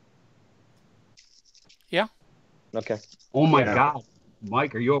 Yeah. Okay. Oh my God,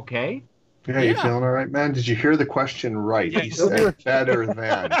 Mike, are you okay? Yeah, you feeling all right, man? Did you hear the question right? He said better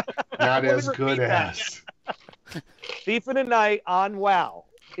than, not as good as. Thief in the Night on WOW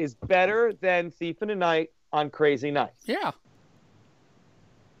is better than Thief in the Night on Crazy Nights. Yeah.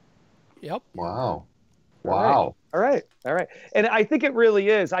 Yep. Wow. All right. And I think it really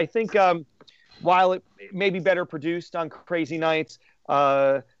is. I think while it may be better produced on Crazy Nights,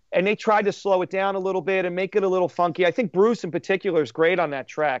 and they tried to slow it down a little bit and make it a little funky. I think Bruce in particular is great on that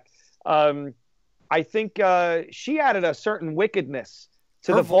track. I I think she added a certain wickedness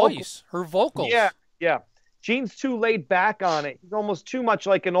to her the voice, her vocals. Yeah. Gene's too laid back on it. He's almost too much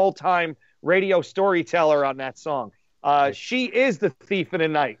like an old-time radio storyteller on that song. She is the thief in the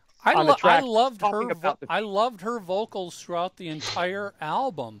night. I loved her vocals throughout the entire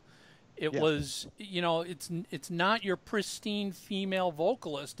album. It was, it's not your pristine female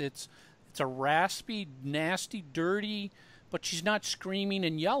vocalist. It's a raspy, nasty, dirty, but she's not screaming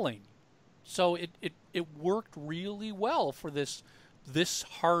and yelling. So it worked really well for this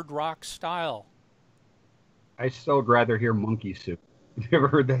hard rock style. I still would rather hear Monkey Soup. Have you ever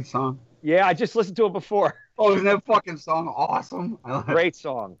heard that song? Yeah, I just listened to it before. Oh, isn't that fucking song awesome? Great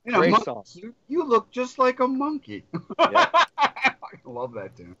song. Great song. You look just like a monkey. Yeah. I love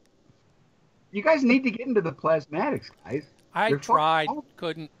that tune. You guys need to get into the Plasmatics, guys. I tried,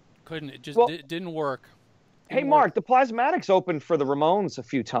 couldn't. It just didn't work. Hey, Mark, the Plasmatics opened for the Ramones a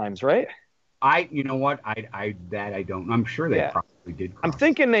few times, right? You know what? I don't. I'm sure they probably did. I'm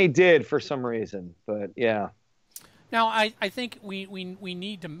thinking they did for some reason, but yeah. Now, I think we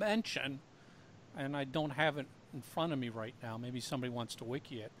need to mention, and I don't have it in front of me right now, maybe somebody wants to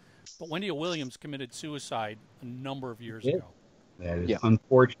wiki it, but Wendy O. Williams committed suicide a number of years ago. That is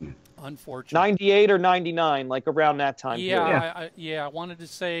unfortunate. Unfortunate. 98 or 99, like around that time. Yeah, I wanted to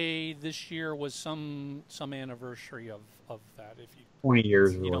say this year was some anniversary of that. If you 20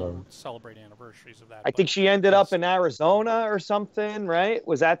 years you or don't whatever. celebrate anniversaries of that. I think she ended up in Arizona or something, right?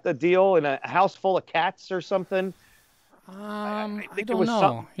 Was that the deal, in a house full of cats or something? I don't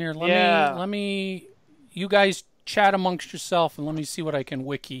know. Here, let me. You guys chat amongst yourself, and let me see what I can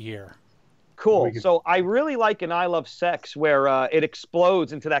wiki here. Cool. So I really like an I Love Sex where it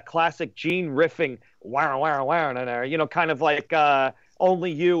explodes into that classic Gene riffing, wow, wow, wow, kind of like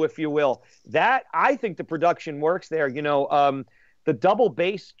Only You, if you will. That, I think the production works there. The double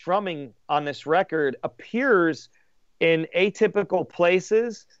bass drumming on this record appears in atypical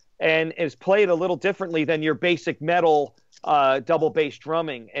places and is played a little differently than your basic metal double bass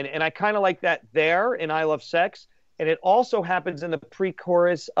drumming. And I kind of like that there in I Love Sex. And it also happens in the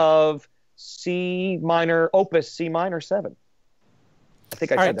pre-chorus of C minor, opus C minor 7. I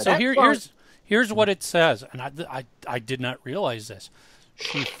think I said that. So here's what it says, and I did not realize this.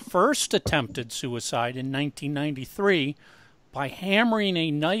 She first attempted suicide in 1993 by hammering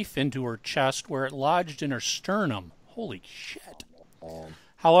a knife into her chest where it lodged in her sternum. Holy shit.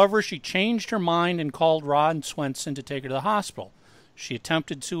 However, she changed her mind and called Ron Swenson to take her to the hospital. She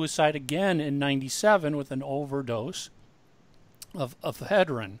attempted suicide again in 97 with an overdose of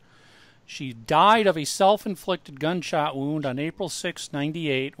ephedrine. She died of a self-inflicted gunshot wound on April 6,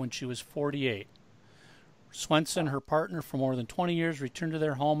 98, when she was 48. Swenson, her partner for more than 20 years, returned to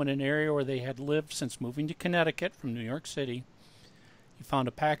their home in an area where they had lived since moving to Connecticut from New York City. He found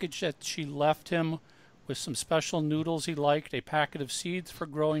a package that she left him with some special noodles he liked, a packet of seeds for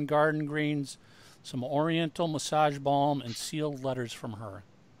growing garden greens, some oriental massage balm, and sealed letters from her.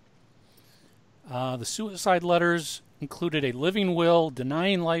 The suicide letters included a living will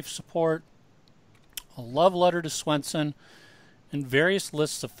denying life support, a love letter to Swenson, and various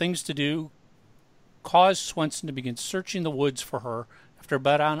lists of things to do, caused Swenson to begin searching the woods for her.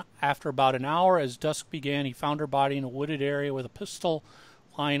 After about an hour, as dusk began, he found her body in a wooded area with a pistol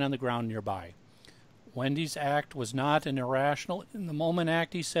lying on the ground nearby. Wendy's act was not an irrational, in the moment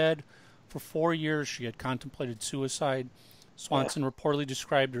act, he said. For 4 years, she had contemplated suicide. Swenson reportedly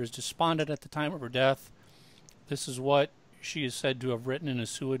described her as despondent at the time of her death. This is what she is said to have written in a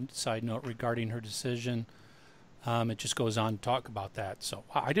suicide note regarding her decision. It just goes on to talk about that. So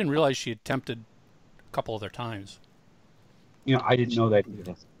I didn't realize she had attempted a couple other times. I didn't know that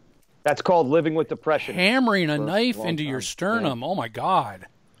either. That's called living with depression. Hammering a knife into your sternum. Yeah. Oh, my God.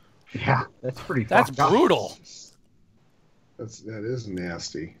 Yeah, that's pretty That's brutal. That is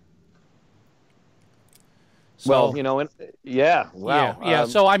nasty. So, wow. Yeah.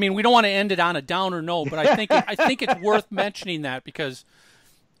 So, I mean, we don't want to end it on a downer note, but I think it's worth mentioning that because,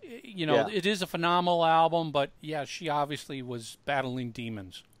 it is a phenomenal album, but, yeah, she obviously was battling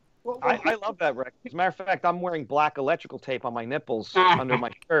demons. Well, I love that record. As a matter of fact, I'm wearing black electrical tape on my nipples under my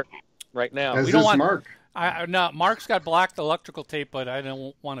shirt right now. We don't want Mark. No, Mark's got black electrical tape, but I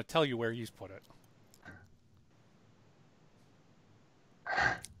don't want to tell you where he's put it.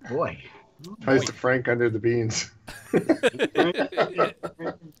 Boy. Ties to Frank under the beans.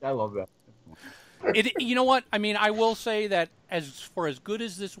 I love that. You know what? I mean, I will say that as good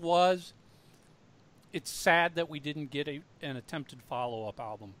as this was, it's sad that we didn't get an attempted follow-up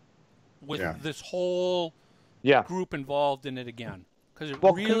album with this whole group involved in it again, because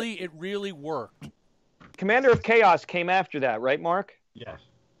it really worked. Commander of Chaos came after that, right, Mark? Yes.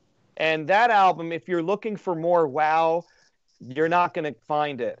 And that album, if you're looking for more WOW, you're not going to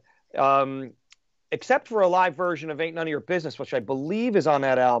find it. Except for a live version of Ain't None of Your Business, which I believe is on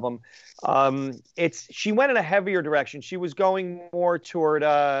that album. She went in a heavier direction. She was going more toward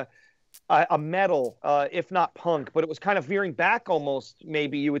a metal, if not punk, but it was kind of veering back almost,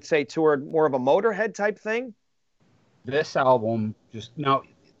 maybe you would say, toward more of a Motorhead type thing. This album all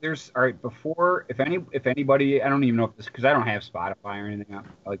right, before, if anybody, I don't even know if this, because I don't have Spotify or anything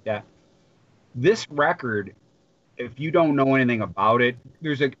like that. This record, if you don't know anything about it,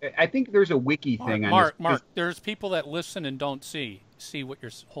 I think there's a wiki thing on this. Mark, there's people that listen and don't see what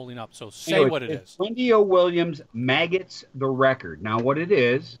you're holding up, so say what it is. Wendy O. Williams, Maggots, the record. Now, what it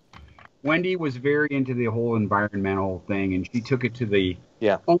is, Wendy was very into the whole environmental thing, and she took it to the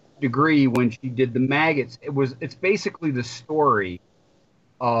degree when she did the Maggots. It's basically the story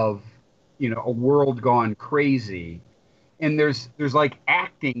of, a world gone crazy, and there's like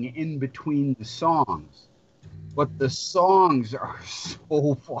acting in between the songs, but the songs are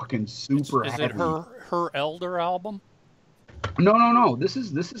so fucking super Is heavy. it her Elder album? No. This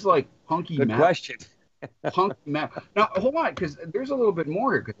is like Punky Good Meadows. question. Punky Meadows. Now hold on, because there's a little bit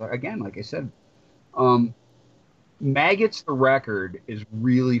more here. Because again, like I said, Maggots the record is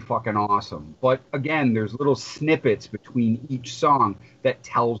really fucking awesome. But again, there's little snippets between each song that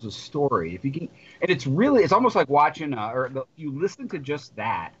tells a story. If you can, and it's almost like watching you listen to just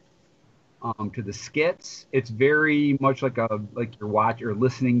that, to the skits. It's very much like you're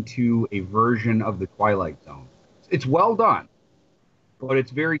listening to a version of the Twilight Zone. It's well done, but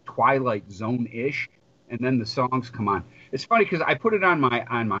it's very Twilight Zone-ish. And then the songs come on. It's funny because I put it on my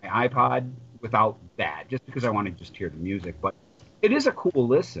iPod without that, just because I want to just hear the music. But it is a cool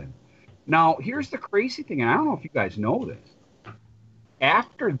listen. Now, here's the crazy thing, and I don't know if you guys know this.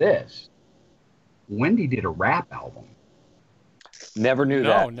 After this, Wendy did a rap album. Never knew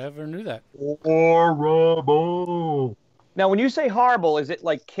that. No, never knew that. Horrible. Now, when you say horrible, is it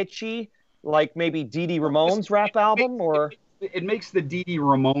like kitschy, like maybe Dee Dee Ramone's rap album, or? It makes the Dee Dee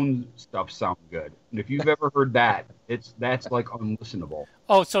Ramone stuff sound good. And if you've ever heard that, that's like unlistenable.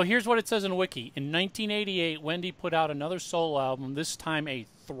 Oh, so here's what it says in Wiki. In 1988, Wendy put out another solo album, this time a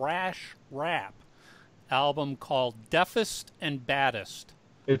thrash rap album called Deafest and Baddest.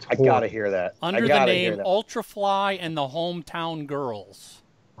 I gotta hear that. Under the name Ultrafly and the Hometown Girls.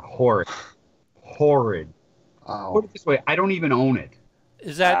 Horrid. Wow. Put it this way, I don't even own it.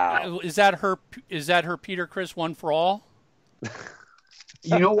 Is that her Peter Criss One for All?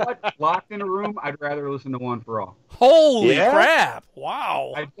 You know what? Locked in a room, I'd rather listen to One for All. Holy crap!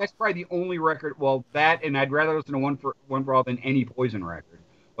 Wow. That's probably the only record. Well, that, and I'd rather listen to One for All than any Poison record.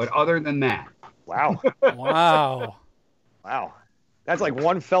 But other than that, wow. That's like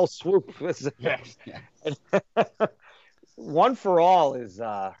one fell swoop. Yes. One for All is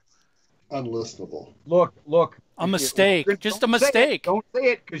unlistenable. Look. A mistake. Just a mistake. Don't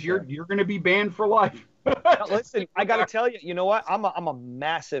say it, because you're going to be banned for life. Listen, I got to tell you, you know what? I'm a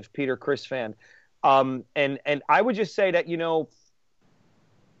massive Peter Criss fan. And I would just say that,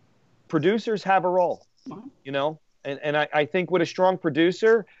 producers have a role, and I think with a strong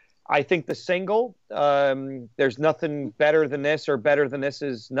producer, I think the single, there's nothing better than this, or better than this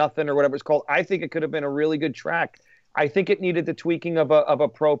is nothing, or whatever it's called. I think it could have been a really good track. I think it needed the tweaking of a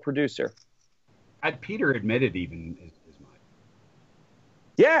pro producer. Peter admitted even as much.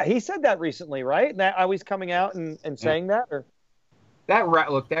 Yeah, he said that recently, right? That I was coming out and saying that, or that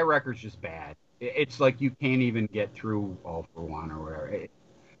record's just bad. It's like you can't even get through All for One or whatever.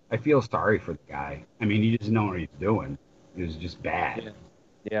 I feel sorry for the guy. I mean, he doesn't know what he's doing. It was just bad.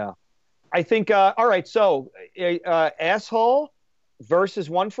 Yeah. I think. All right. So, Asshole versus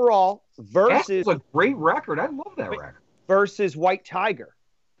One for All versus a great record. I love that record. Versus White Tiger.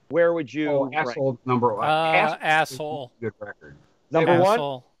 Where would you? Asshole number one. Asshole. Good record. Number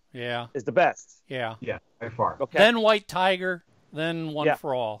Asshole. one. Yeah. Is the best. Yeah. Yeah. By far. Okay. Then White Tiger. Then One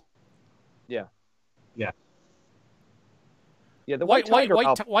for All. Yeah. Yeah. Yeah. The White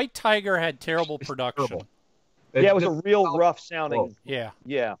Tiger had terrible production. Terrible. Yeah, it was a real rough sounding. Yeah.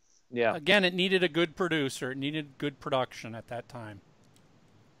 Yeah. Yeah. Again, it needed a good producer. It needed good production at that time.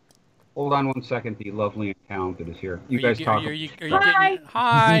 Hold on 1 second. The lovely and talented is here. You guys talk.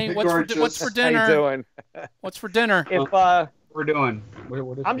 Hi. What's for dinner? How you doing? What's for dinner? If we're doing.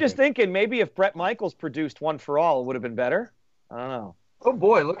 What is I'm just thinking maybe if Bret Michaels produced One for All, it would have been better. I don't know. Oh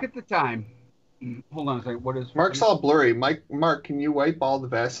boy, look at the time. Hold on a second. What is? Mark's all blurry. Mark, can you wipe all the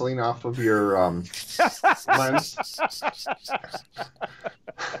Vaseline off of your lens?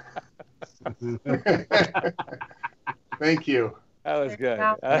 Thank you. That was good.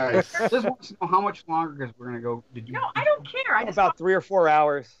 Nice. Just want to know how much longer, because we're gonna go. No, I don't care. About 3 or 4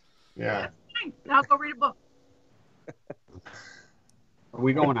 hours. Yeah. Fine. Then I'll go read a book. Are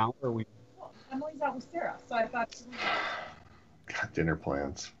we going out or are we? Well, Emily's out with Sarah, so I thought. Got dinner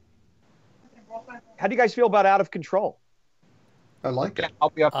plans. How do you guys feel about Out of Control? I like it. I'll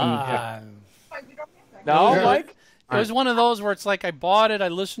be up in. No, Yeah. Mike? It was one of those where it's like I bought it, I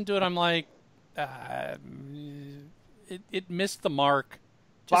listened to it, I'm like, it missed the mark.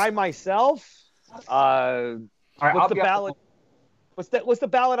 By myself? What's the ballad? What's the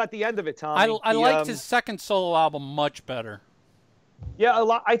ballad at the end of it, Tommy? I liked his second solo album much better. Yeah, a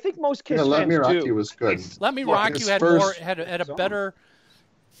lot. I think most Kiss fans Let Me Rock do. You was good. Let Me Look, Rock his You had first a better,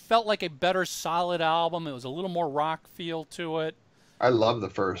 felt like a better solid album. It was a little more rock feel to it. I love the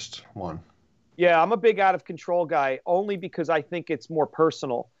first one. Yeah, I'm a big Out of Control guy, only because I think it's more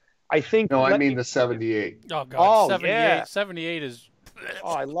personal. I think. No, I mean the 78. Oh, God. Oh, 78, yeah. 78 is.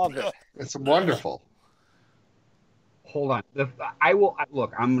 Oh, I love it. It's wonderful. Hold on. I will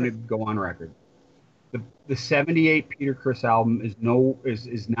look. I'm going to go on record. The 78 Peter Criss album is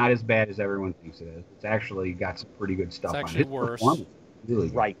not as bad as everyone thinks it is. It's actually got some pretty good stuff It's on actually it. worse. Really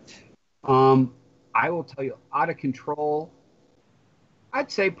good. Right. I will tell you, Out of Control, I'd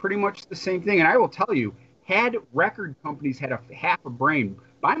say pretty much the same thing. And I will tell you, had record companies had half a brain,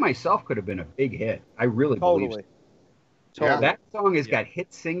 By Myself could have been a big hit. I really believe so. Totally. That song has got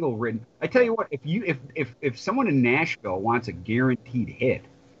hit single written. I tell you what, if someone in Nashville wants a guaranteed hit,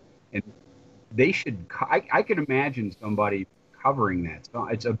 and they should, I could imagine somebody covering that song.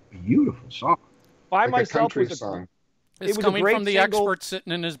 It's a beautiful song. By Like Myself a country was song. It's was a coming great from the single. expert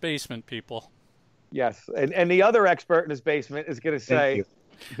sitting in his basement, people. Yes, and the other expert in his basement is going to Thank say you.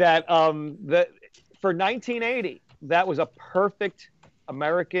 that for 1980, that was a perfect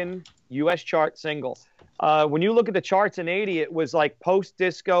American U.S. chart single. When you look at the charts in 80, it was like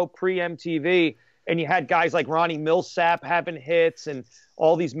post-disco, pre-MTV, and you had guys like Ronnie Millsap having hits and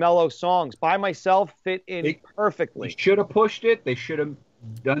all these mellow songs. By Myself fit in perfectly. They should have pushed it. They should have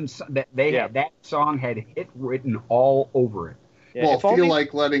done that. That song had hit written all over it. Yeah, Well, if Feel only-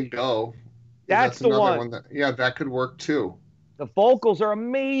 Like Letting Go. That's the another one. that could work too. The vocals are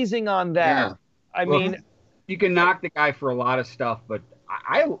amazing on that. Yeah. I Well, mean, you can knock the guy for a lot of stuff, but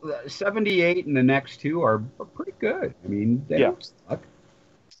 78 and the next two are pretty good. I mean, they don't suck.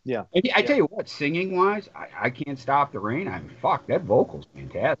 Yeah. I tell you what, singing wise, I Can't Stop the Rain. I mean, fuck, that vocal's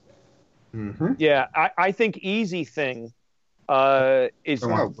fantastic. Mm-hmm. yeah, I think Easy Thing is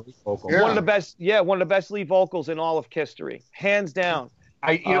One of the vocals. Yeah. one of the best. Yeah, one of the best lead vocals in all of history, hands down.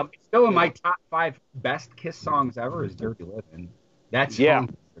 Still in my top 5 best Kiss songs ever is Dirty Living. That song. Yeah.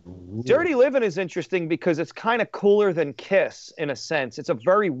 Dirty Living is interesting because it's kind of cooler than Kiss in a sense. It's a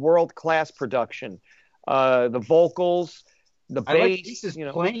very world-class production. The vocals, the I like bass, Kiss is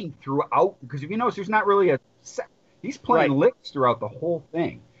playing throughout, because if you notice, there's not really he's playing licks throughout the whole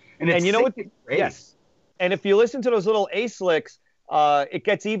thing. And you know what? great. Yes. And if you listen to those little ace licks, it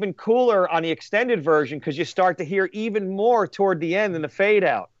gets even cooler on the extended version because you start to hear even more toward the end in the fade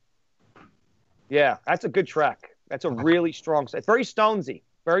out. Yeah, that's a good track. That's a really strong set. Very Stonesy.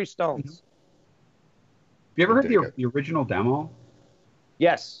 Very Stones. Have you ever heard the original demo?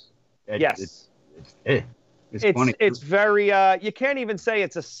 Yes. Yes. It's funny. It's very you can't even say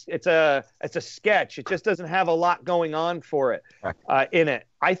it's a sketch. It just doesn't have a lot going on for it in it.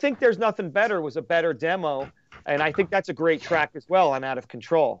 I think There's Nothing Better was a better demo, and I think that's a great track as well on Out of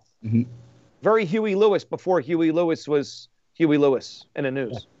Control. Mm-hmm. Very Huey Lewis before Huey Lewis was Huey Lewis in the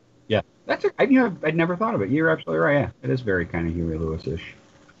news. Yeah. I'd never thought of it. You're absolutely right. Yeah, it is very kind of Huey Lewis-ish.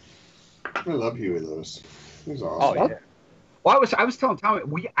 I love Huey Lewis. He's awesome. Oh, yeah. Well, I was telling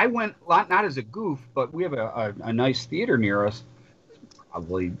Tommy, I went not as a goof, but we have a nice theater near us,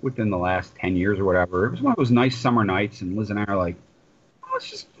 probably within the last 10 years or whatever. It was one of those nice summer nights, and Liz and I are like, oh,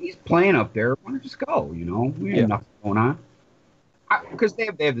 he's playing up there. Why don't we just go? You know, we have nothing going on. Because they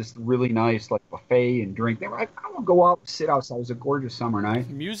have this really nice like buffet and drink. They were like, I will go out and sit outside. It was a gorgeous summer night.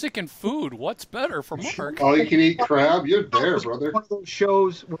 Music and food. What's better for Mark? All you can eat crab. You're there, brother. One of those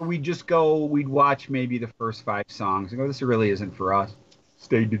shows where we just go. We'd watch maybe the first 5 songs and go, "This really isn't for us."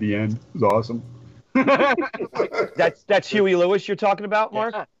 Stayed to the end. It was awesome. That's Huey Lewis you're talking about,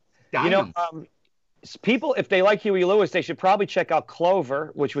 Mark? Yeah. You know, people, if they like Huey Lewis, they should probably check out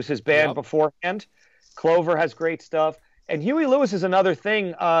Clover, which was his band beforehand. Clover has great stuff. And Huey Lewis is another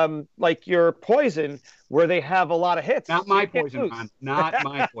thing, like your Poison, where they have a lot of hits. Not my Poison, man. Not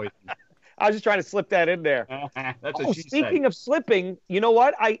my Poison. I was just trying to slip that in there. That's what she speaking said. of slipping, you know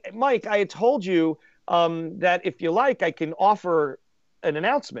what? Mike, I had told you that if you like, I can offer an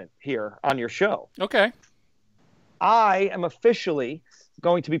announcement here on your show. Okay. I am officially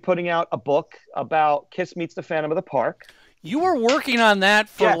going to be putting out a book about Kiss Meets the Phantom of the Park. You were working on that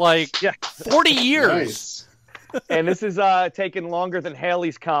for 40 years. Nice. And this is taken longer than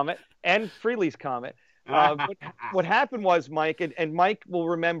Halley's Comet and Frehley's Comet. What happened was, Mike, and Mike will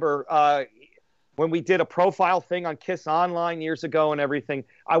remember when we did a profile thing on KISS Online years ago and everything,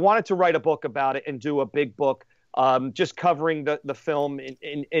 I wanted to write a book about it and do a big book just covering the film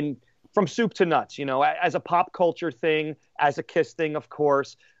in from soup to nuts, you know, as a pop culture thing, as a KISS thing, of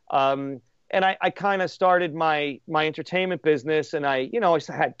course. And I kind of started my entertainment business, and I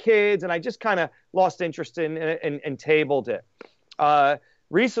had kids, and I just kind of lost interest in and tabled it.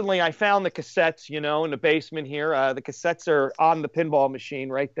 Recently, I found the cassettes, you know, in the basement here. The cassettes are on the pinball machine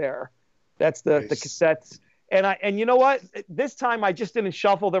right there. That's the cassettes. And you know what? This time I just didn't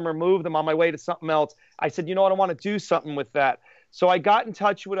shuffle them or move them on my way to something else. I said, you know what? I want to do something with that. So I got in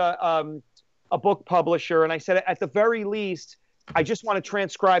touch with a book publisher, and I said, at the very least, I just want to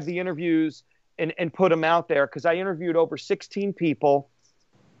transcribe the interviews and put them out there, because I interviewed over 16 people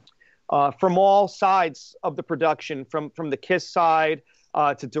from all sides of the production, from the KISS side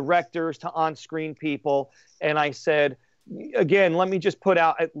to directors to on-screen people. And I said, again, let me just put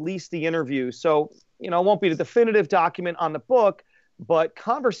out at least the interviews. So, you know, it won't be the definitive document on the book, but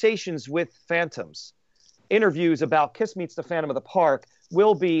conversations with phantoms, interviews about KISS Meets the Phantom of the Park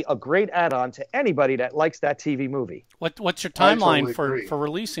will be a great add-on to anybody that likes that TV movie. What's your timeline for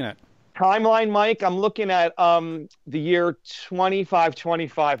releasing it? Timeline, Mike, I'm looking at the year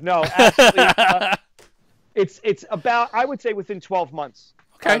 2525. No, actually, it's about, I would say, within 12 months.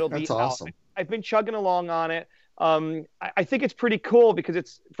 Okay, that's awesome. I've been chugging along on it. I think it's pretty cool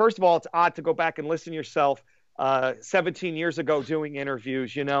because first of all, it's odd to go back and listen yourself 17 years ago doing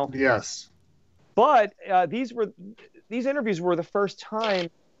interviews, you know? Yes. But these interviews were the first time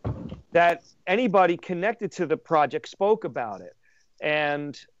that anybody connected to the project spoke about it.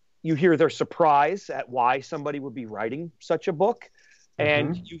 And you hear their surprise at why somebody would be writing such a book.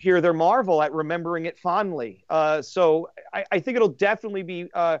 And you hear their marvel at remembering it fondly. So I think it'll definitely be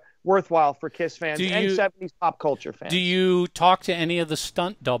worthwhile for KISS fans and 70s pop culture fans. Do you talk to any of the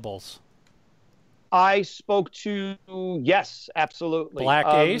stunt doubles? I spoke to, yes, absolutely. Black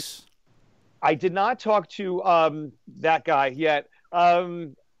Ace? I did not talk to that guy yet.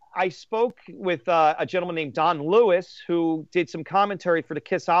 I spoke with a gentleman named Don Lewis, who did some commentary for the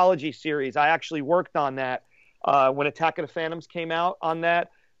Kissology series. I actually worked on that when Attack of the Phantoms came out on that.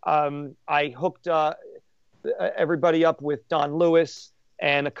 I hooked everybody up with Don Lewis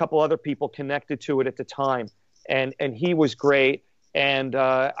and a couple other people connected to it at the time. And he was great. And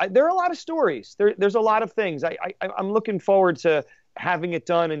there are a lot of stories. There's a lot of things. I'm looking forward to having it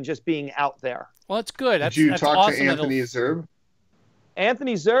done and just being out there. Well, that's good. Did you talk to Anthony Zerbe?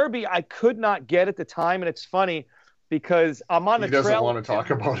 Anthony Zerbe, I could not get at the time, and it's funny because I'm on a trail. He doesn't want to talk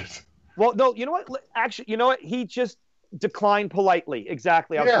about it. Well, no, you know what? Actually, you know what? He just declined politely.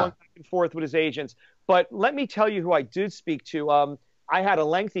 Exactly. I was going back and forth with his agents. But let me tell you who I did speak to. I had a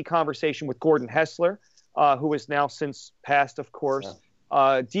lengthy conversation with Gordon Hessler, who is now since passed, of course.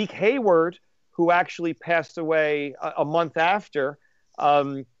 Yeah. Deke Hayward, who actually passed away a month after.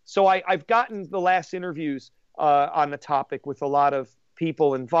 So I've gotten the last interviews on the topic with a lot of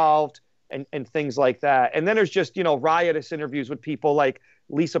people involved and things like that. And then there's just, you know, riotous interviews with people like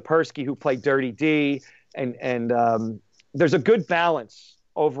Lisa Persky, who played Dirty D. And there's a good balance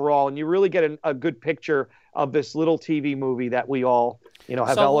overall. And you really get a good picture of this little TV movie that we all, you know,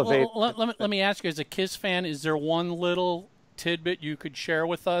 have elevated. Let me ask you, as a KISS fan, is there one little tidbit you could share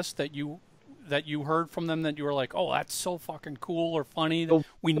with us that you heard from them that you were like, oh, that's so fucking cool or funny that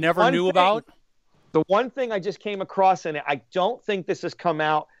we never knew about? The one thing I just came across, and I don't think this has come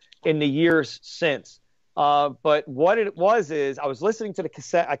out in the years since, but what it was is I was listening to the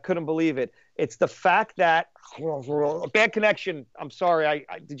cassette. I couldn't believe it. It's the fact that bad connection. I'm sorry.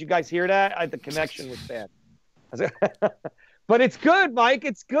 Did you guys hear that? The connection was bad. But it's good, Mike.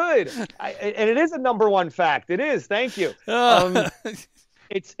 It's good. And it is a #1 fact. It is. Thank you.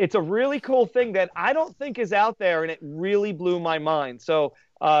 It's a really cool thing that I don't think is out there, and it really blew my mind. So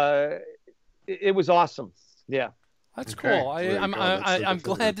it was awesome. Yeah. That's cool. I'm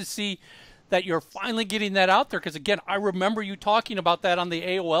glad to see that you're finally getting that out there, because, again, I remember you talking about that on the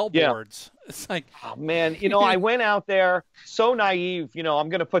AOL boards. It's like, oh, man, you know, I went out there so naive, you know, I'm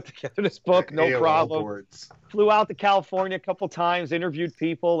going to put together this book, no problem. Boards. Flew out to California a couple times, interviewed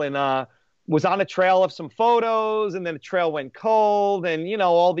people, and was on a trail of some photos, and then the trail went cold, and, you know,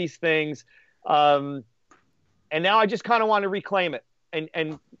 all these things. And now I just kind of want to reclaim it.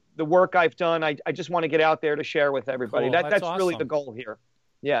 And the work I've done, I just want to get out there to share with everybody. Cool. That's awesome. really the goal here.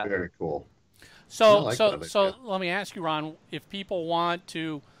 Yeah. Very cool. So let me ask you, Ron, if people want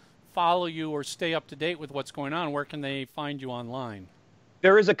to follow you or stay up to date with what's going on, where can they find you online?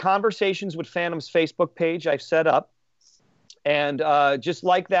 There is a Conversations with Phantoms Facebook page I've set up. And just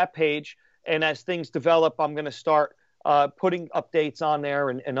like that page, and as things develop, I'm going to start putting updates on there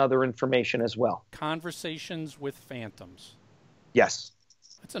and other information as well. Conversations with Phantoms. Yes.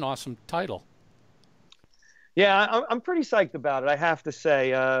 That's an awesome title. Yeah, I'm pretty psyched about it, I have to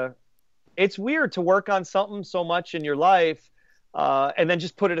say. It's weird to work on something so much in your life and then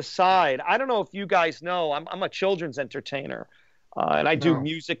just put it aside. I don't know if you guys know, I'm a children's entertainer. And I do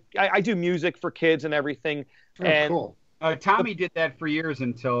music. I do music for kids and everything. Oh, and cool. Tommy did that for years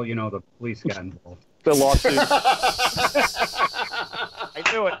until, you know, the police got involved. The lawsuit.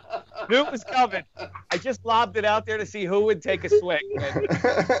 I knew it. Knew it was coming. I just lobbed it out there to see who would take a swing. And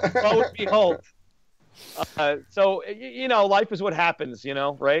lo and behold. So, you know, life is what happens, you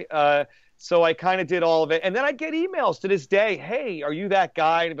know, right? So I kind of did all of it. And then I get emails to this day. Hey, are you that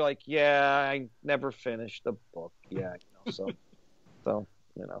guy? And I'd be like, yeah, I never finished the book. Yeah. You know, so,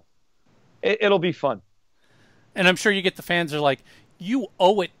 you know, it'll be fun. And I'm sure you get the fans are like, you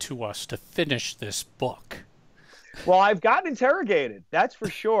owe it to us to finish this book. Well, I've gotten interrogated. That's for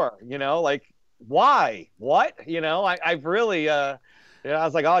sure. You know, like, why? What? You know, I've really, I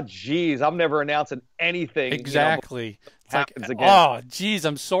was like, oh, geez, I'm never announcing anything. Exactly. You know, it's like, happens again. oh, geez,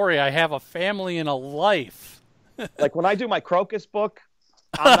 I'm sorry. I have a family and a life. Like when I do my Crocus book,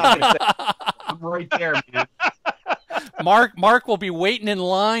 I'm not going to say. I'm right there, man. Mark will be waiting in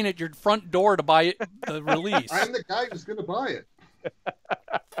line at your front door to buy the release. I'm the guy who's going to buy it.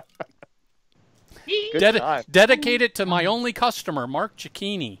 Dedicate it to my only customer, Mark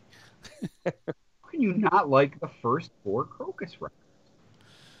Cicchini. How can you not like the first 4 Crocus records?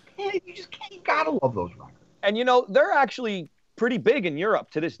 Yeah, you just can't. You gotta love those records. And you know, they're actually pretty big in Europe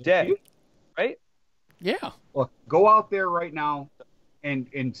to this day, right? Yeah. Look, go out there right now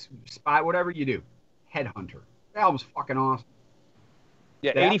and spot whatever you do. Headhunter. That album's fucking awesome.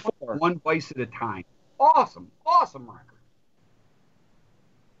 Yeah, that 84. One Vice at a time. Awesome record.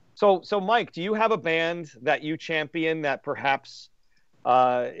 So Mike, do you have a band that you champion that perhaps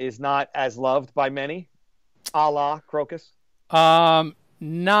is not as loved by many, a la Crocus?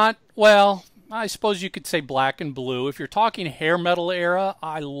 Not, well, I suppose you could say Black and Blue. If you're talking hair metal era,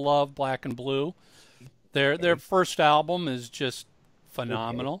 I love Black and Blue. Their first album is just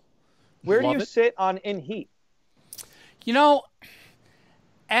phenomenal. Okay. Where do you sit on In Heat? You know,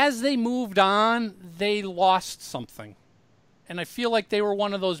 as they moved on, they lost something. And I feel like they were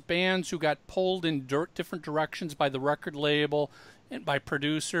one of those bands who got pulled in different directions by the record label and by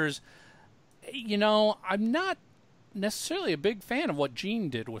producers. You know, I'm not necessarily a big fan of what Gene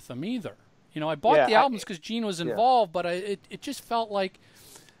did with them either. You know, I bought the albums because Gene was involved, but it just felt like,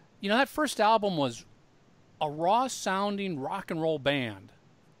 you know, that first album was a raw-sounding rock and roll band.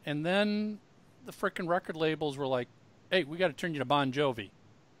 And then the frickin' record labels were like, hey, we got to turn you to Bon Jovi.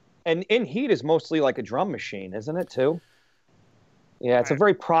 And In Heat is mostly like a drum machine, isn't it, too? Yeah, it's a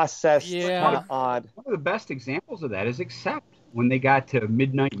very processed, kind of odd. One of the best examples of that is Accept, when they got to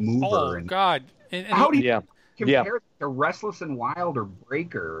Midnight Mover. Oh, and God. How do you compare it to Restless and Wild or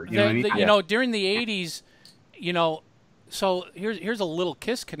Breaker? You know what I mean? You know, during the 80s, you know, so here's a little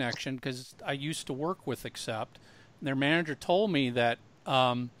KISS connection, because I used to work with Accept. And their manager told me that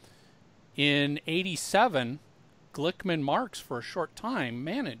in 87, Glickman Marx, for a short time,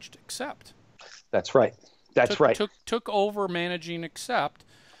 managed Accept. That's right. Took over managing Accept,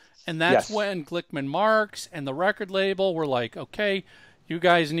 and that's when Glickman Marx and the record label were like, okay, you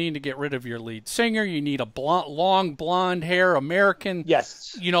guys need to get rid of your lead singer. You need a long blonde hair American.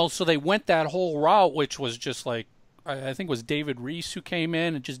 Yes. You know, so they went that whole route, which was just like, I think it was David Reese who came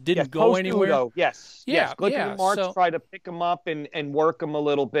in and just didn't go anywhere. Udo. Yes. Glickman Marx tried to pick him up and work him a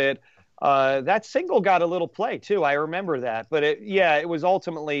little bit. That single got a little play too. I remember that, but it was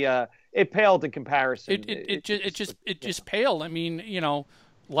ultimately it paled in comparison. It just paled. I mean, you know,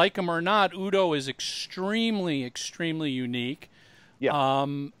 like him or not, Udo is extremely unique. Yeah.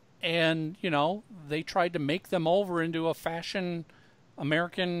 And you know, they tried to make them over into a fashion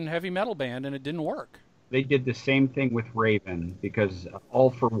American heavy metal band, and it didn't work. They did the same thing with Raven, because All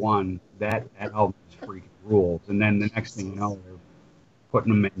for One, that album freaking rules, and then the next thing you know, they're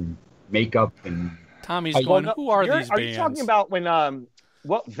putting them in makeup and Tommy's going, who are these bands? Are you talking about when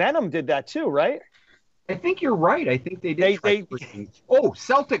Venom did that too, right? I think you're right. I think they did.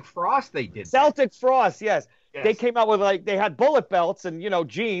 Celtic Frost, they did. Celtic Frost, yes. They came out with, like, they had bullet belts and, you know,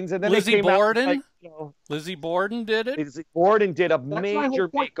 jeans, and then Lizzie Borden? Out with, like, you know, Lizzie Borden did it? Lizzie Borden did a major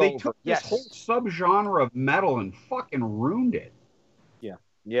makeover. They took this whole subgenre of metal and fucking ruined it.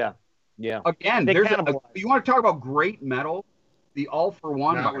 Yeah. Again, you want to talk about great metal? the All for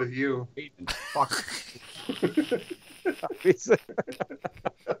One. Not with you. Fuck.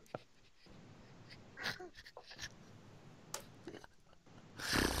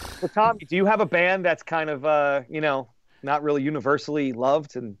 Well, Tommy, do you have a band that's kind of, not really universally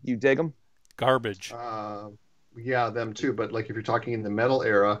loved and you dig them? Garbage. Yeah, them too. But like if you're talking in the metal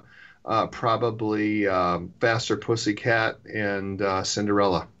era, probably Faster Pussycat and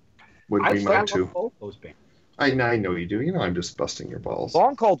Cinderella would be my two. Both those bands. I know you do. You know I'm just busting your balls. A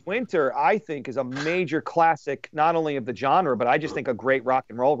song called Winter, I think, is a major classic, not only of the genre, but I just think a great rock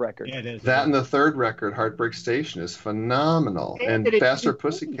and roll record. Yeah, it is. That and the third record, Heartbreak Station, is phenomenal. And Faster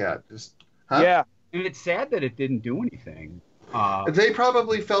Pussycat is... Huh? Yeah. And it's sad that it didn't do anything. They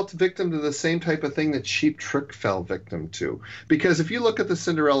probably fell victim to the same type of thing that Cheap Trick fell victim to. Because if you look at the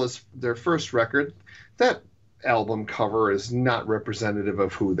Cinderella's, their first record, that album cover is not representative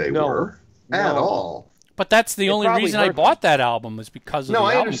of who they were at all. But that's the only reason I bought that album is because of the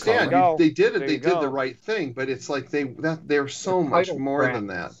album I understand. cover. They did it. They did the right thing. But it's like they're so much more than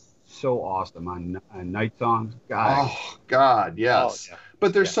that. So awesome on Night Songs. God. Oh God, yes. Oh, yeah.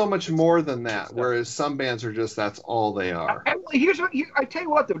 But there's so much more than that. Whereas some bands are just that's all they are. I tell you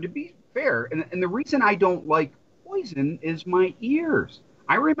what though, to be fair, and the reason I don't like Poison is my ears.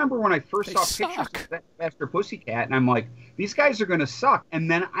 I remember when I first saw pictures of that Faster Pussycat, and I'm like, these guys are going to suck. And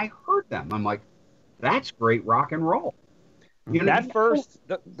then I heard them. I'm like, that's great rock and roll. You know,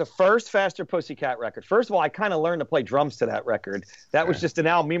 the first Faster Pussycat record. First of all, I kind of learned to play drums to that record. That was just an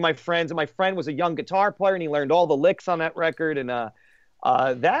album. Me and my friends, and my friend was a young guitar player, and he learned all the licks on that record. And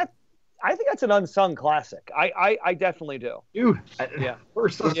that, I think that's an unsung classic. I definitely do. Dude, yeah.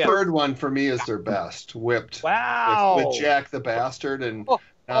 The third one for me is their best. Whipped. Wow. With Jack the Bastard and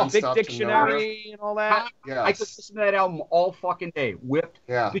Big Dictionary and all that. Yes. I could listen to that album all fucking day. Whipped.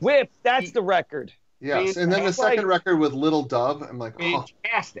 Yeah. Whipped. That's the record. Yes, and then the second record with Little Dove, I'm like,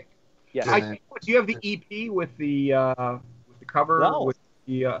 fantastic. Yeah. Do you have the EP with the cover? No. With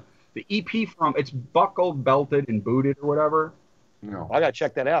the EP from it's Buckled, Belted, and Booted or whatever. No. I gotta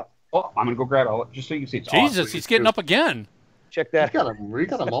check that out. Oh, I'm gonna go grab it just so you can see. It's Jesus, awesome. he's getting up again. Check that. We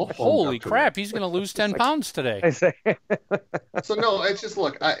got him all. Holy crap, he's gonna lose 10 pounds today. So no, it's just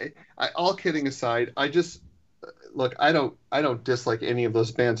look. I all kidding aside, I just look. I don't dislike any of those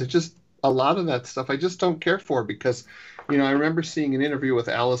bands. It's just a lot of that stuff I just don't care for because, I remember seeing an interview with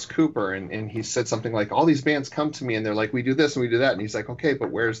Alice Cooper and he said something like, all these bands come to me and they're like, we do this and we do that. And he's like, okay,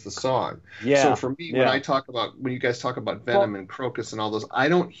 but where's the song? Yeah. So for me, when you guys talk about Venom and Crocus and all those, I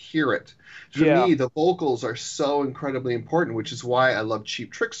don't hear it. For me, the vocals are so incredibly important, which is why I love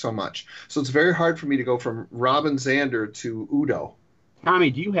Cheap Trick so much. So it's very hard for me to go from Robin Zander to Udo. Tommy,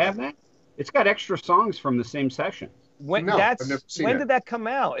 do you have that? It's got extra songs from the same session. When did that come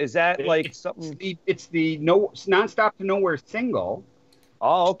out? Is that like something? It's the Nonstop to Nowhere single.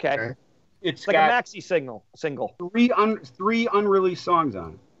 Oh, okay. It's like got a maxi single. Three unreleased songs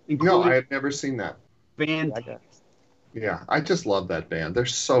on it. No, I have never seen that. Fantastic. Yeah, I just love that band. They're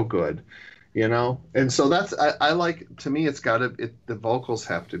so good, And so that's I like. To me, the vocals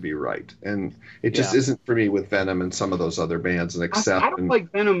have to be right, and it just isn't for me with Venom and some of those other bands. And I don't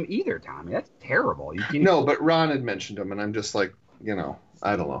like Venom either, Tommy. That's terrible. No, but Ron had mentioned them, and I'm just like,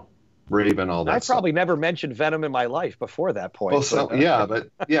 I don't know, Raven, all that. I probably never mentioned Venom in my life before that point. Well, So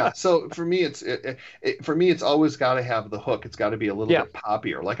for me, it's always got to have the hook. It's got to be a little bit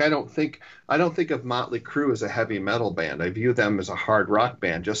poppier. Like I don't think of Motley Crue as a heavy metal band. I view them as a hard rock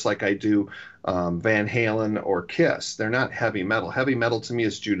band, just like I do Van Halen or Kiss. They're not heavy metal. Heavy metal to me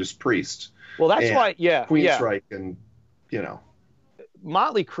is Judas Priest. Well, that's why, Queensryche and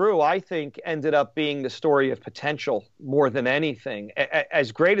Motley Crue, I think, ended up being the story of potential more than anything.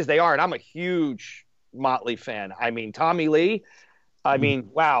 As great as they are, and I'm a huge Motley fan. I mean, Tommy Lee,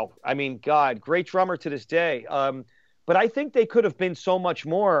 wow. I mean, God, great drummer to this day. But I think they could have been so much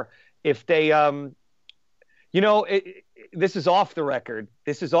more if they, this is off the record.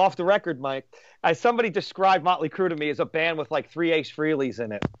 This is off the record, Mike. As somebody described Motley Crue to me as a band with like 3 Ace Frehleys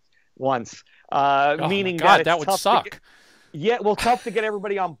in it once. Meaning that would suck. Tough to get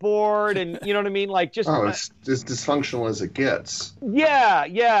everybody on board, and you know what I mean? Like just it's as dysfunctional as it gets. Yeah,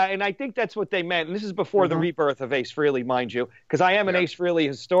 and I think that's what they meant. And this is before the rebirth of Ace Frehley, mind you, because I am an Ace Frehley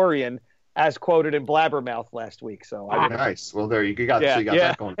historian, as quoted in Blabbermouth last week. So nice. Well, there you got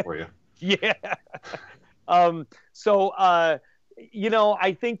that going for you. Yeah. I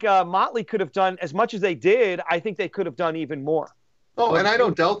think Motley could have done as much as they did. I think they could have done even more. Oh, and I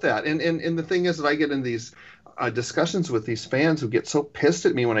don't doubt that. And the thing is that I get in these discussions with these fans who get so pissed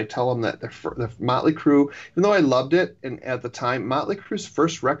at me when I tell them that the Motley Crue, even though I loved it and at the time, Motley Crue's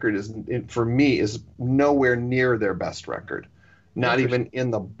first record for me is nowhere near their best record. not even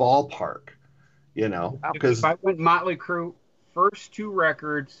in the ballpark, you know, because if I went Motley Crue, first 2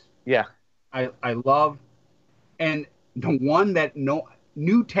 records, yeah, I love, and the one that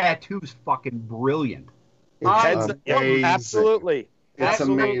New Tattoo's fucking brilliant. It's amazing. Absolutely. It's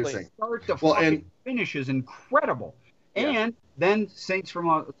amazing. Start to fucking finish is incredible. Yeah. And then Saints of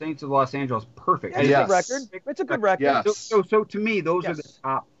Los Angeles, perfect. It's a good record. It's a good record. Yes. So to me, those are the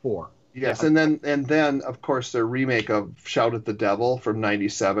top 4. Yes, and then of course their remake of Shout at the Devil from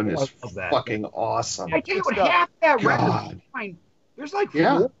 '97 is fucking awesome. I tell you what, half that record, there's like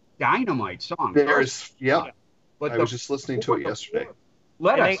 4 dynamite songs. But I was just listening to it yesterday.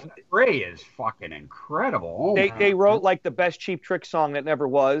 Let Us Pray is fucking incredible. They wrote like the best Cheap Trick song that never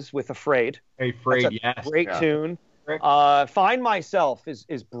was with Afraid. Afraid, yes. Great tune. Find Myself is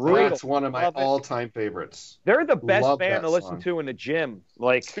brutal. That's one of my all-time favorites. They're the best band to listen to in the gym.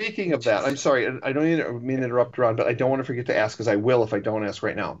 Like, speaking of that, I'm sorry, I don't mean to interrupt, Ron, but I don't want to forget to ask, because I will if I don't ask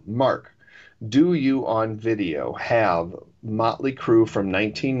right now. Mark, do you on video have Motley Crue from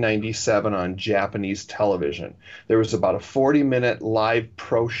 1997 on Japanese television? There was about a 40-minute live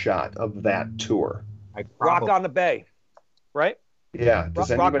pro shot of that tour. Rock on the Bay, right? Yeah.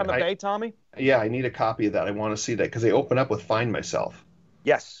 Rock on the Bay, Tommy? Yeah, I need a copy of that. I want to see that because they open up with Find Myself.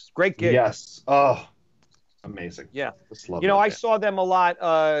 Yes. Great gig. Yes. Oh, amazing. Yeah. Just love I saw them a lot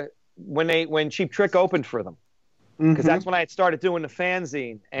when Cheap Trick opened for them, because that's when I had started doing the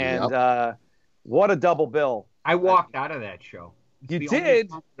fanzine, and what a double bill. I walked out of that show. You did?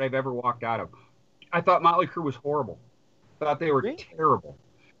 That I've ever walked out of. I thought Motley Crue was horrible. I thought they were terrible.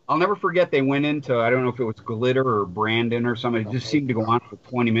 I'll never forget they went into, I don't know if it was Glitter or Brandon or something. It just seemed to go on for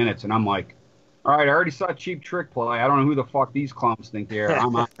 20 minutes. And I'm like, all right, I already saw Cheap Trick play. I don't know who the fuck these clowns think they are.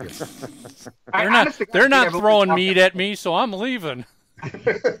 I'm out here. They're not throwing meat at me, so I'm leaving.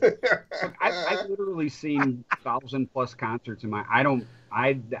 I've literally seen 1,000+ concerts in my. I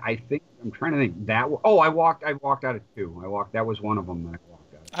think I'm trying to think that. I walked out of 2. That was one of them that I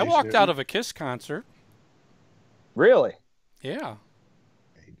walked out of. I walked out of a KISS concert. Really? Yeah.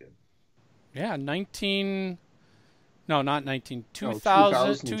 He did. Yeah,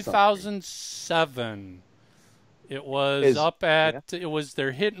 2007. It was it was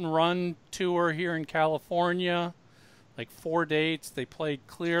their hit and run tour here in California. Like 4 dates. They played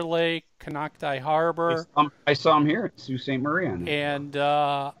Clear Lake, Canocti Harbor. I saw them here at Sault Ste. Marie. And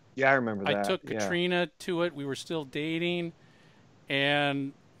I remember that. I took Katrina to it. We were still dating.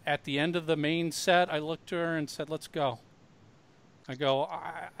 And at the end of the main set, I looked to her and said, "Let's go." I go,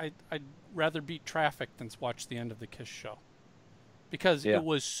 I'd rather beat traffic than watch the end of the KISS show. Because it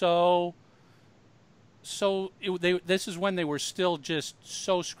was this is when they were still just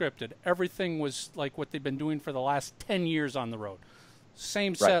so scripted. Everything was like what they've been doing for the last 10 years on the road.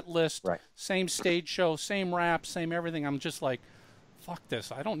 Same set list, same stage show, same rap, same everything. I'm just like, fuck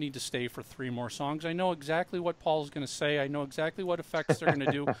this. I don't need to stay for 3 more songs. I know exactly what Paul's going to say. I know exactly what effects they're going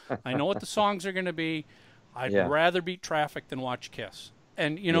to do. I know what the songs are going to be. I'd rather beat traffic than watch KISS.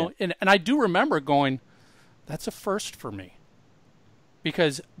 And, and I do remember going, that's a first for me.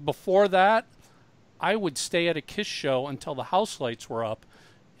 Because before that, I would stay at a KISS show until the house lights were up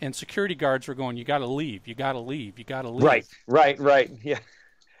and security guards were going, you got to leave, you got to leave, you got to leave. Right. Yeah.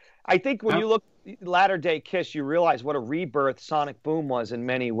 I think when you look latter day KISS, you realize what a rebirth Sonic Boom was in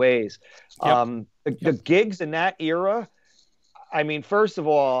many ways. Yep. The gigs in that era, I mean, first of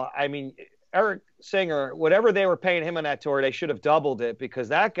all, Eric Singer, whatever they were paying him on that tour, they should have doubled it, because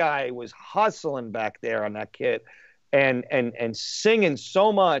that guy was hustling back there on that kit and singing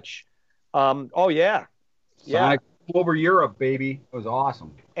so much. Sonic over Europe, baby. It was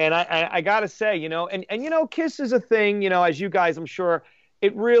awesome. And I gotta say, KISS is a thing, as you guys, I'm sure,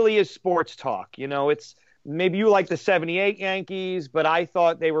 it really is sports talk. It's maybe you like the 78 Yankees, but I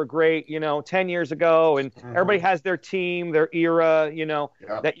thought they were great, 10 years ago, and everybody has their team, their era,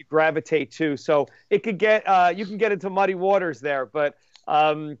 that you gravitate to. So it could get, you can get into muddy waters there, but,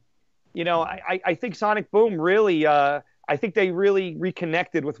 I think Sonic Boom really, I think they really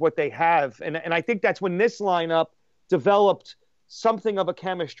reconnected with what they have. And I think that's when this lineup developed something of a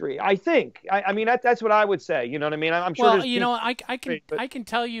chemistry. I think. I mean, that's what I would say. You know what I mean? I'm sure. Well, I can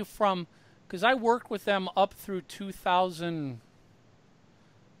tell you from, because I worked with them up through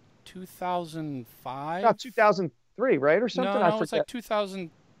 2005. About 2003, right, or something? No, it's like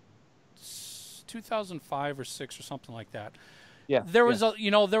 2005 or 6 or something like that. Yeah. There was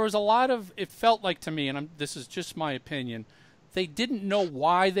a lot of, it felt like to me, and this is just my opinion, they didn't know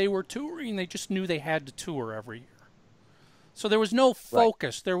why they were touring. They just knew they had to tour every year. So there was no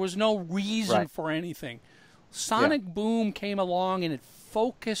focus. There was no reason for anything. Sonic Boom came along and it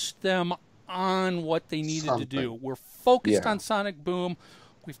focused them on what they needed to do. We're focused on Sonic Boom.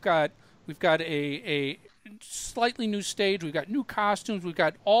 We've got a slightly new stage. We've got new costumes. We've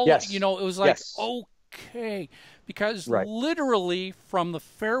got all, you know, it was like, okay. Because literally from the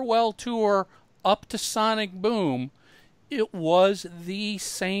farewell tour up to Sonic Boom, it was the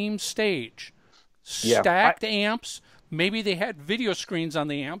same stage. Stacked amps. Maybe they had video screens on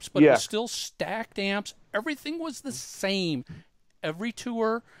the amps, but it was still stacked amps. Everything was the same. Every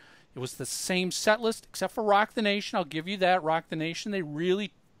tour, it was the same set list, except for Rock the Nation. I'll give you that. Rock the Nation, they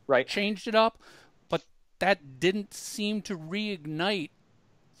really changed it up. But that didn't seem to reignite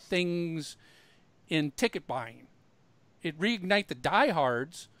things in ticket buying. It reignited the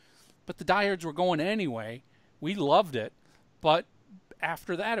diehards, but the diehards were going anyway. We loved it. But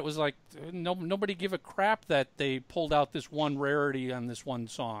after that, it was like nobody give a crap that they pulled out this one rarity on this one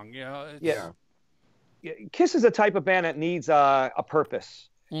song. KISS is a type of band that needs a purpose.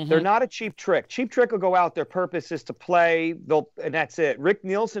 They're not a Cheap Trick. Cheap Trick will go out. Their purpose is to play, and that's it. Rick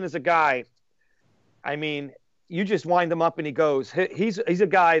Nielsen is a guy. I mean, you just wind him up and he goes. He's a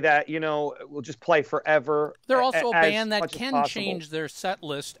guy that, you know, will just play forever. They're also a band that can change their set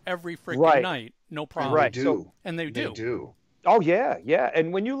list every freaking night. No problem. They do. They do. Oh, yeah, yeah.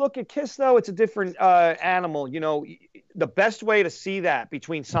 And when you look at KISS, though, it's a different animal. You know, the best way to see that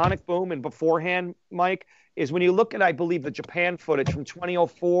between Sonic Boom and beforehand, Mike, is when you look at, I believe, the Japan footage from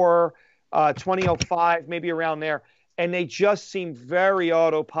 2004, 2005, maybe around there, and they just seem very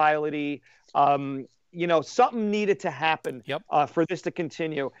autopilot-y. You know, something needed to happen for this to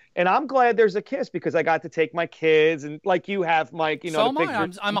continue. And I'm glad there's a KISS because I got to take my kids, and like you have, Mike, you know. So am I.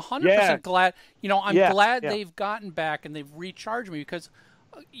 I'm 100% glad. You know, I'm glad they've gotten back and they've recharged me because,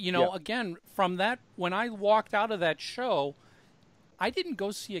 you know, again, from that, when I walked out of that show, I didn't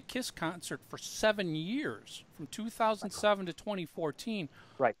go see a KISS concert for 7 years, from 2007 to 2014.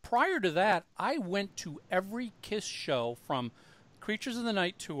 Prior to that, I went to every KISS show from Creatures of the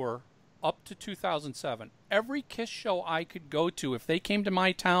Night Tour up to 2007. Every KISS show I could go to, if they came to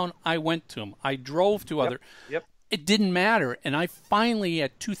my town, I went to them. I drove to other. It didn't matter. And I finally,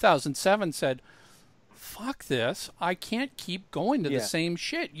 at 2007, said, fuck this. I can't keep going to the same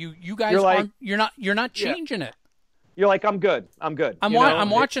shit. You guys aren't, you're not changing it. You're like, I'm good. I'm good. I'm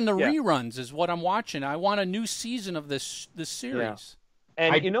watching the reruns is what I'm watching. I want a new season of this series.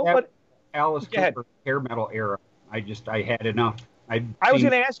 And you know what? Alice Cooper hair metal era. I had enough. I was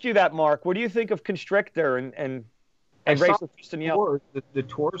going to ask you that, Mark. What do you think of Constrictor and Race with Fist and Yell? The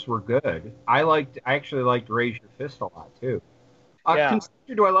tours were good. I actually liked Raise Your Fist a lot too.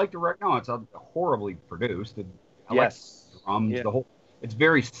 Constrictor, do I like the record? No, it's horribly produced. I like the drums, the whole. It's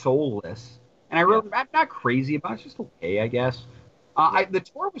very soulless, and I'm not crazy about it. It's just okay, I guess. The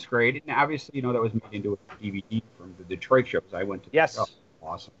tour was great, and obviously, you know, that was made into a DVD from the Detroit shows I went to. Yes,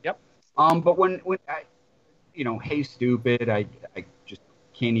 awesome. But when I, you know, Hey Stupid, I just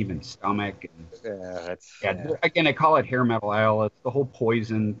can't even stomach. And, again, I call it hair metal Alice. The whole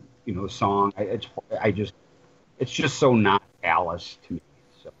Poison, you know, song. It's just so not Alice to me.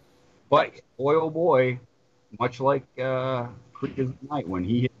 So, but boy, oh boy, much like Creatures of the Night, when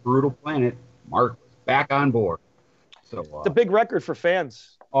he hit Brutal Planet, Mark was back on board. So it's a big record for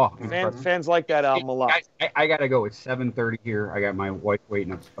fans. Oh, fans like that album a lot. I gotta go. It's 7:30 here. I got my wife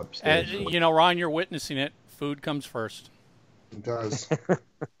waiting upstairs. You know, Ron, you're witnessing it. Food comes first. It does.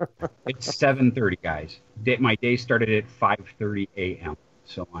 It's 7:30, guys. My day started at 5:30 a.m.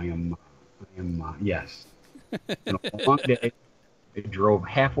 So I am yes. It's been a long day. I drove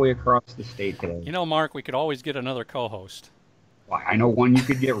halfway across the state today. You know, Mark, we could always get another co-host. Well, I know one you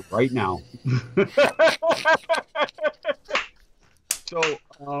could get right now. So,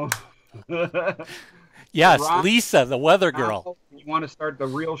 yes, Ron, Lisa, the weather girl. You want to start the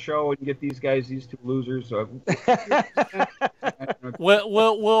real show and get these two losers?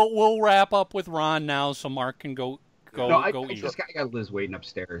 We'll wrap up with Ron now, so Mark can go eat. This guy got Liz waiting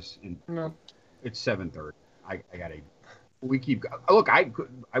upstairs, and it's 7:30. I gotta. We keep. Look, I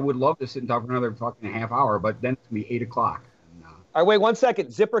would love to sit and talk for another fucking half hour, but then it's gonna be 8 o'clock. All right, wait 1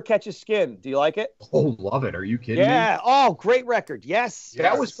 second. Zipper Catches Skin. Do you like it? Oh, love it. Are you kidding me? Yeah. Oh, great record. Yes.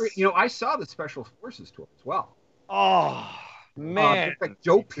 That was great. You know, I saw the Special Forces tour as well. Oh, man. Like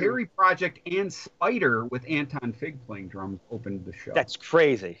Joe Perry Project and Spider with Anton Fig playing drums opened the show. That's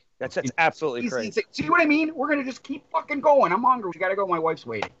crazy. That's absolutely crazy. See what I mean? We're going to just keep fucking going. I'm hungry. We got to go. My wife's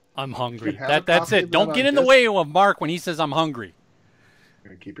waiting. I'm hungry. That's it. Don't get in the way of Mark when he says I'm hungry.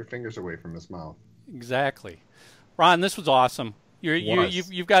 You're gonna keep your fingers away from his mouth. Exactly. Ron, this was awesome.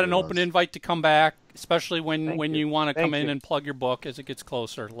 You've got an open invite to come back, especially when you want to come in and plug your book as it gets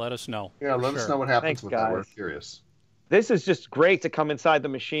closer. Let us know. Yeah, let us know what happens with that. We're curious. This is just great to come inside the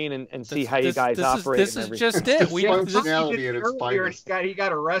machine and see how you guys operate. This is just it. Functionality at its finest. He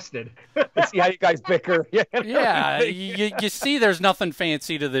got arrested. See how you guys bicker. Yeah, you see there's nothing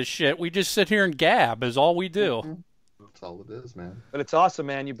fancy to this shit. We just sit here and gab is all we do. That's all it is, man. But it's awesome,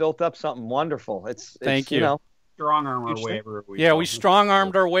 man. You built up something wonderful. Thank you. You know, strong arm our way. We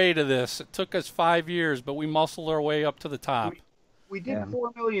strong-armed our way to this. It took us 5 years, but we muscled our way up to the top. We did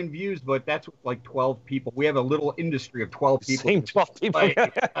 4 million views, but that's with like 12 people. We have a little industry of 12 people. Same 12 people.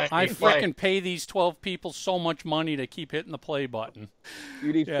 I freaking pay these 12 people so much money to keep hitting the play button.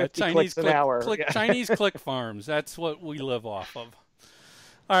 You need 50 clicks an hour. Chinese click farms. That's what we live off of.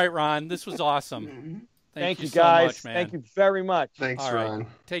 All right, Ron, this was awesome. Thank you guys. So much, man. Thank you very much. Thanks, all right. Ron.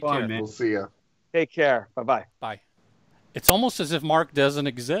 Take Bye, care. man. We'll see you. Take care. Bye-bye. Bye. It's almost as if Mark doesn't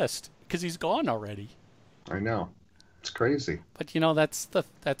exist because he's gone already. I know. It's crazy. But you know that's the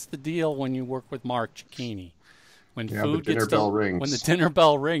deal when you work with Mark Cicchini. When the dinner bell rings. When the dinner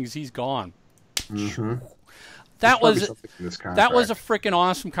bell rings, he's gone. Mm-hmm. That was a freaking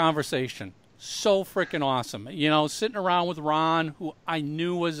awesome conversation. So freaking awesome. You know, sitting around with Ron, who I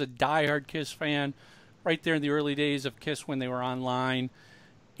knew was a diehard KISS fan, right there in the early days of KISS when they were online.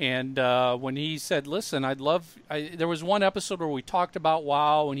 And when he said, listen, there was one episode where we talked about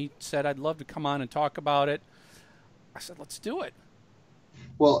WOW, and he said, I'd love to come on and talk about it. I said, let's do it.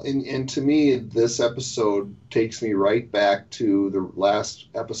 Well, and to me, this episode takes me right back to the last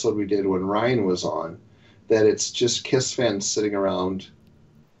episode we did when Ryan was on, that it's just KISS fans sitting around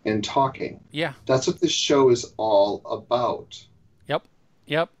and talking. Yeah. That's what this show is all about.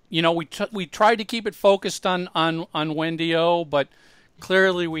 Yep. You know, we tried to keep it focused on Wendy O, but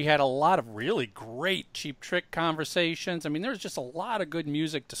clearly we had a lot of really great Cheap Trick conversations. I mean, there's just a lot of good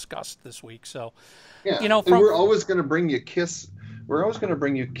music discussed this week. So, yeah. You know, and we're always going to bring you KISS. We're always going to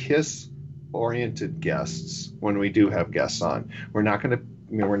bring you KISS-oriented guests when we do have guests on. We're not going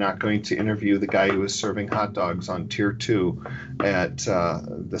to interview the guy who was serving hot dogs on Tier 2 at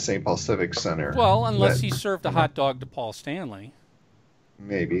the St. Paul Civic Center. Well, unless he served a hot dog to Paul Stanley.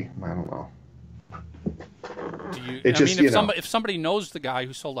 Maybe. I don't know. If somebody knows the guy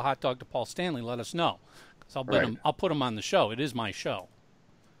who sold a hot dog to Paul Stanley, let us know. Because I'll put him on the show. It is my show.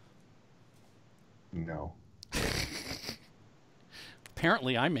 No.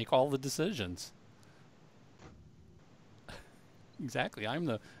 Apparently, I make all the decisions. Exactly. I'm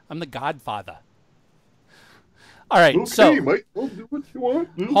the godfather. All right. Okay, so Mike, we'll do what you want.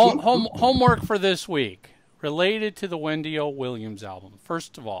 Homework for this week related to the Wendy O. Willaims album.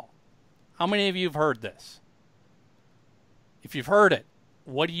 First of all, how many of you have heard this? If you've heard it,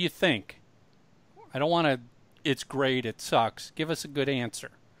 what do you think? I don't want to. It's great. It sucks. Give us a good answer.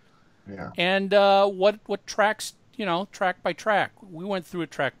 Yeah. And what tracks? You know, track by track. We went through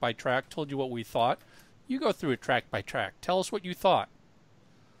it track by track. Told you what we thought. You go through it track by track. Tell us what you thought.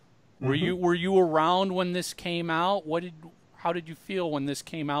 Mm-hmm. Were you around when this came out? How did you feel when this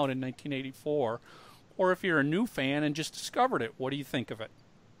came out in 1984? Or if you're a new fan and just discovered it, what do you think of it?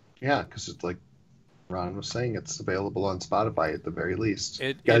 Yeah, because it's like Ron was saying, it's available on Spotify at the very least.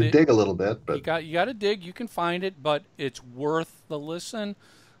 You got to dig a little bit, but you got to dig. You can find it, but it's worth the listen.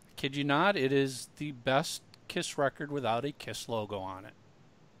 Kid you not, it is the best KISS record without a KISS logo on it.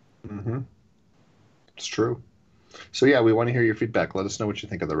 Mm-hmm. It's true. So yeah, we want to hear your feedback. Let us know what you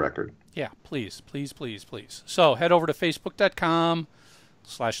think of the record. Yeah, please. So head over to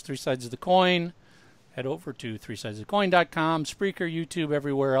facebook.com/3sidesofthecoin. Head over to 3sidesofthecoin.com, Spreaker, YouTube,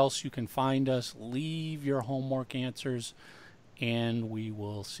 everywhere else you can find us. Leave your homework answers, and we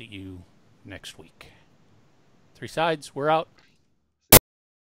will see you next week. 3 Sides, we're out.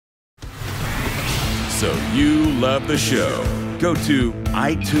 So you love the show. Go to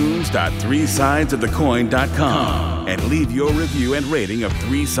itunes.3sidesofthecoin.com and leave your review and rating of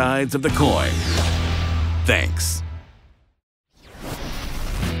 3 Sides of the Coin. Thanks.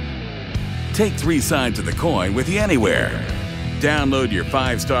 Take 3 Sides of the Coin with you anywhere. Download your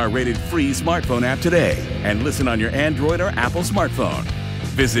 5-star rated free smartphone app today and listen on your Android or Apple smartphone.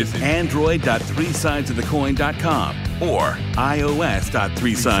 Visit android.3sidesofthecoin.com or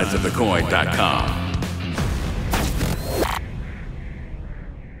ios.3sidesofthecoin.com.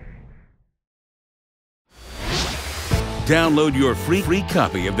 Download your free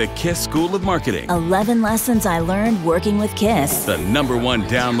copy of the KISS School of Marketing. 11 lessons I learned working with KISS. The #1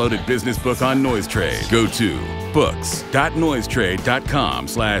 downloaded business book on Noise Trade. Go to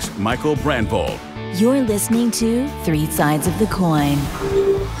books.noisetrade.com/Michael Brandvold. You're listening to 3 Sides of the Coin.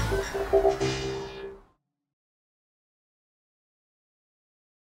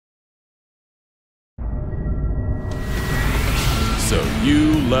 So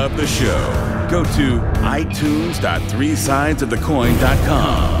you love the show. Go to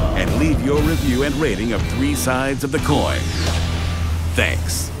itunes.threesidesofthecoin.com and leave your review and rating of Three Sides of the Coin.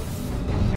 Thanks.